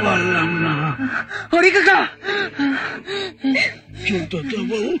পারলাম না। হরি কাকা, দাদা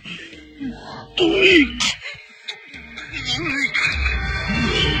বাবু তুমি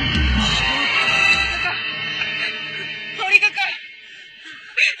হরি কাকা,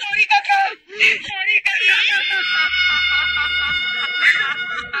 হরি কাকা, হরি কাকা।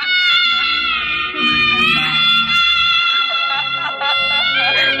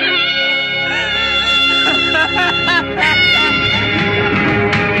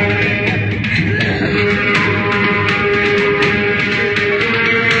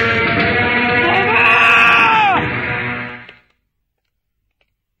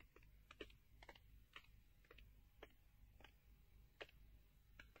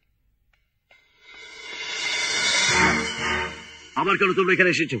 আবার কেন তোমরা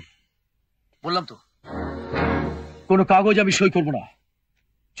এখানে এসেছো? বললাম তো কোনো কাগজ আমি সই করবো না।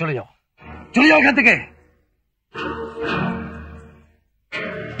 চলে যাও, চলে যাও এখান থেকে।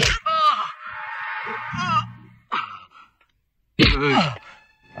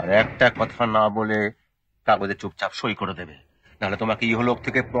 আর একটা কথা না বলে কাগজে চুপচাপ সই করে দেবে, নাহলে তোমাকে ইহলোক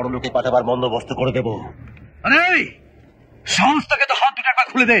থেকে পরলোকে পাঠাবার বন্দোবস্ত করে দেবো। আরে সংস্থাকে তো হাত দুটো একবার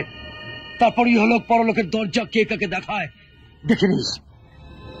খুলে দে, তারপর ইহলোক পরলোকের দরজা কে কাকে দেখায় দেখে নিস।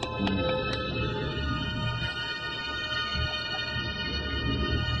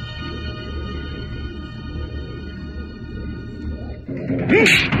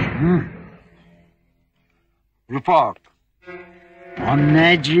 রূপক,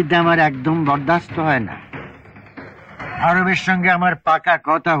 অন্যায় জিদ আমার একদম বরদাস্ত হয় না। আরবের সঙ্গে আমার পাকা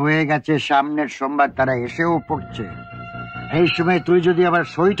কথা হয়ে গেছে, সামনের সোমবার তারা এসেও পড়ছে। এই সময় তুই যদি আবার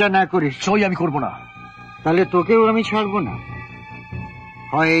সইটা না করিস। সই আমি করবো না। তাহলে তোকেও আমি ছাড়বো না,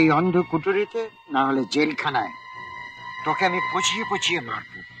 হয় এই অন্ধ কুটুরিতে, না হলে জেলখানায়। তোকে আমি পচিয়ে পচিয়ে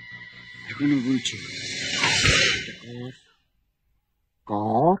মারবো। এখনই বলছি,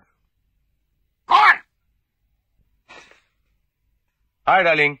 কর কর। Hi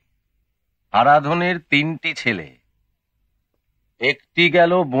darling. আরাধনের 3টি ছেলে, একটি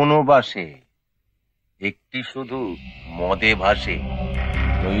গেল বনবাসে, একটি শুধু মদে ভাসে,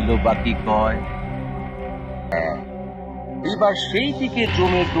 রইল বাকি কয়। এবার সেই দিকে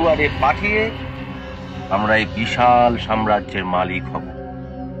জমে দুয়ারে পাঠিয়ে আমরা এই বিশাল সাম্রাজ্যের মালিক হব।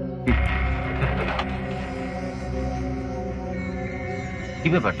 কি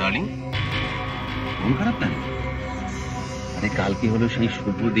ব্যাপার ডার্লিং, মন খারাপ না? আরে কালকে হলো সেই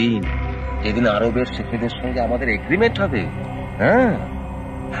শুভ দিন যেদিন আরবের শেখেদের সঙ্গে আমাদের এগ্রিমেন্ট হবে। হ্যাঁ,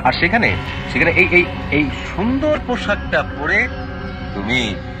 আর সেখানে সেখানে এই এই এই সুন্দর পোশাকটা পরে তুমি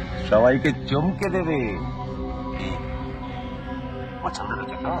সবাইকে চমকে দেবে। পছন্দ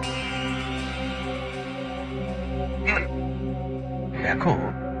হয়েছে তো? দেখো,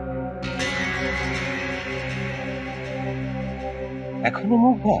 এখনো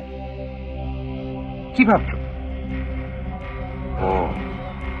মুখ ভার, কি ভাবছো? ও,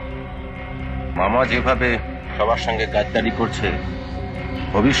 মামা যেভাবে সবার সঙ্গে গাদ্দারি করছে,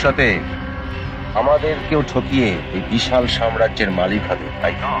 ভবিষ্যতে আমাদের কেউ ঠকিয়ে এই বিশাল সাম্রাজ্যের মালিক হবে,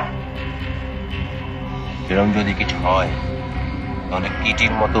 তাই না? এরকম যদি কিছু হয় তাহলে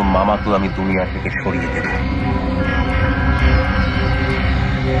কিটির মতো মামাকে আমি দুনিয়া থেকে সরিয়ে দেব।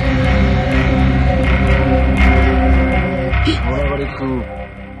 একটু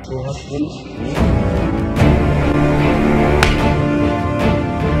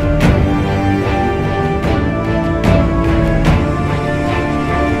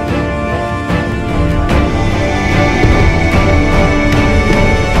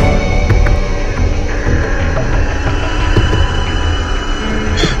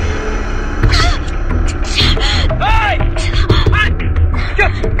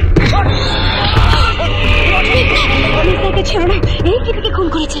ছেড়ো না, এই কিটিকে খুন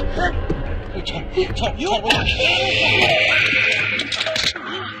করেছে।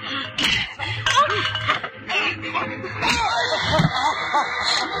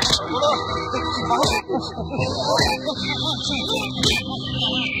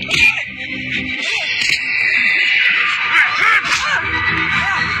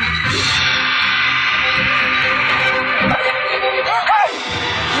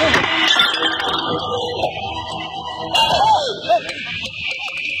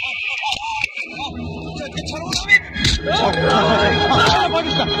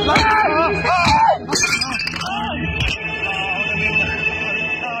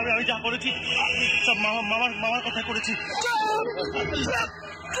 আমি যা করেছি সব মামার কথা করেছি।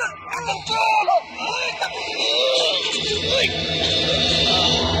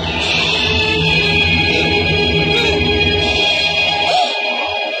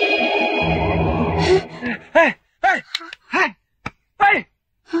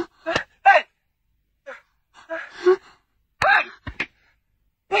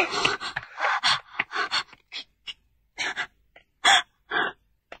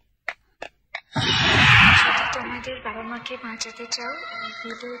 তোমাদের বাবা মাকে বাঁচাতে চাও,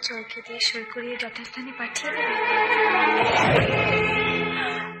 ভিডিও চরকে দিয়ে সই করিয়ে যথাস্থানে পাঠিয়ে দেবে।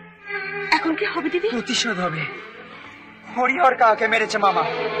 এখন কি হবে দিদি? প্রতিশোধ হবে। হরিহর কাকে মেরেছে মামা,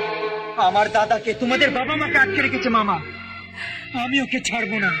 আমার দাদাকে, তোমাদের বাবা মাকে আটকে রেখেছে মামা। আমি ওকে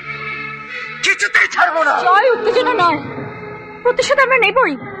ছাড়বো না, কিছুতেই ছাড়বো না। জয়, উত্তেজনা নয়, প্রতিশোধ আমরা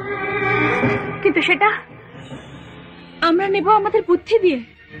নেবই, কিন্তু সেটা আমরা নেব আমাদের বুদ্ধি দিয়ে।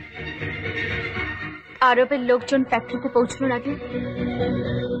 আরবের লোকজন ফ্যাক্টরিতে পৌঁছানোর আগে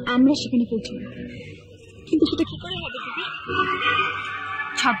আমরা সেখানে পৌঁছব, কিন্তু সেটা কি করে হবে দিদি?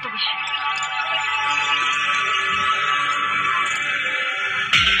 ছদ্মবেশে।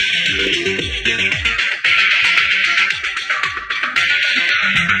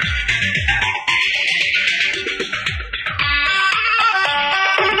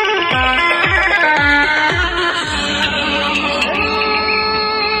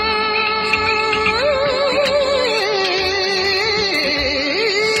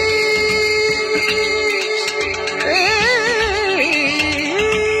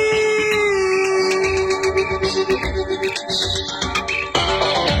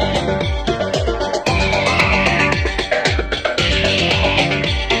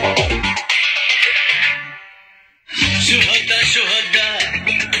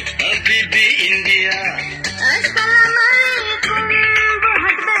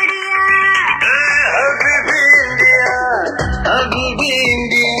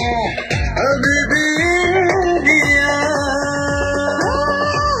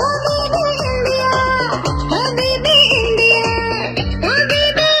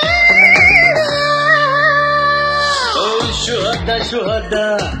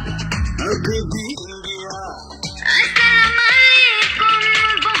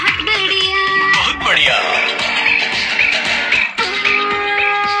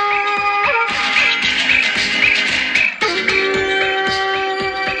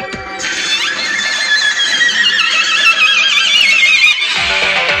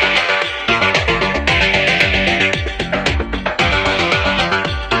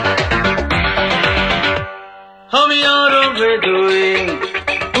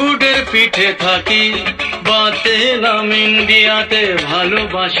 পিঠে থাকি বাতেলাম ইন্ডিয়াতে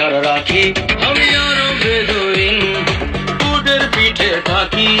ভালোবাসার রাখি। আমি আরো বেদুইন উটের পিঠে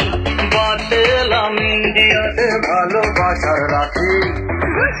থাকি বাতেলাম ইন্ডিয়াতে ভালোবাসার রাখি।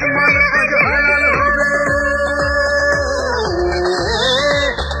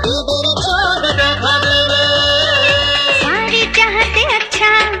 দেখা দেবে सारी चाहते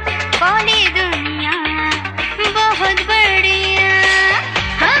अच्छा बोले दुनिया बहुत बढ़िया।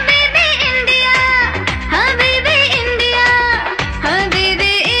 Habibi India, Habibi India,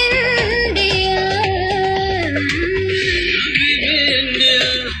 Habibi India,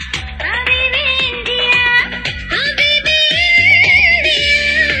 Habibi India, Habibi India.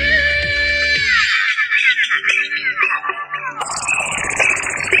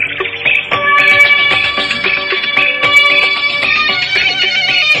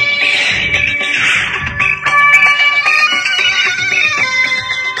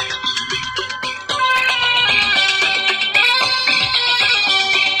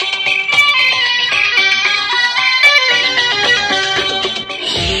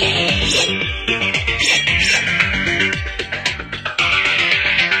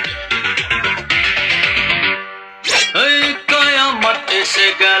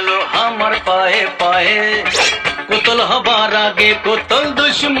 পায়ে পায়ে কোতল হবার আগে কোতল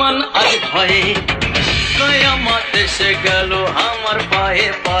দুশ্মন আজ ভয়ে কয়ামত এসে গেল আমার পায়ে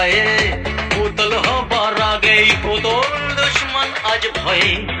পায়ে কোতল হবার আগে কোতল দুশ্মন আজ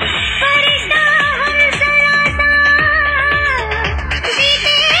ভয়ে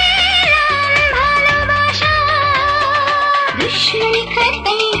दुश्मनी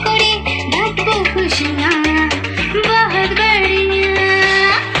खत्म करे बांटो खुशियाँ बहुत बढ़िया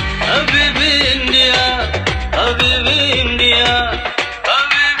Habibi India Habibi India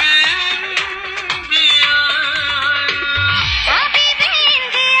Habibi India Habibi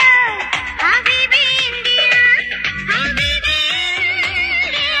India Habibi India Habibi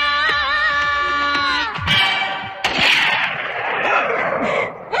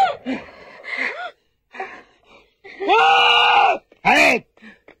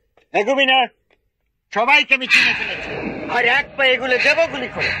এগুবি না, সবাইকে আমি চিনে ফেলেছি আর এক পা এগুলো দেবো গুলি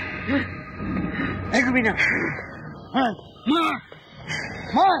করে। এগুবি না।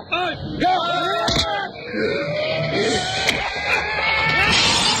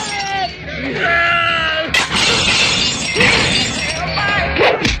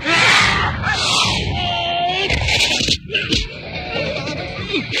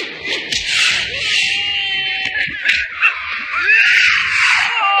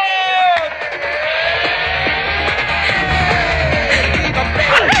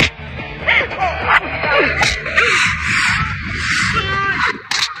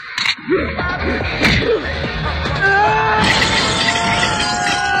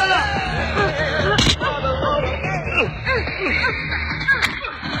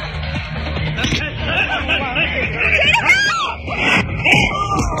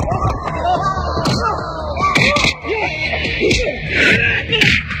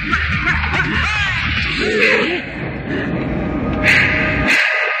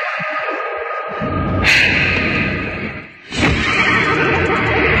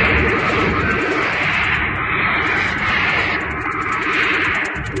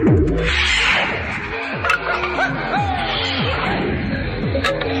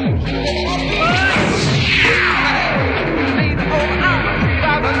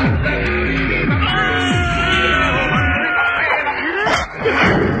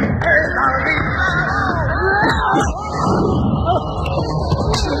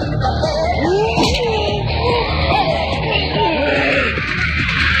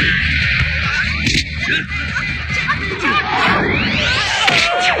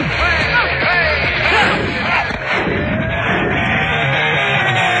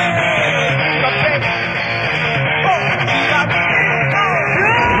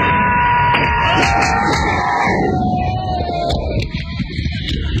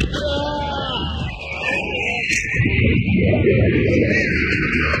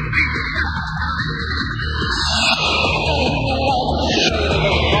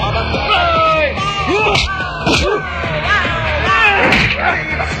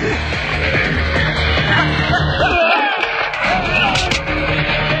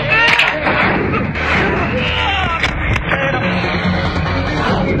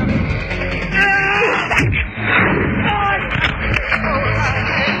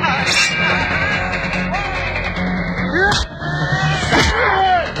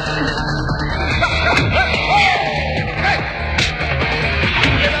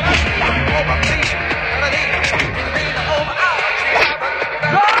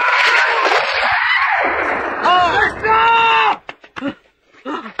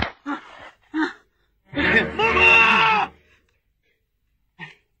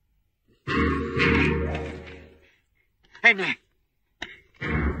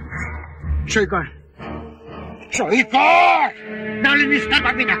 সই কর, সই কর, নাহলে নিস্তার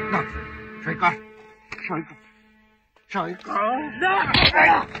পাবি না। সই কর, সই কর, সই কর।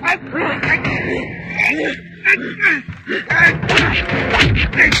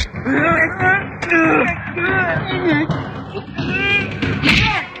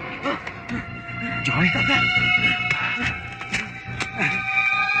 জয়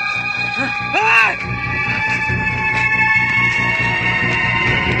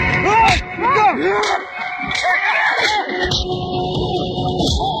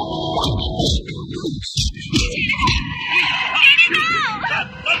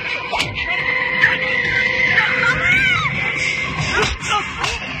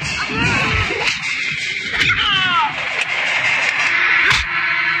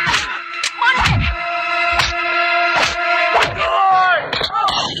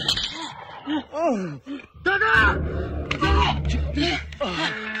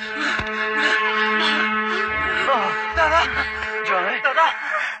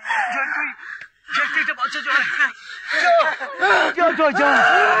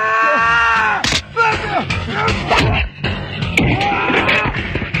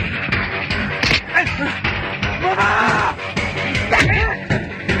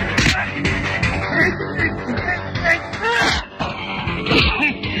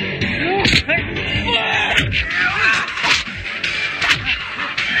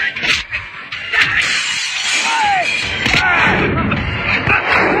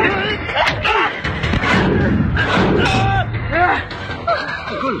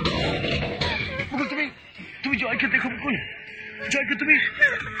তুমি জয়কে দেখো মুকুল, জয়কে তুমি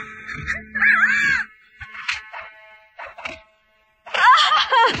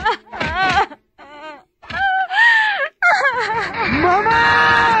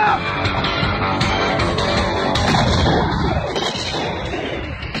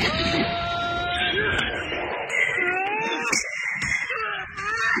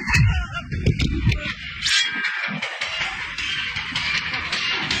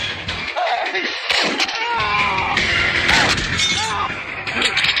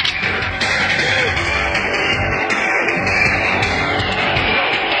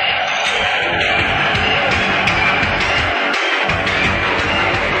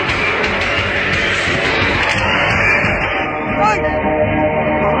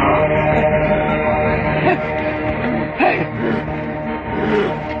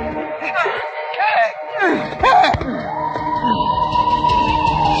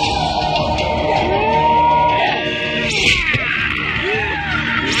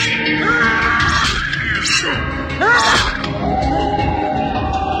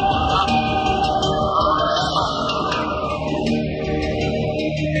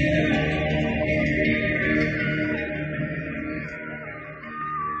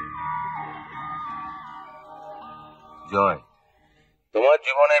জয়, তোমার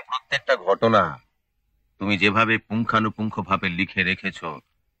জীবনের প্রত্যেকটা ঘটনা তুমি যেভাবে পুঙ্খানুপুঙ্খভাবে লিখে রেখেছ,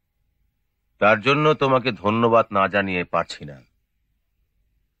 তার জন্য তোমাকে ধন্যবাদ না জানিয়ে পারছি না।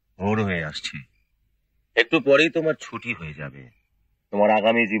 ভোর হয়ে আসছে, একটু পরেই তোমার ছুটি হয়ে যাবে। তোমার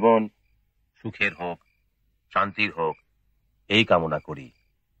আগামী জীবন সুখের হোক, শান্তির হোক, এই কামনা করি।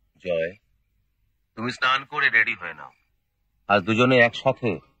 জয়, তুমি স্নান করে রেডি হয়ে নাও, আজ দুজনে একসাথে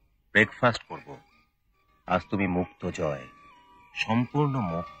ব্রেকফাস্ট করব। আজ তুমি মুক্ত জয়, সম্পূর্ণ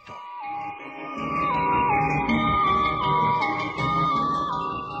মুক্ত।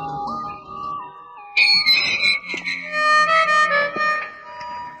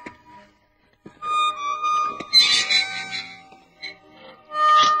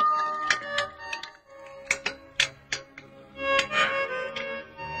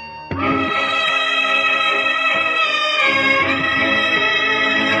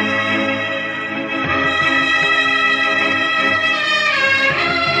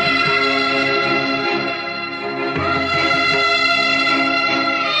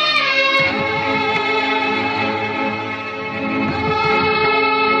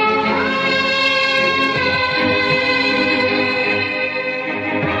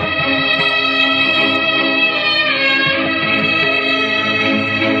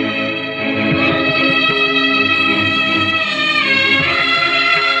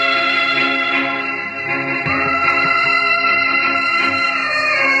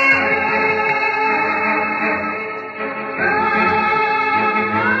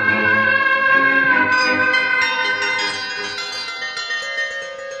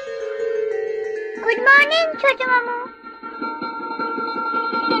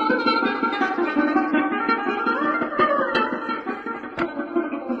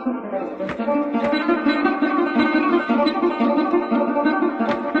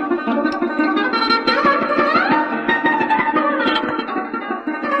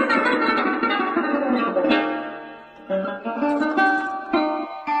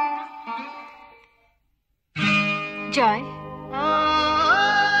 জয়,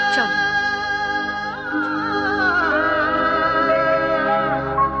 চলো।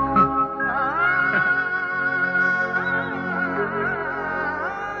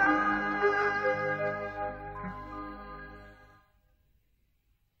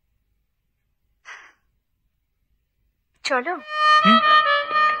 চলো।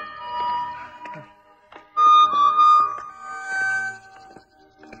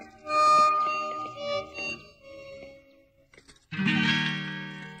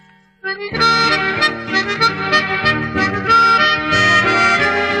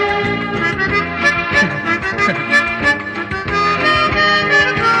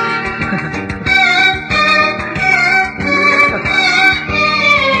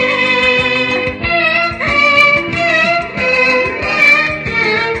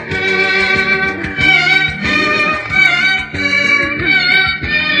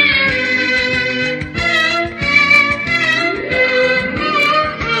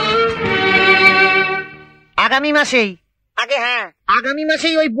 আগামী মাসেই আগামী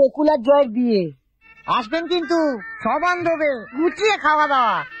মাসেই ওই বকুল আর জয়ের বিয়ে। আসবেন কিন্তু সবান্ধবে, গুছিয়ে খাওয়া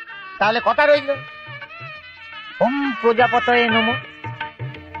দাওয়া। তাহলে কথা রইল, ওম প্রজাপতয়ে নমঃ।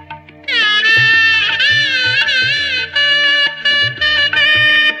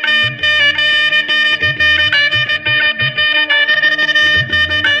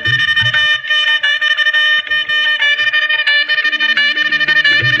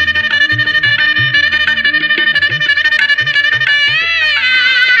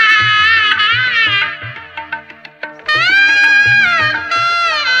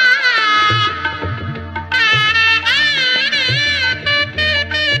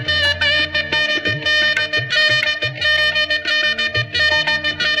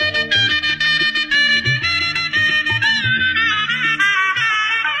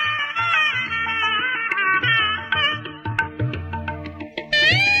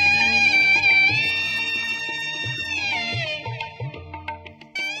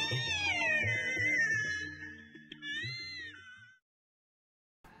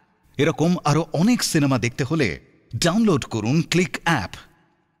 এরকম আরো অনেক সিনেমা দেখতে হলে ডাউনলোড করুন ক্লিক অ্যাপ।